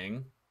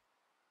 Interesting.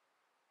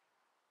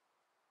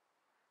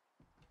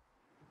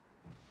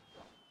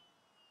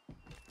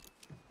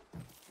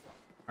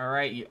 All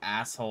right, you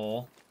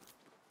asshole.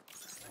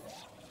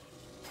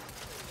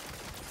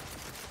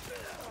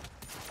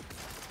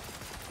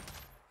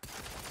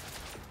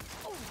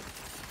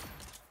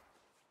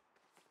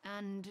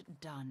 And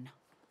done.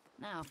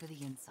 Now for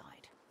the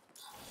inside.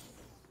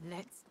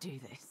 Let's do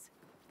this.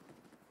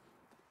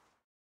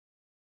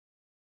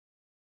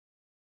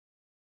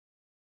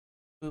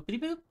 Boopity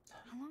boop.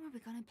 How long are we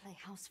gonna play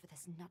house for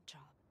this nut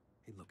job?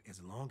 Hey, look,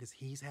 as long as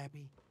he's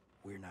happy,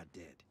 we're not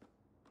dead.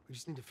 We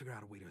just need to figure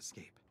out a way to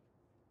escape.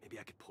 Maybe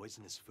I could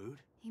poison his food?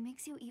 He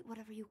makes you eat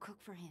whatever you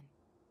cook for him.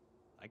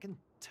 I can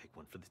take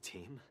one for the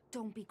team.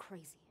 Don't be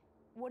crazy.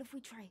 What if we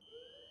try?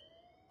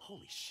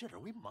 Holy shit, are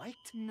we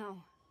mic'd?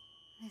 No.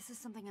 This is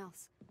something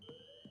else.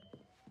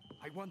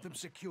 I want them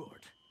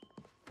secured.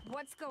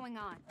 What's going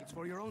on? It's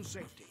for your own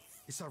safety.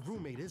 It's our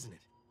roommate, isn't it?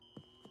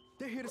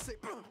 They're here to say...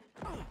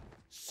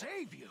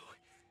 Save you?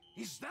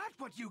 Is that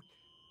what you...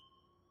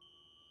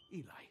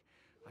 Eli,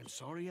 I'm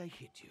sorry I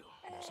hit you.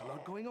 There's a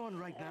lot going on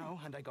right now,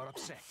 and I got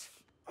upset.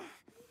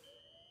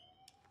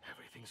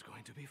 Everything's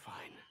going to be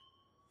fine.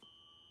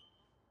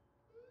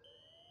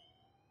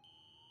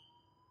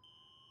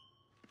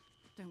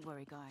 Don't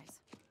worry,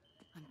 guys.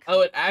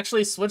 Oh, it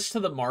actually switched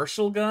to the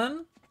Marshall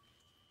gun?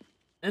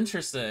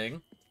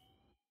 Interesting.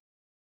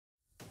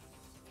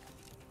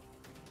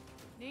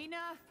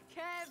 Nina,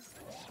 Kev,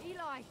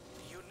 Eli.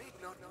 You need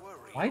not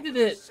worry. Why did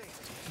it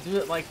do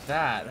it like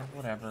that?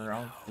 Whatever,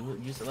 I'll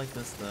use it like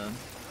this then.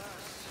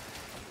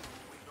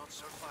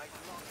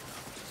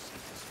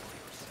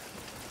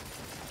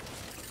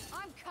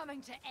 I'm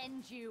coming to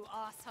end you,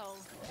 asshole.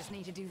 Just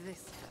need to do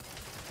this.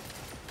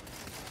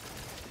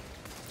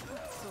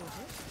 Sorted.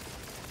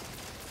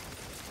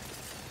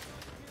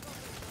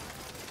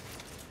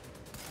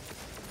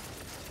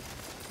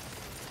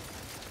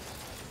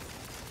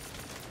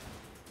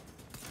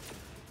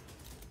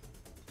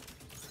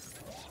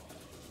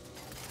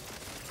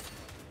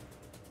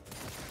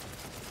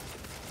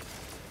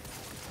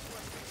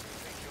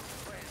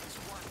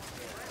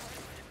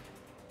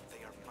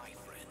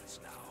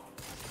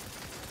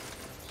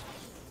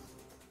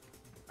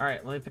 All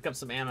right, let me pick up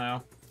some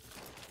ammo.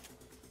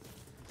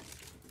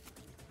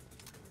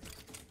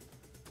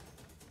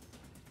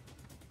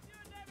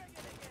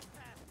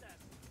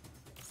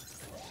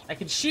 I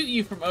can shoot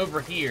you from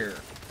over here,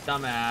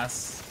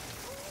 dumbass.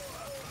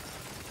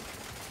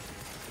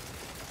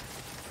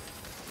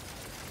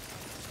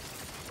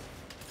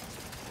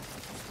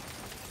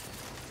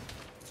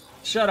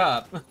 Shut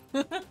up.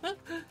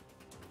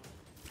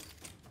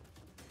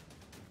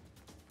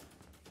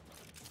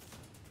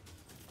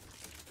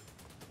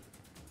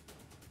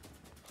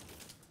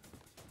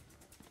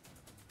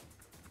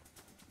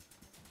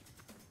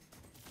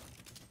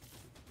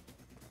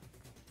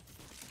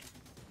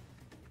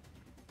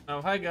 Oh,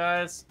 hi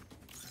guys.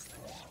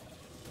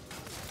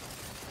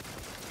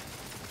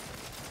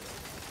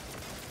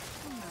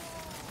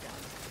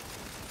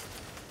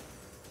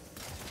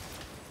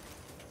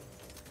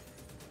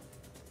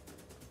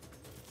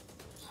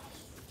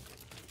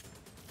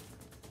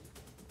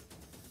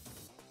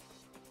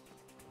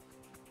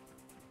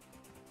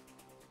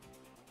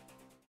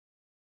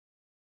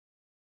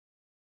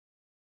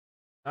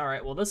 All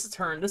right, well this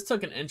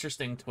took an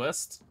interesting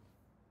twist.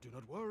 Do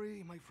not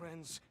worry, my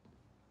friends.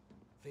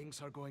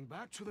 Things are going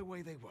back to the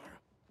way they were.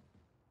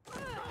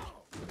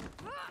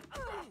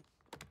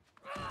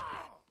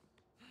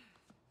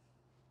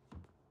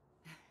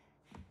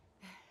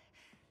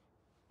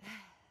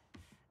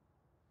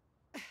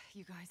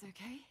 You guys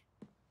okay?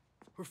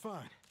 We're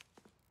fine.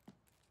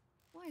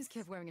 Why is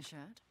Kev wearing a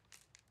shirt?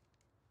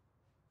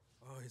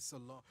 Oh, it's a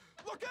long...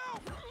 Look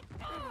out!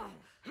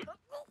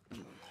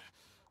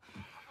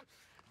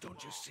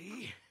 Don't you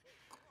see?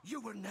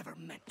 You were never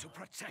meant to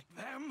protect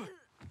them.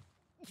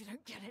 You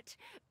don't get it.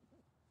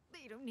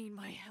 They don't need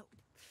my help.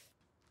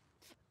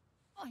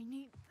 I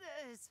need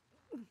theirs.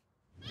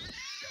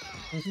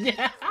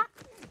 Yeah.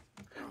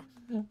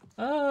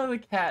 Oh, the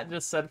cat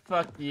just said,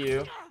 fuck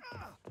you.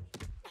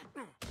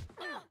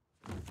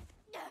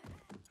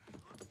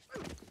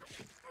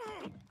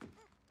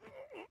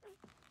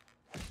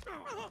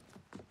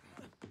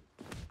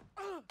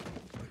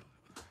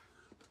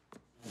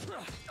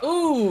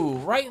 Ooh,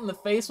 right in the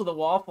face with a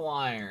waffle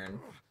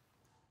iron.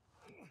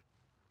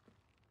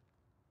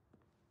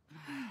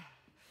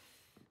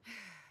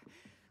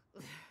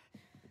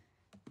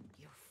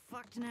 You're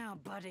fucked now,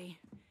 buddy.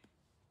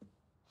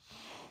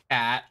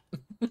 Cat.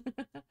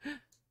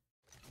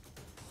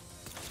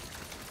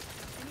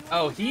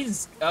 Oh,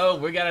 he's... Oh,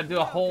 we gotta do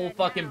a whole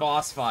fucking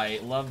boss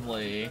fight.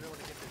 Lovely.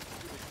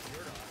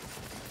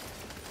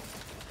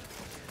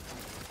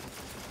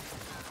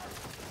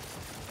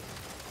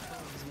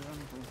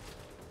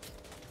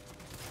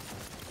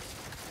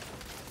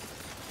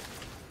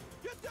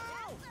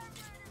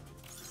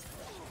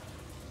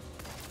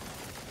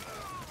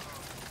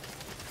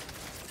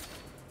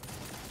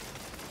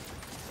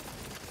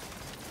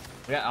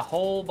 We got a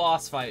whole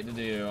boss fight to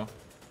do.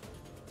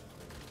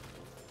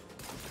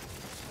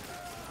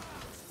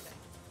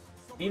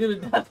 Beat him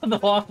to death with the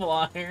waffle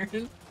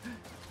iron.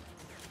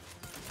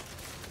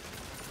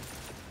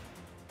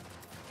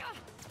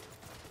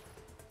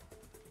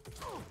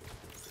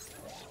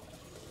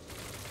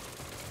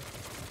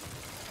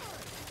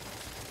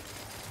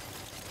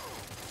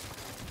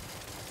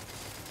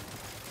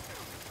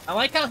 I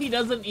like how he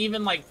doesn't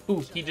even, like,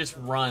 poof, he just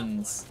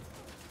runs.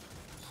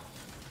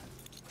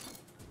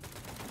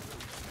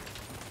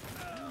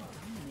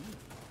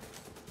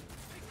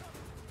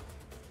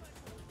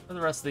 Where are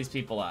the rest of these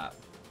people at?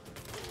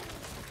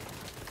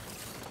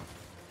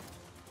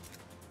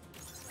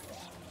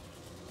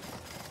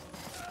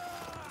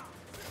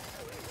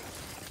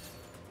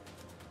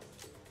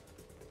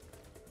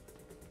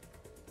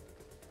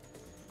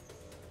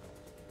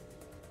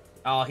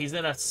 Oh, he's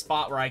in a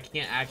spot where I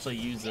can't actually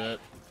use it.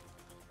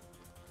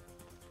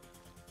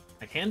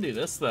 I can do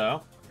this,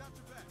 though.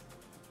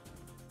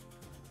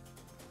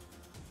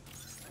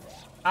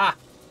 Ah!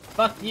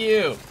 Fuck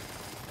you!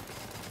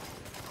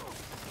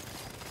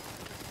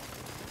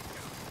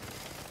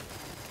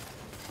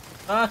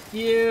 Fuck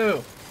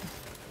you!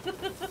 You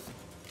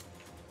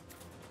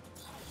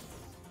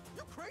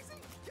crazy?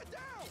 Get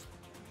down!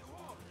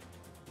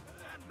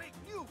 And make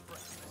new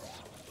friends.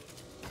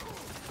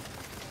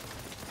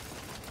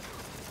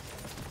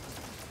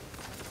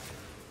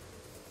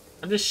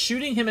 I'm just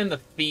shooting him in the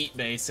feet,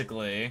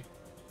 basically.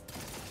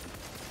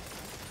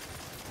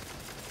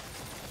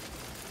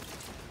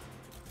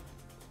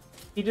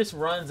 He just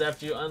runs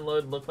after you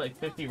unload, look like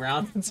 50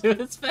 rounds into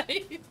his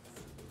face.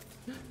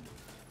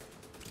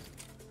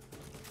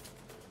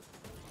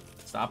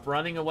 Stop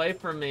running away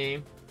from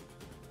me.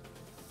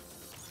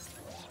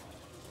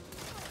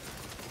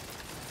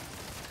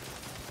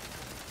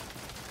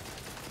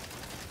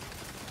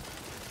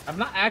 I'm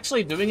not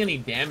actually doing any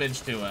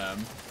damage to him.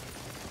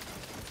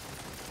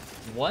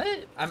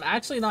 What? I'm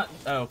actually not...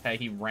 Oh, okay,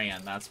 he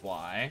ran, that's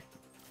why.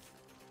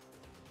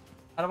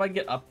 How do I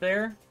get up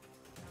there?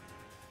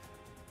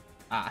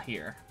 Ah,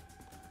 here.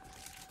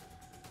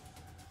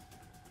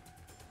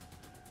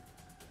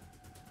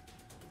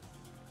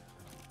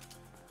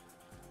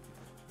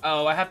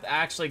 Oh, I have to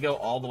actually go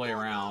all the way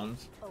around.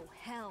 Oh,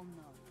 hell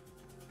no.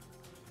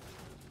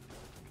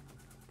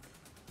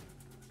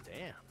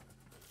 Damn.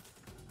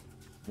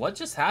 What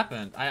just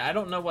happened? I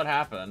don't know what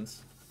happened.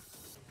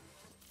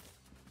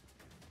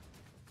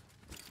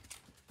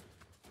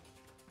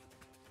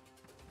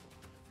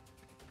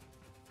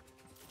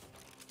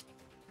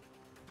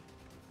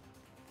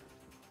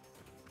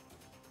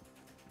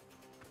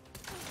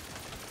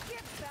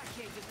 Get back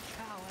here, you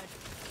coward.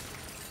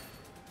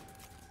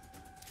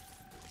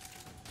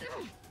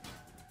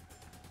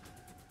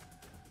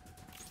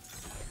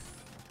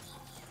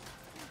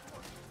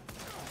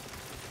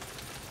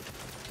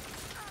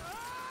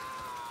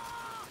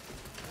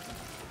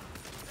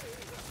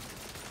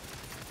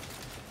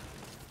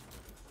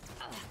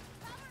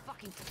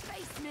 Fucking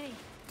face me.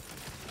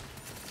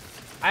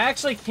 I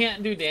actually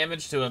can't do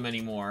damage to him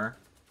anymore.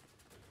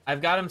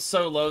 I've got him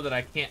so low that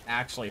I can't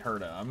actually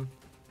hurt him.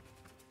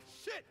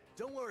 Shit!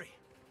 Don't worry.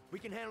 We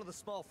can handle the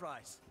small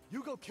fries.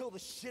 You go kill the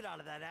shit out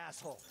of that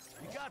asshole.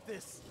 You got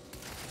this.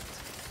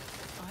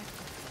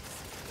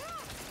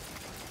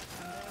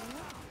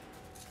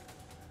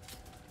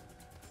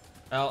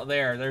 Oh,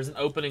 there's an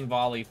opening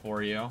volley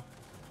for you.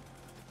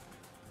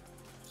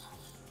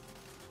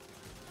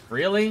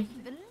 Really?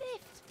 The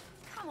lift!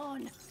 Come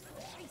on!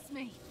 Chase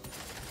me!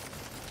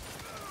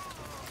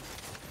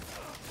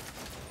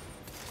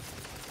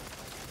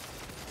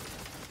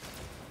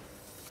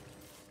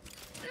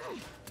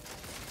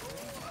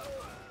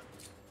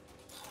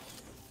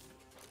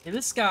 Hey,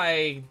 this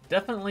guy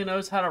definitely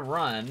knows how to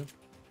run.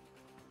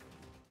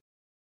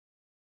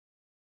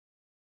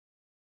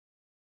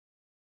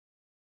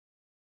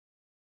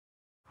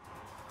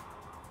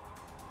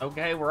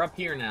 Okay, we're up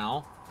here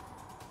now.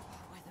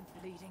 Where the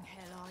bleeding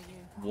hell are you?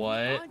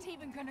 What? You aren't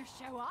even gonna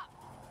show up?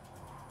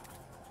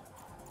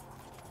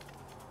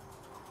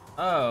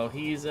 Oh,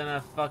 he's in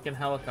a fucking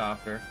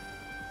helicopter.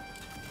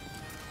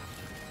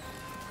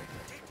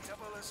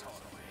 Predictable as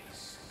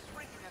always.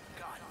 Bringing a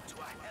gun to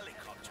a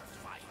helicopter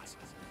fight.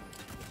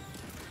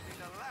 In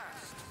the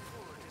last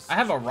poor I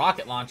have a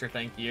rocket launcher,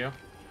 thank you.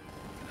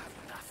 have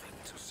nothing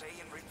to say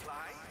in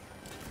reply?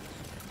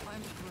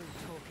 I'm through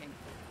talking.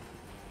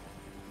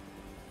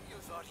 You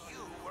thought you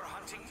were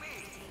hunting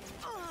me.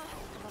 Oh,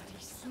 bloody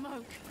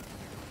smoke!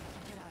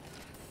 Get out of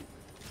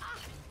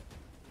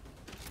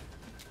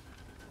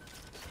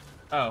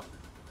here.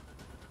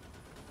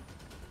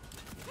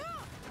 Oh.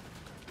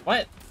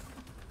 What?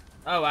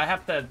 Oh, I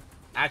have to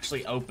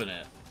actually open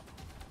it.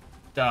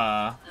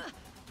 Duh.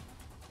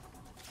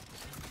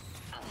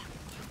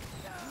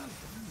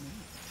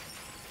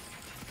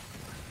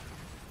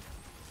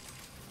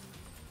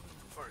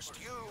 First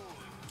you,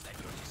 then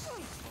your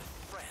deceitful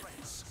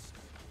friends.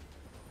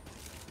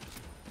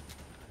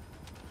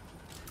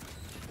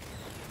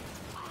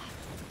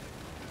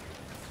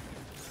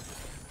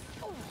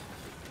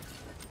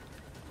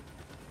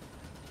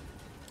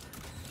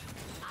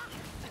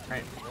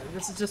 Right,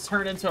 this has just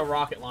turned into a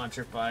rocket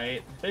launcher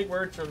fight. Big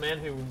words from a man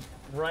who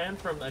ran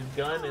from a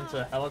gun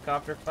into a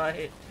helicopter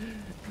fight.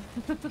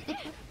 You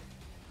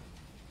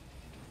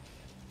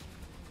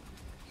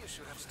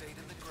should have stayed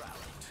in the ground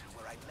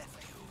where I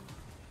left you.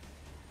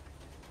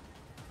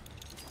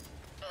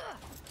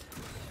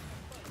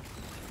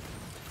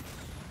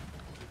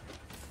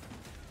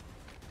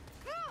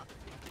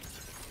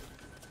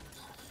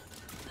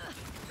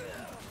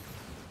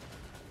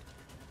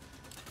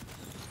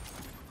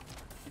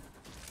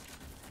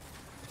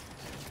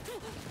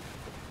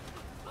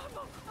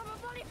 I'm a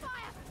bloody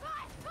fire!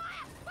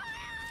 Fire!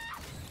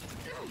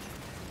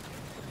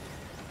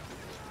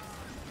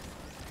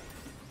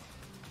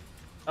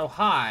 Oh,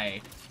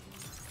 hi.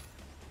 This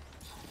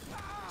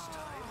time,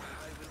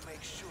 I will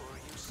make sure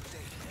you stay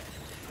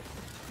dead.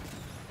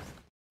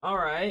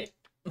 Alright.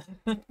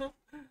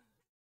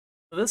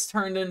 This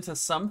turned into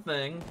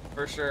something,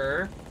 for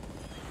sure.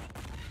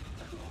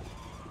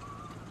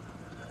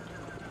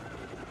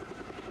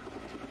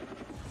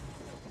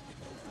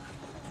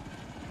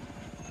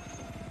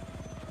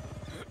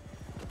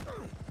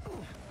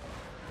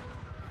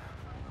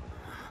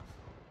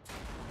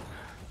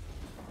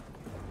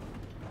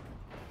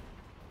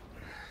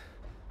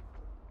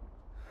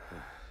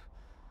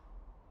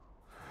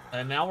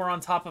 And now we're on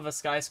top of a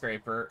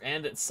skyscraper,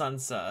 and it's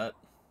sunset.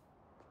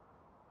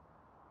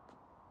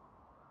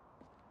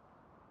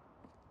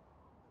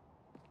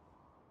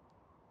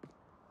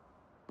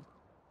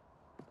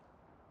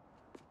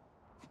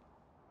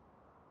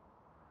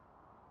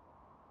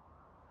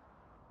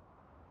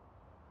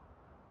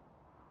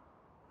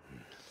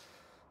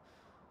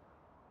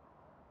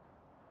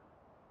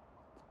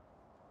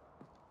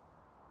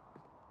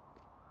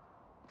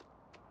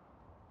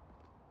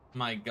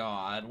 My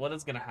God, what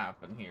is gonna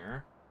happen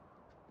here?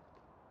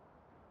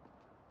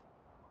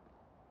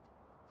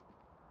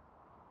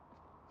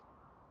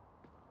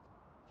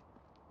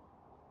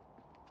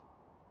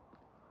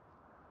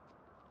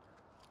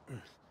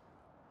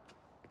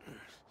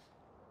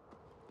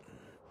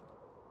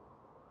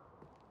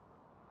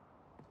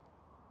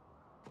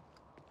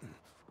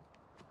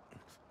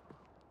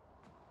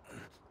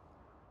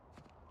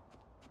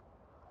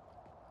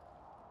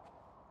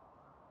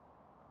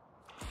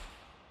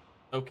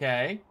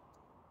 Okay.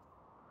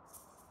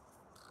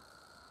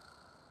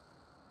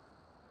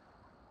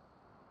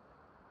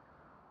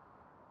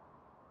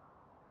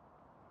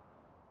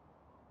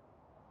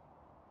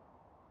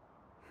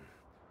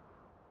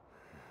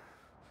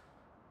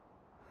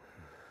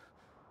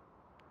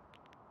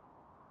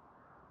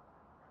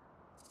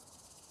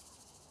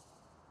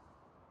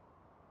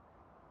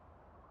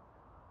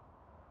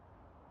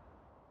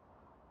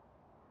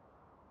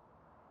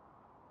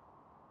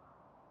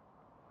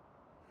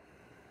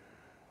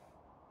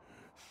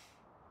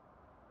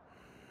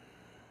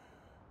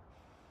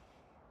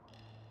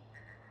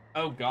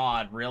 Oh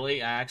God,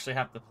 really? I actually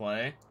have to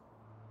play?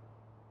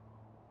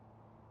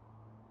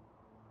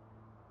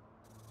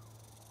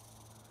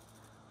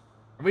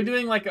 Are we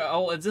doing like a,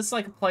 oh, is this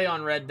like a play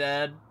on Red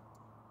Dead?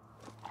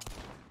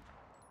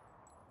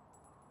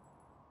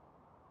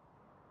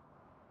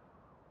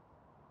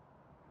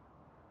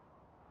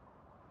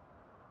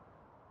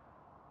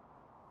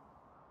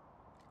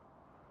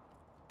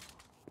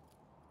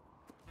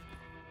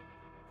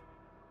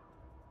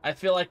 I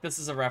feel like this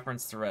is a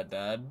reference to Red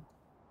Dead.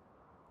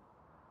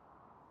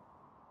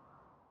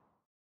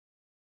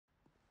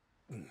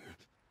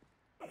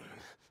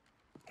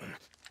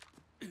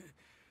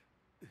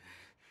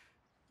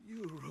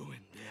 You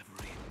ruined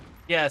everything.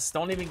 Yes,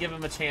 don't even give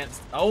him a chance.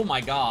 Oh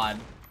my god.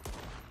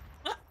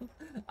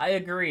 I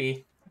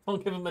agree.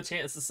 Don't give him a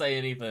chance to say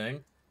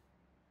anything.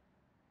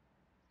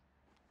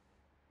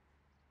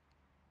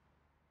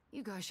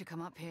 You guys should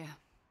come up here.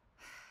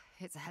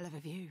 It's a hell of a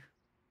view.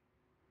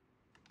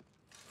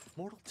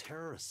 Mortal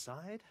terror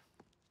aside,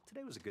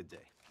 today was a good day.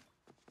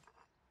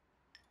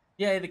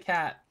 Yay, the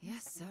cat.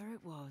 Yes, sir,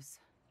 it was.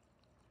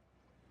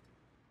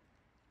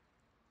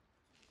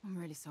 I'm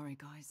really sorry,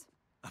 guys.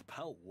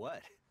 About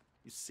what?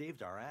 You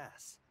saved our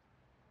ass.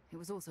 It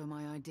was also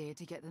my idea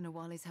to get the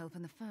Nawali's help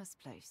in the first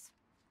place.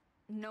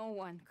 No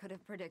one could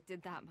have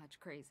predicted that much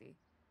crazy.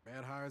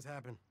 Bad hires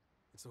happen.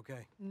 It's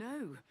okay.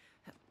 No.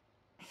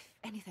 If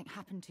anything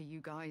happened to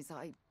you guys,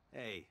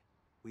 Hey,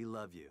 we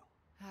love you.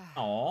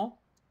 Aww.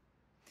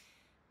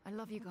 I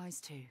love you guys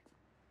too.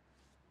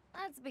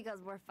 That's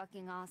because we're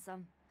fucking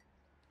awesome.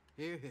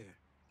 Here, here.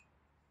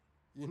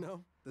 You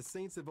know, the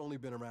Saints have only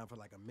been around for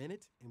like a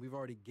minute, and we've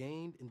already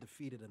gained and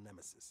defeated a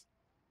nemesis.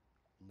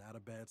 Not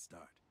a bad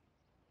start.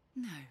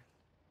 No.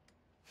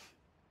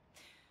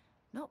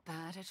 Not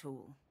bad at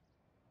all.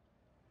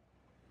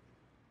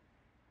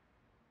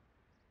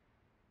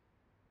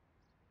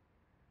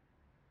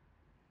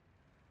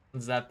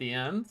 Is that the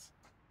end?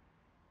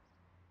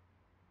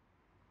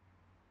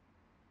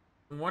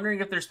 I'm wondering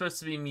if there's supposed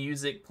to be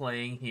music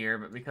playing here,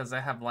 but because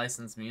I have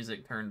licensed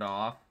music turned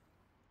off,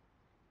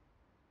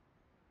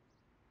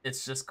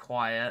 it's just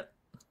quiet.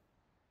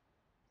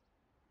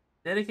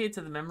 Dedicated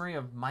to the memory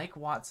of Mike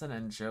Watson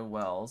and Joe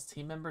Wells,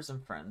 team members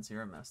and friends.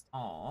 You're missed.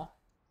 Aw.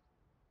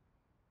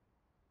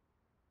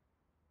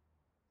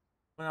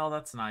 Well,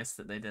 that's nice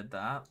that they did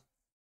that.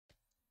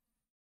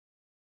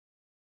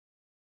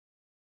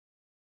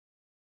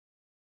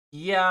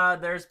 Yeah,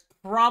 there's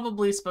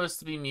probably supposed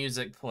to be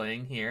music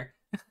playing here.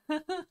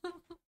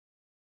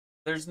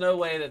 There's no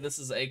way that this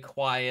is a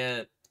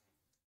quiet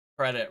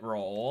credit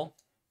roll.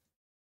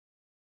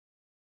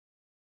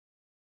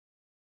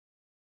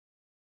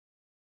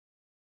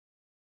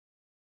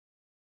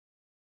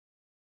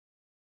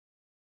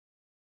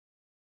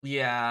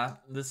 Yeah,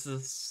 this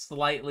is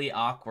slightly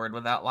awkward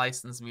without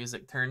licensed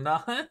music turned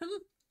on.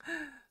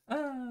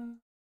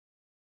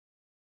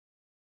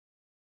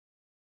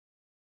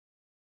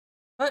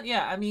 But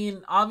yeah, I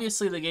mean,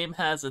 obviously the game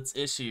has its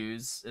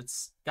issues.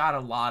 It's got a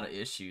lot of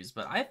issues,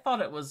 but I thought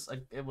it was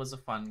a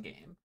fun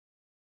game.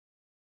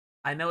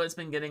 I know it's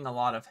been getting a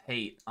lot of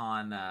hate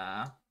on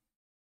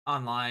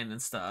online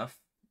and stuff,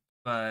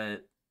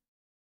 but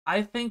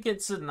I think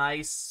it's a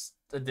nice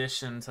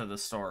addition to the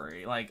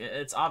story. Like,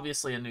 it's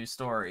obviously a new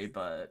story,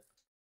 but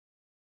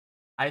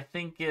I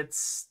think it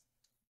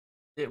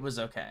was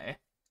okay.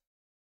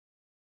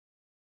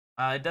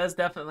 It does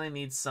definitely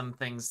need some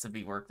things to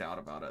be worked out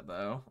about it,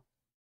 though.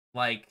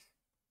 Like,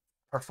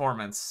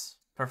 performance.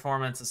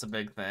 Performance is a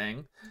big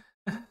thing.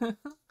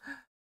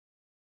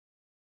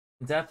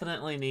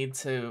 Definitely need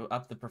to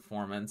up the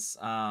performance.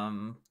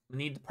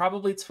 Need to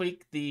probably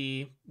tweak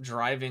the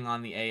driving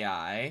on the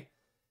AI.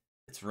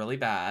 It's really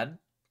bad.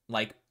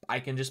 Like, I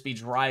can just be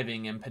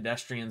driving and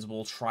pedestrians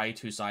will try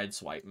to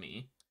sideswipe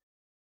me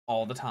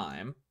all the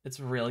time. It's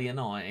really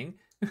annoying.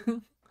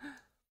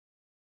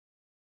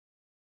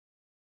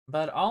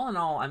 But all in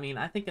all, I mean,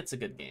 I think it's a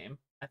good game.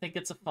 I think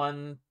it's a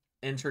fun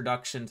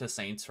introduction to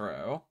Saints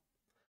Row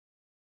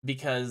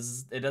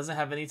because it doesn't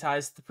have any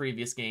ties to the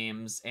previous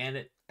games and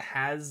it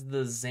has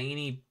the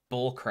zany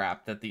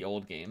bullcrap that the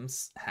old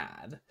games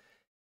had.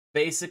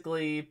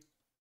 Basically,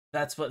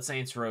 that's what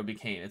Saints Row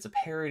became. It's a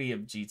parody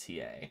of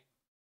GTA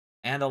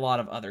and a lot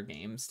of other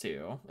games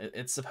too.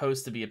 It's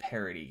supposed to be a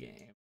parody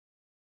game.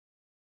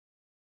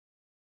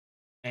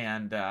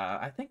 And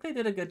I think they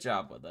did a good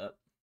job with it.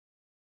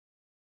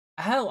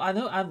 Hell, I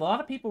know a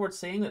lot of people were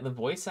saying that the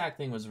voice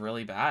acting was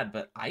really bad,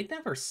 but I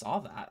never saw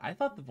that. I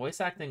thought the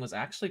voice acting was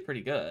actually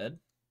pretty good.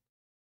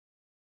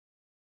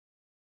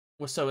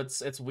 So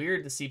it's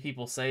weird to see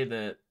people say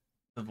that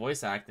the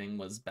voice acting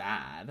was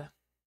bad.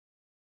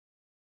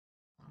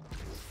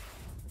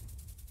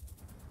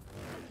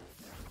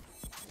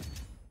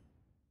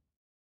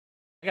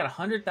 I got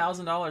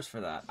 $100,000 for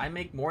that. I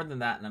make more than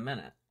that in a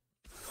minute.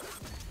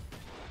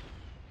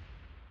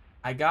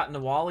 I got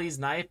Nawali's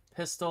knife,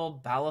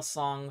 pistol,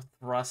 Balisong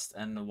thrust,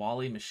 and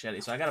Nawali machete.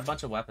 So I got a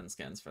bunch of weapon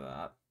skins for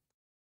that.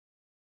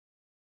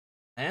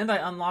 And I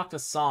unlocked a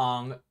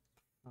song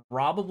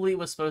probably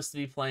was supposed to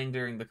be playing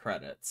during the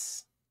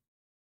credits.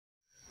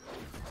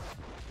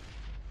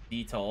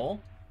 Detoll.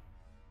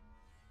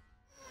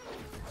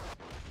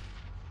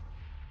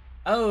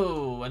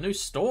 Oh, a new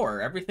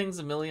store. Everything's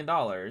 $1 million.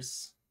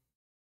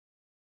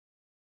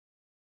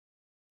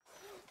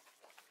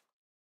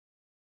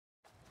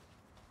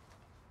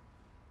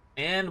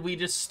 And we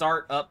just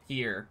start up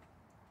here.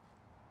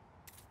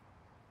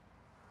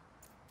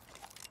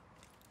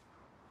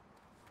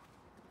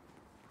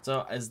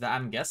 So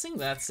I'm guessing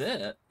that's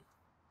it.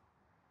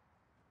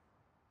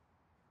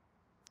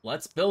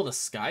 Let's build a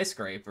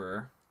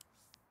skyscraper.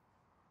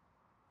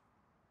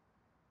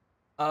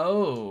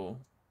 Oh,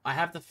 I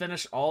have to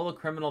finish all the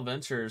criminal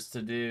ventures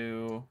to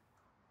do.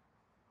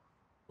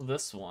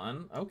 this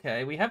one.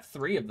 Okay, we have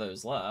 3 of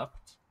those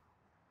left.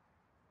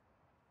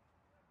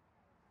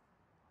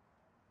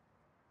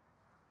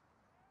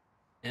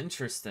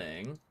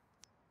 Interesting.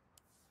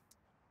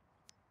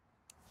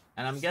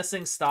 And I'm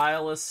guessing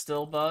style is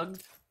still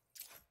bugged.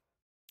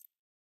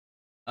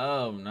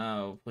 Oh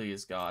no,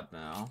 please God,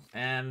 no.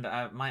 And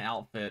my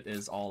outfit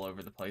is all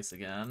over the place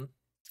again.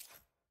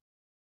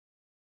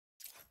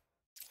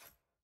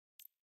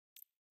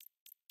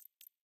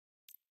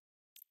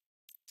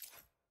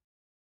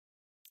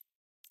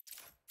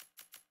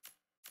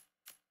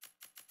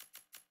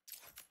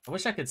 I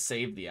wish I could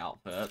save the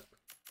outfit.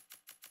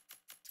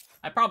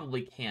 I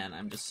probably can,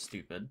 I'm just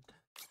stupid.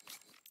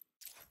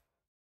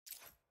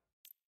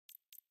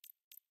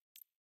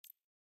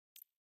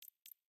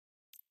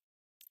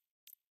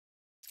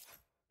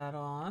 That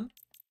on.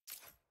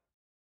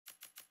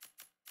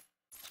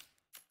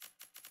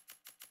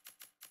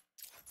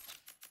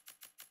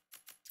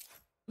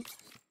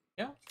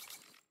 Yeah. I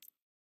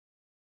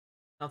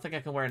don't think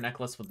I can wear a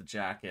necklace with a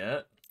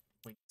jacket.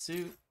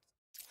 Wingsuit.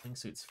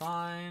 Wingsuit's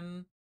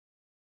fine.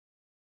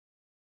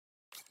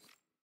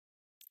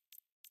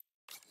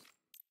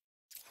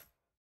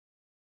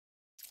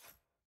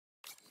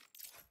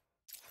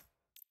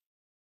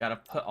 Gotta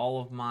put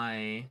all of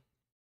my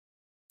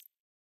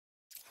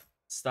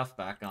stuff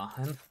back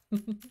on. I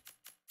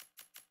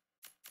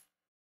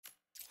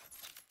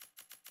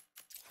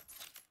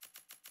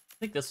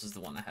think this was the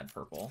one that had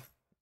purple.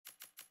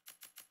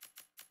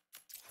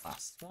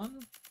 Last one?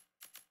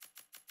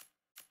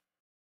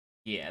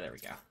 Yeah, there we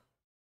go.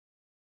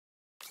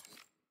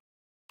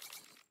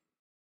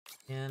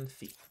 And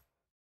feet.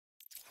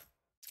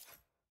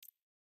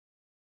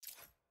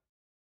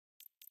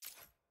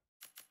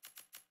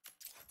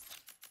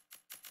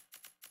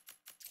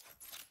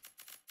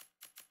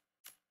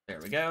 There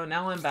we go.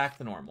 Now I'm back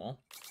to normal.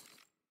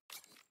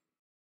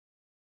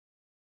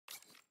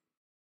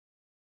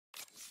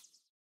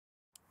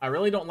 I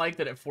really don't like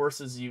that it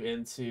forces you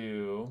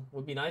into...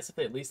 Would be nice if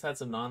they at least had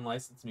some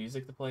non-licensed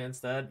music to play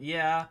instead.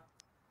 Yeah.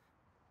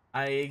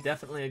 I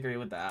definitely agree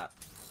with that.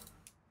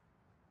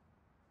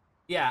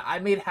 Yeah, I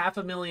made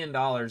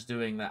 $500,000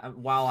 doing that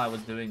while I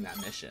was doing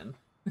that mission.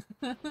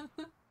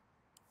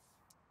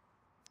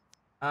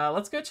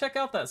 Let's go check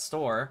out that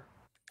store.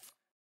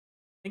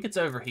 I think it's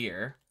over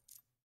here.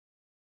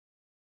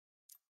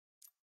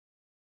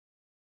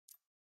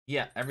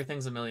 Yeah,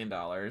 everything's $1 million.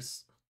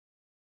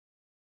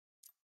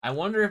 I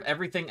wonder if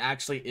everything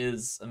actually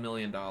is $1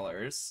 million.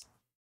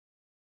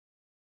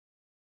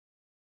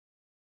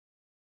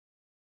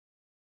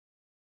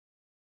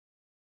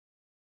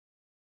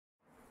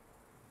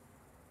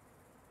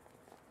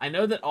 I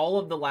know that all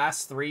of the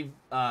last 3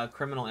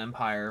 Criminal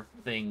Empire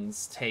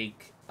things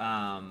take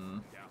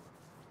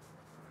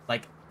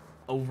like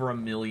over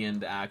 $1 million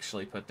to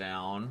actually put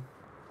down.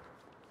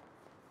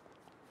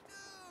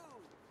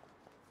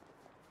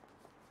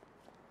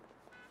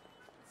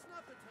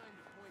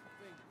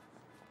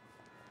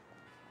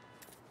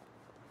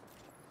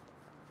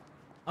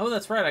 Oh,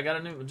 that's right. I got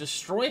a new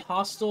destroy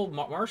hostile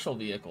marshal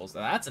vehicles.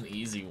 That's an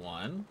easy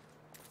one.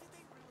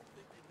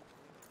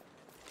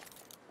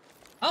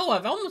 Oh,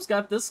 I've almost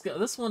got this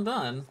one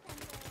done.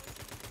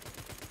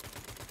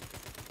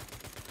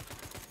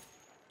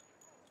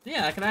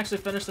 Yeah, I can actually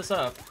finish this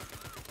up.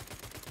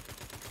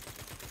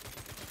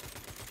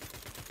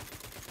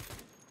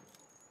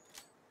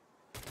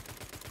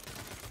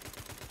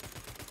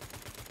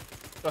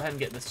 Go ahead and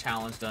get this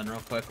challenge done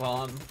real quick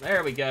while I'm...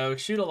 There we go.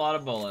 Shoot a lot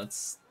of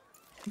bullets.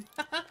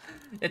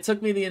 It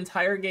took me the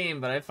entire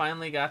game, but I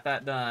finally got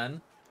that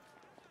done.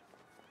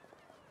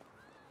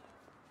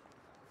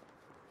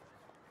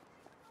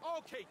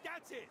 Okay,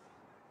 that's it.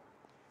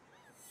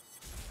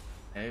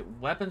 Okay,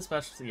 weapon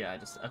specialty. Yeah,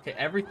 okay.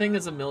 Everything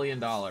is $1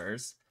 million.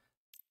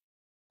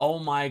 Oh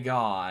my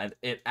god,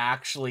 it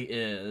actually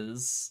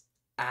is.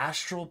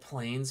 Astral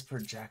planes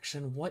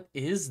projection. What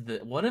is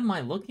that? What am I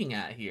looking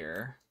at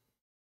here?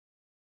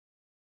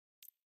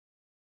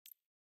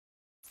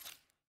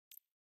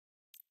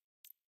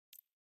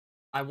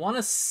 I want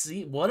to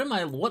see. What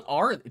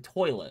are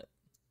toilet?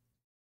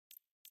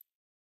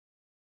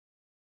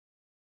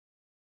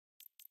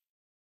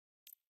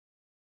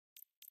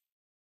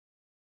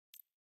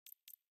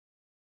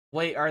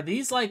 Wait, are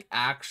these like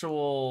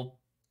actual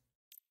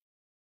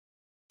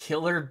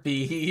killer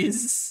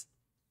bees?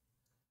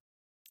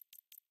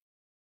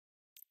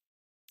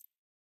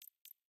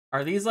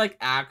 Are these like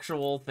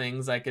actual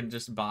things I can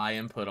just buy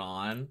and put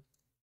on?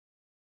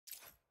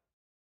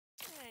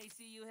 I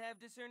see you have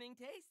discerning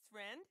tastes,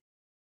 friend.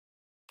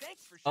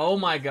 Thanks for Oh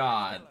my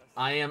god,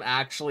 I am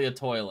actually a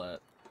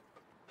toilet.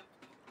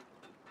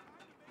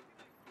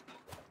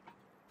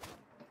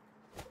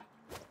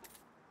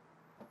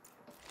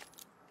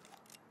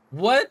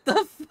 What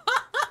the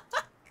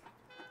fuck?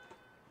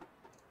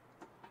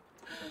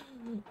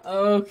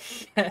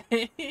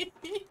 Okay.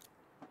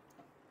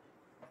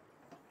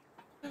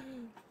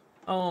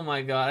 Oh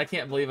my god, I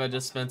can't believe I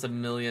just spent $1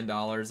 million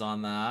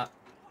on that.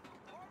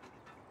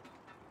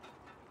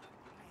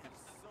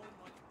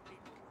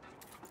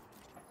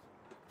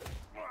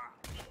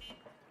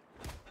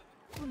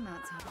 And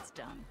that's how it's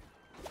done.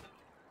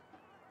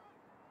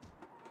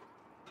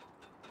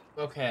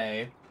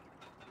 Okay.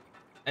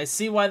 I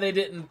see why they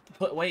didn't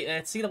put. Wait,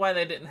 I see why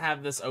they didn't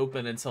have this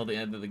open until the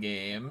end of the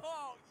game.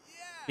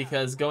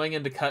 Because going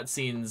into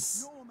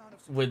cutscenes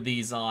with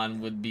these on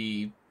would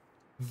be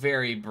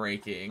very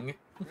breaking.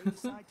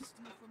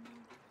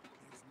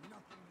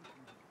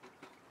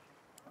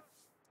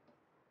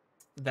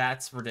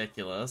 That's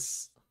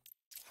ridiculous.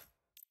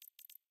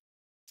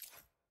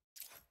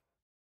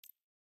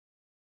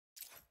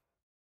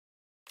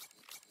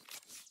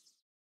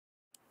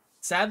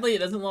 Sadly, it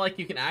doesn't look like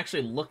you can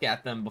actually look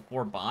at them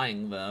before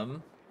buying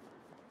them.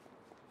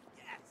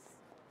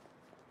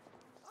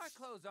 Our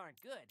clothes aren't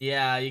good.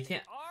 Yeah, you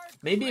can't.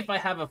 Maybe if I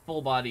have a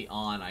full body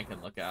on, I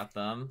can look at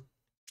them.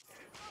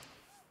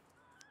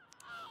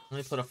 Let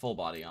me put a full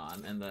body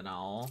on, and then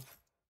I'll...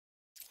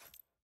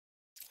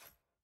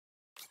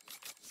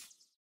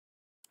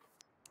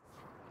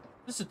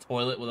 Just a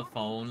toilet with a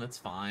phone, that's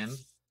fine.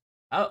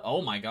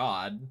 Oh my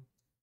god.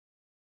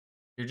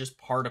 You're just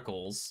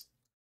particles.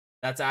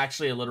 That's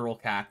actually a literal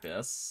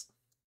cactus.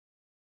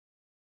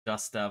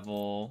 Dust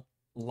Devil.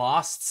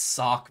 Lost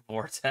Sock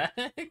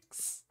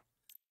Vortex.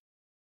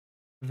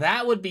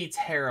 That would be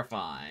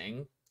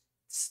terrifying.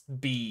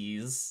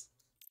 Bees.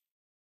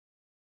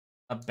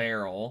 A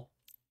barrel.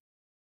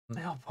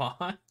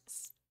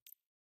 Mailbox.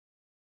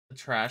 A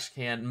trash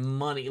can.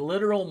 Money.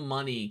 Literal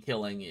money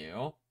killing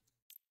you.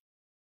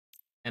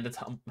 And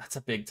that's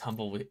a big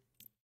tumbleweed.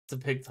 It's a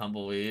big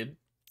tumbleweed.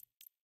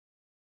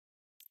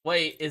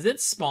 Wait, is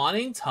it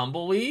spawning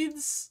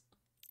tumbleweeds?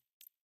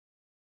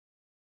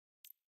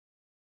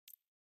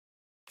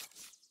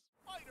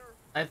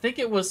 I think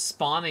it was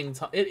spawning.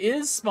 It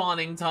is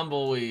spawning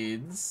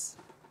tumbleweeds.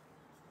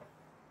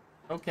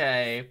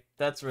 Okay,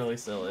 that's really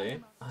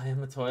silly. I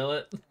am a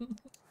toilet.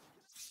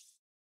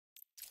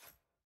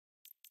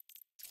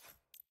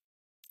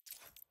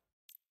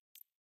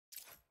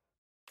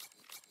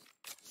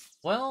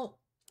 Well,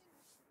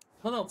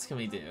 what else can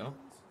we do?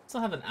 Still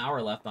have an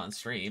hour left on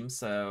stream,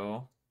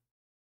 so...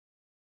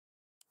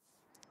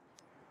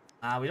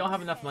 we don't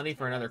have enough money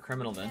for another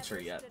criminal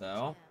venture yet,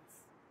 though.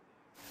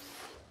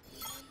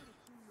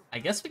 I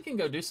guess we can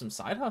go do some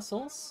side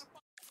hustles.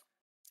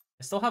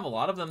 I still have a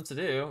lot of them to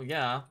do.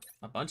 Yeah,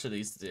 a bunch of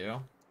these to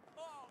do.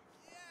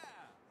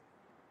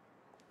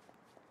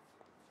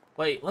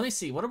 Wait, let me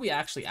see. What are we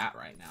actually at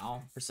right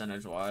now,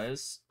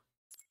 percentage-wise?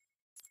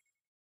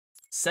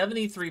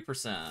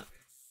 73%.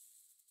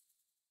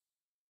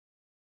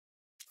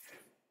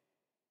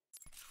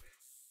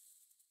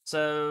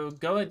 So,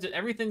 going to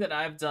everything that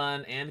I've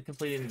done and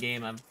completing the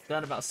game, I've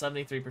done about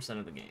 73%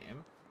 of the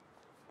game.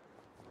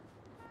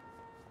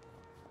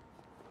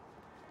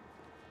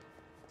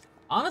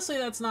 Honestly,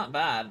 that's not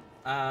bad.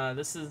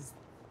 This is...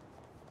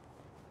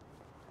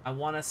 I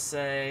want to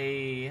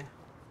say...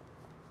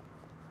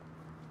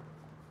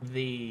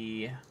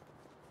 the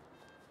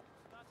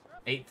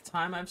 8th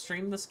time I've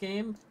streamed this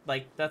game.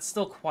 Like, that's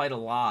still quite a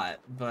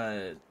lot,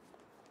 but...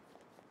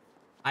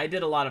 I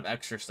did a lot of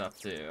extra stuff,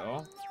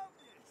 too.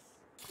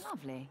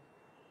 Lovely.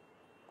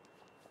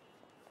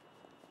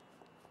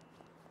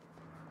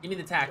 Give me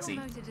the taxi.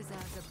 Your motor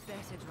deserves a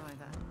better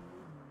driver.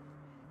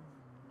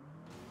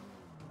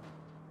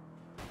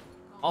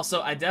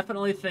 Also, I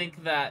definitely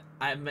think that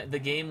the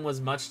game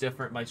was much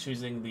different by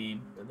choosing the...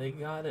 They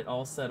got it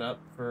all set up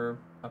for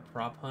a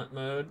prop hunt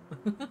mode.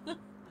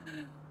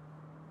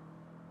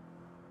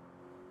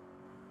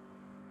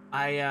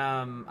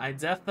 I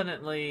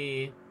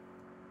definitely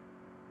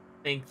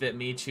think that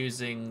me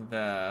choosing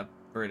the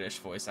British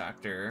voice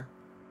actor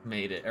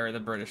made it, or the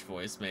British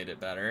voice made it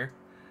better.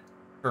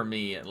 For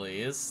me, at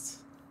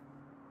least.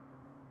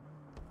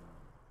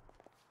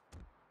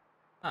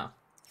 Oh.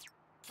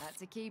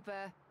 That's a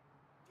keeper.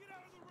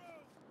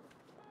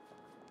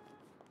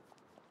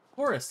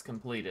 Forest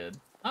completed.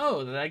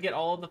 Oh, did I get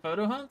all of the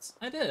photo hunts?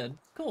 I did.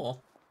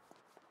 Cool.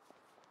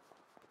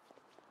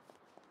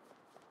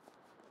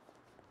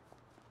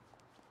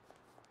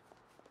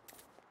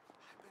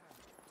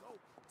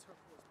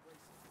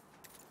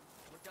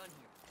 We're done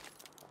here.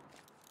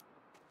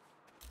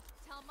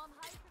 Tell Mom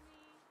hi for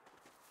me.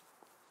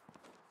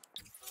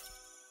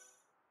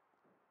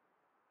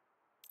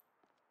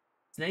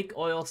 Snake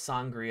oil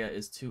sangria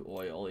is too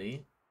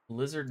oily.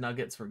 Lizard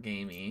nuggets were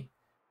gamey.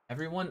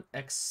 Everyone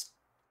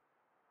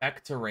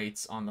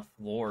expectorates on the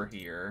floor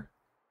here.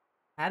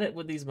 Had it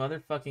with these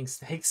motherfucking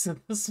snakes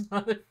in this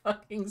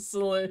motherfucking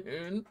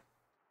saloon.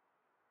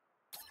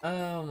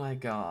 Oh my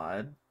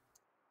god.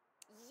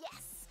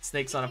 Yes.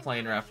 Snakes on a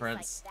plane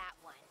reference. Like that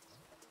one.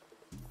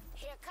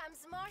 Here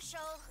comes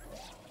Marshall.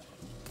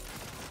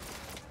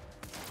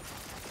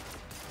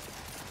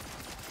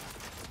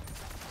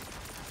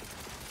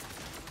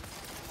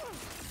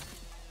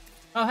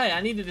 Oh hey,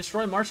 I need to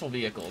destroy Marshall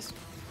vehicles.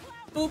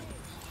 Boop.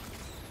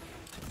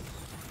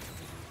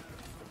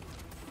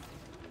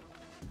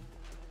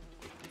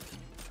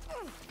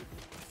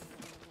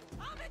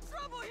 I'm in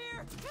trouble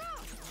here.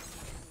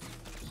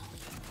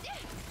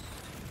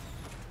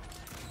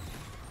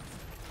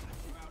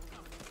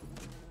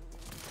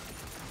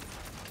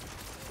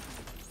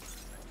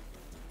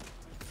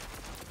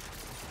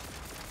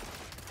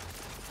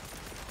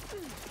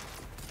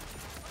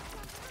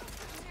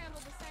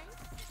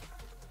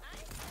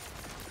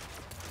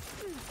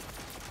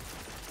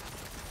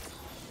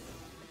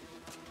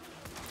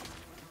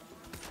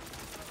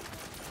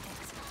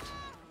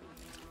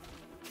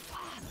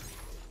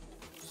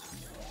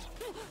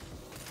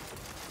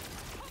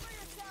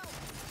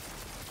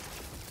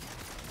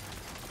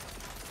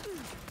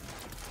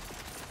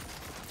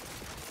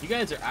 You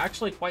guys are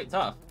actually quite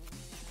tough.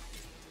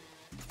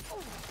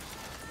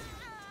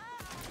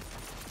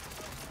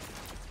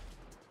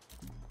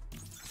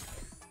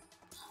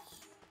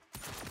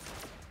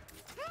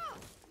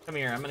 Come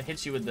here, I'm gonna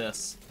hit you with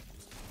this.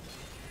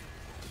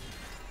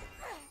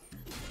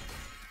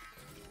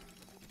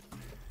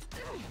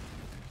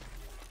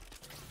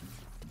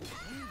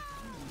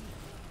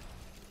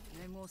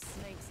 No more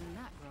snakes in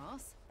that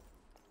grass.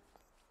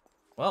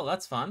 Well,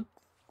 that's fun.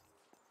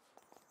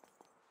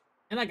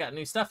 And I got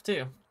new stuff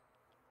too.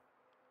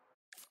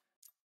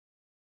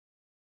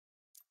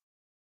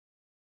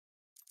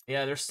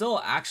 Yeah, there's still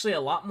actually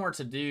a lot more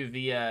to do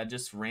via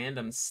just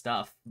random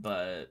stuff,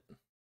 but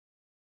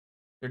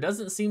there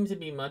doesn't seem to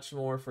be much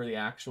more for the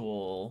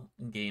actual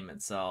game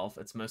itself.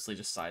 It's mostly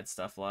just side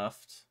stuff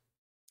left.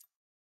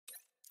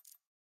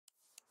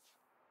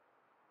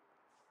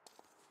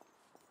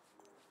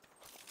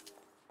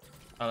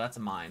 Oh, that's a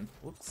mine.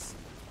 Whoops.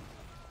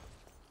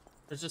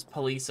 There's just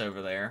police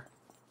over there.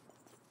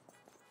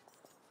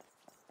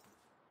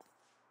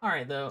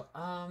 Alright, though.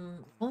 I've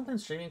only been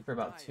streaming for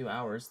about 2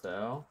 hours,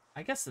 though.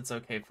 I guess it's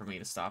okay for me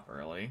to stop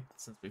early,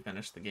 since we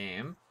finished the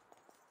game.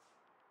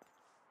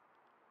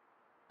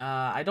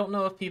 I don't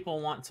know if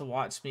people want to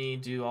watch me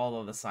do all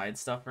of the side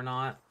stuff or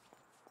not.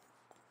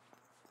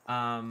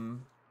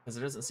 Because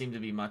there doesn't seem to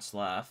be much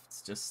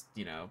left. Just,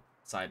 you know,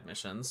 side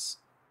missions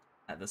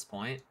at this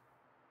point.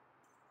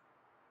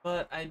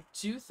 But I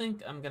do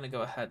think I'm going to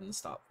go ahead and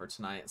stop for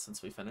tonight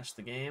since we finished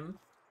the game.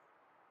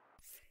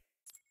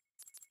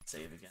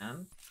 Save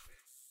again.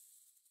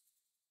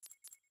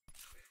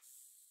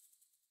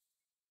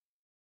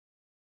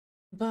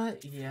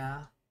 But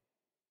yeah.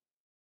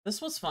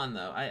 This was fun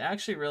though. I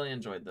actually really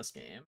enjoyed this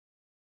game.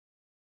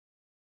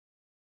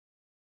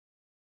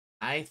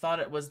 I thought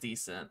it was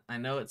decent. I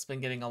know it's been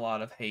getting a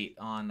lot of hate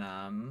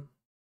on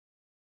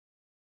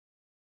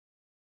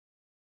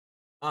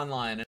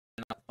online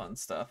and fun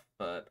stuff,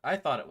 but I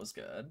thought it was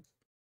good.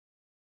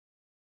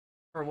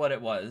 For what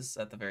it was,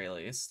 at the very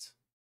least.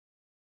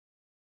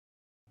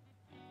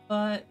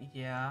 But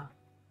yeah.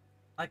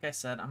 Like I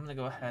said, I'm gonna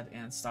go ahead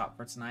and stop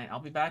for tonight. I'll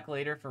be back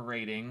later for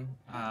raiding.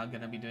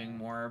 Gonna be doing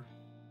more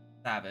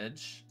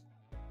Savage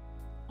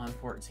on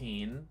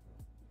 14,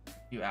 a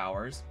few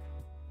hours.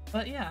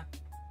 But yeah,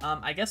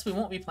 I guess we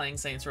won't be playing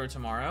Saints Row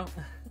tomorrow.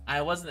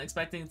 I wasn't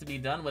expecting to be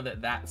done with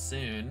it that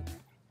soon,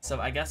 so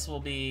I guess we'll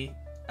be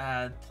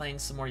playing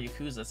some more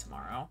Yakuza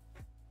tomorrow.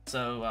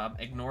 So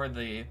ignore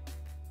the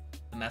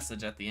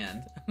message at the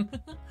end.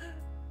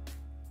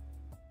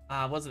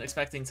 I wasn't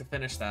expecting to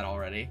finish that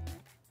already.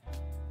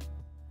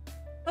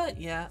 But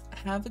yeah,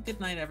 have a good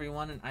night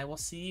everyone, and I will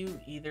see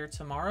you either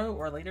tomorrow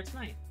or later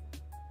tonight.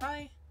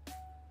 Bye!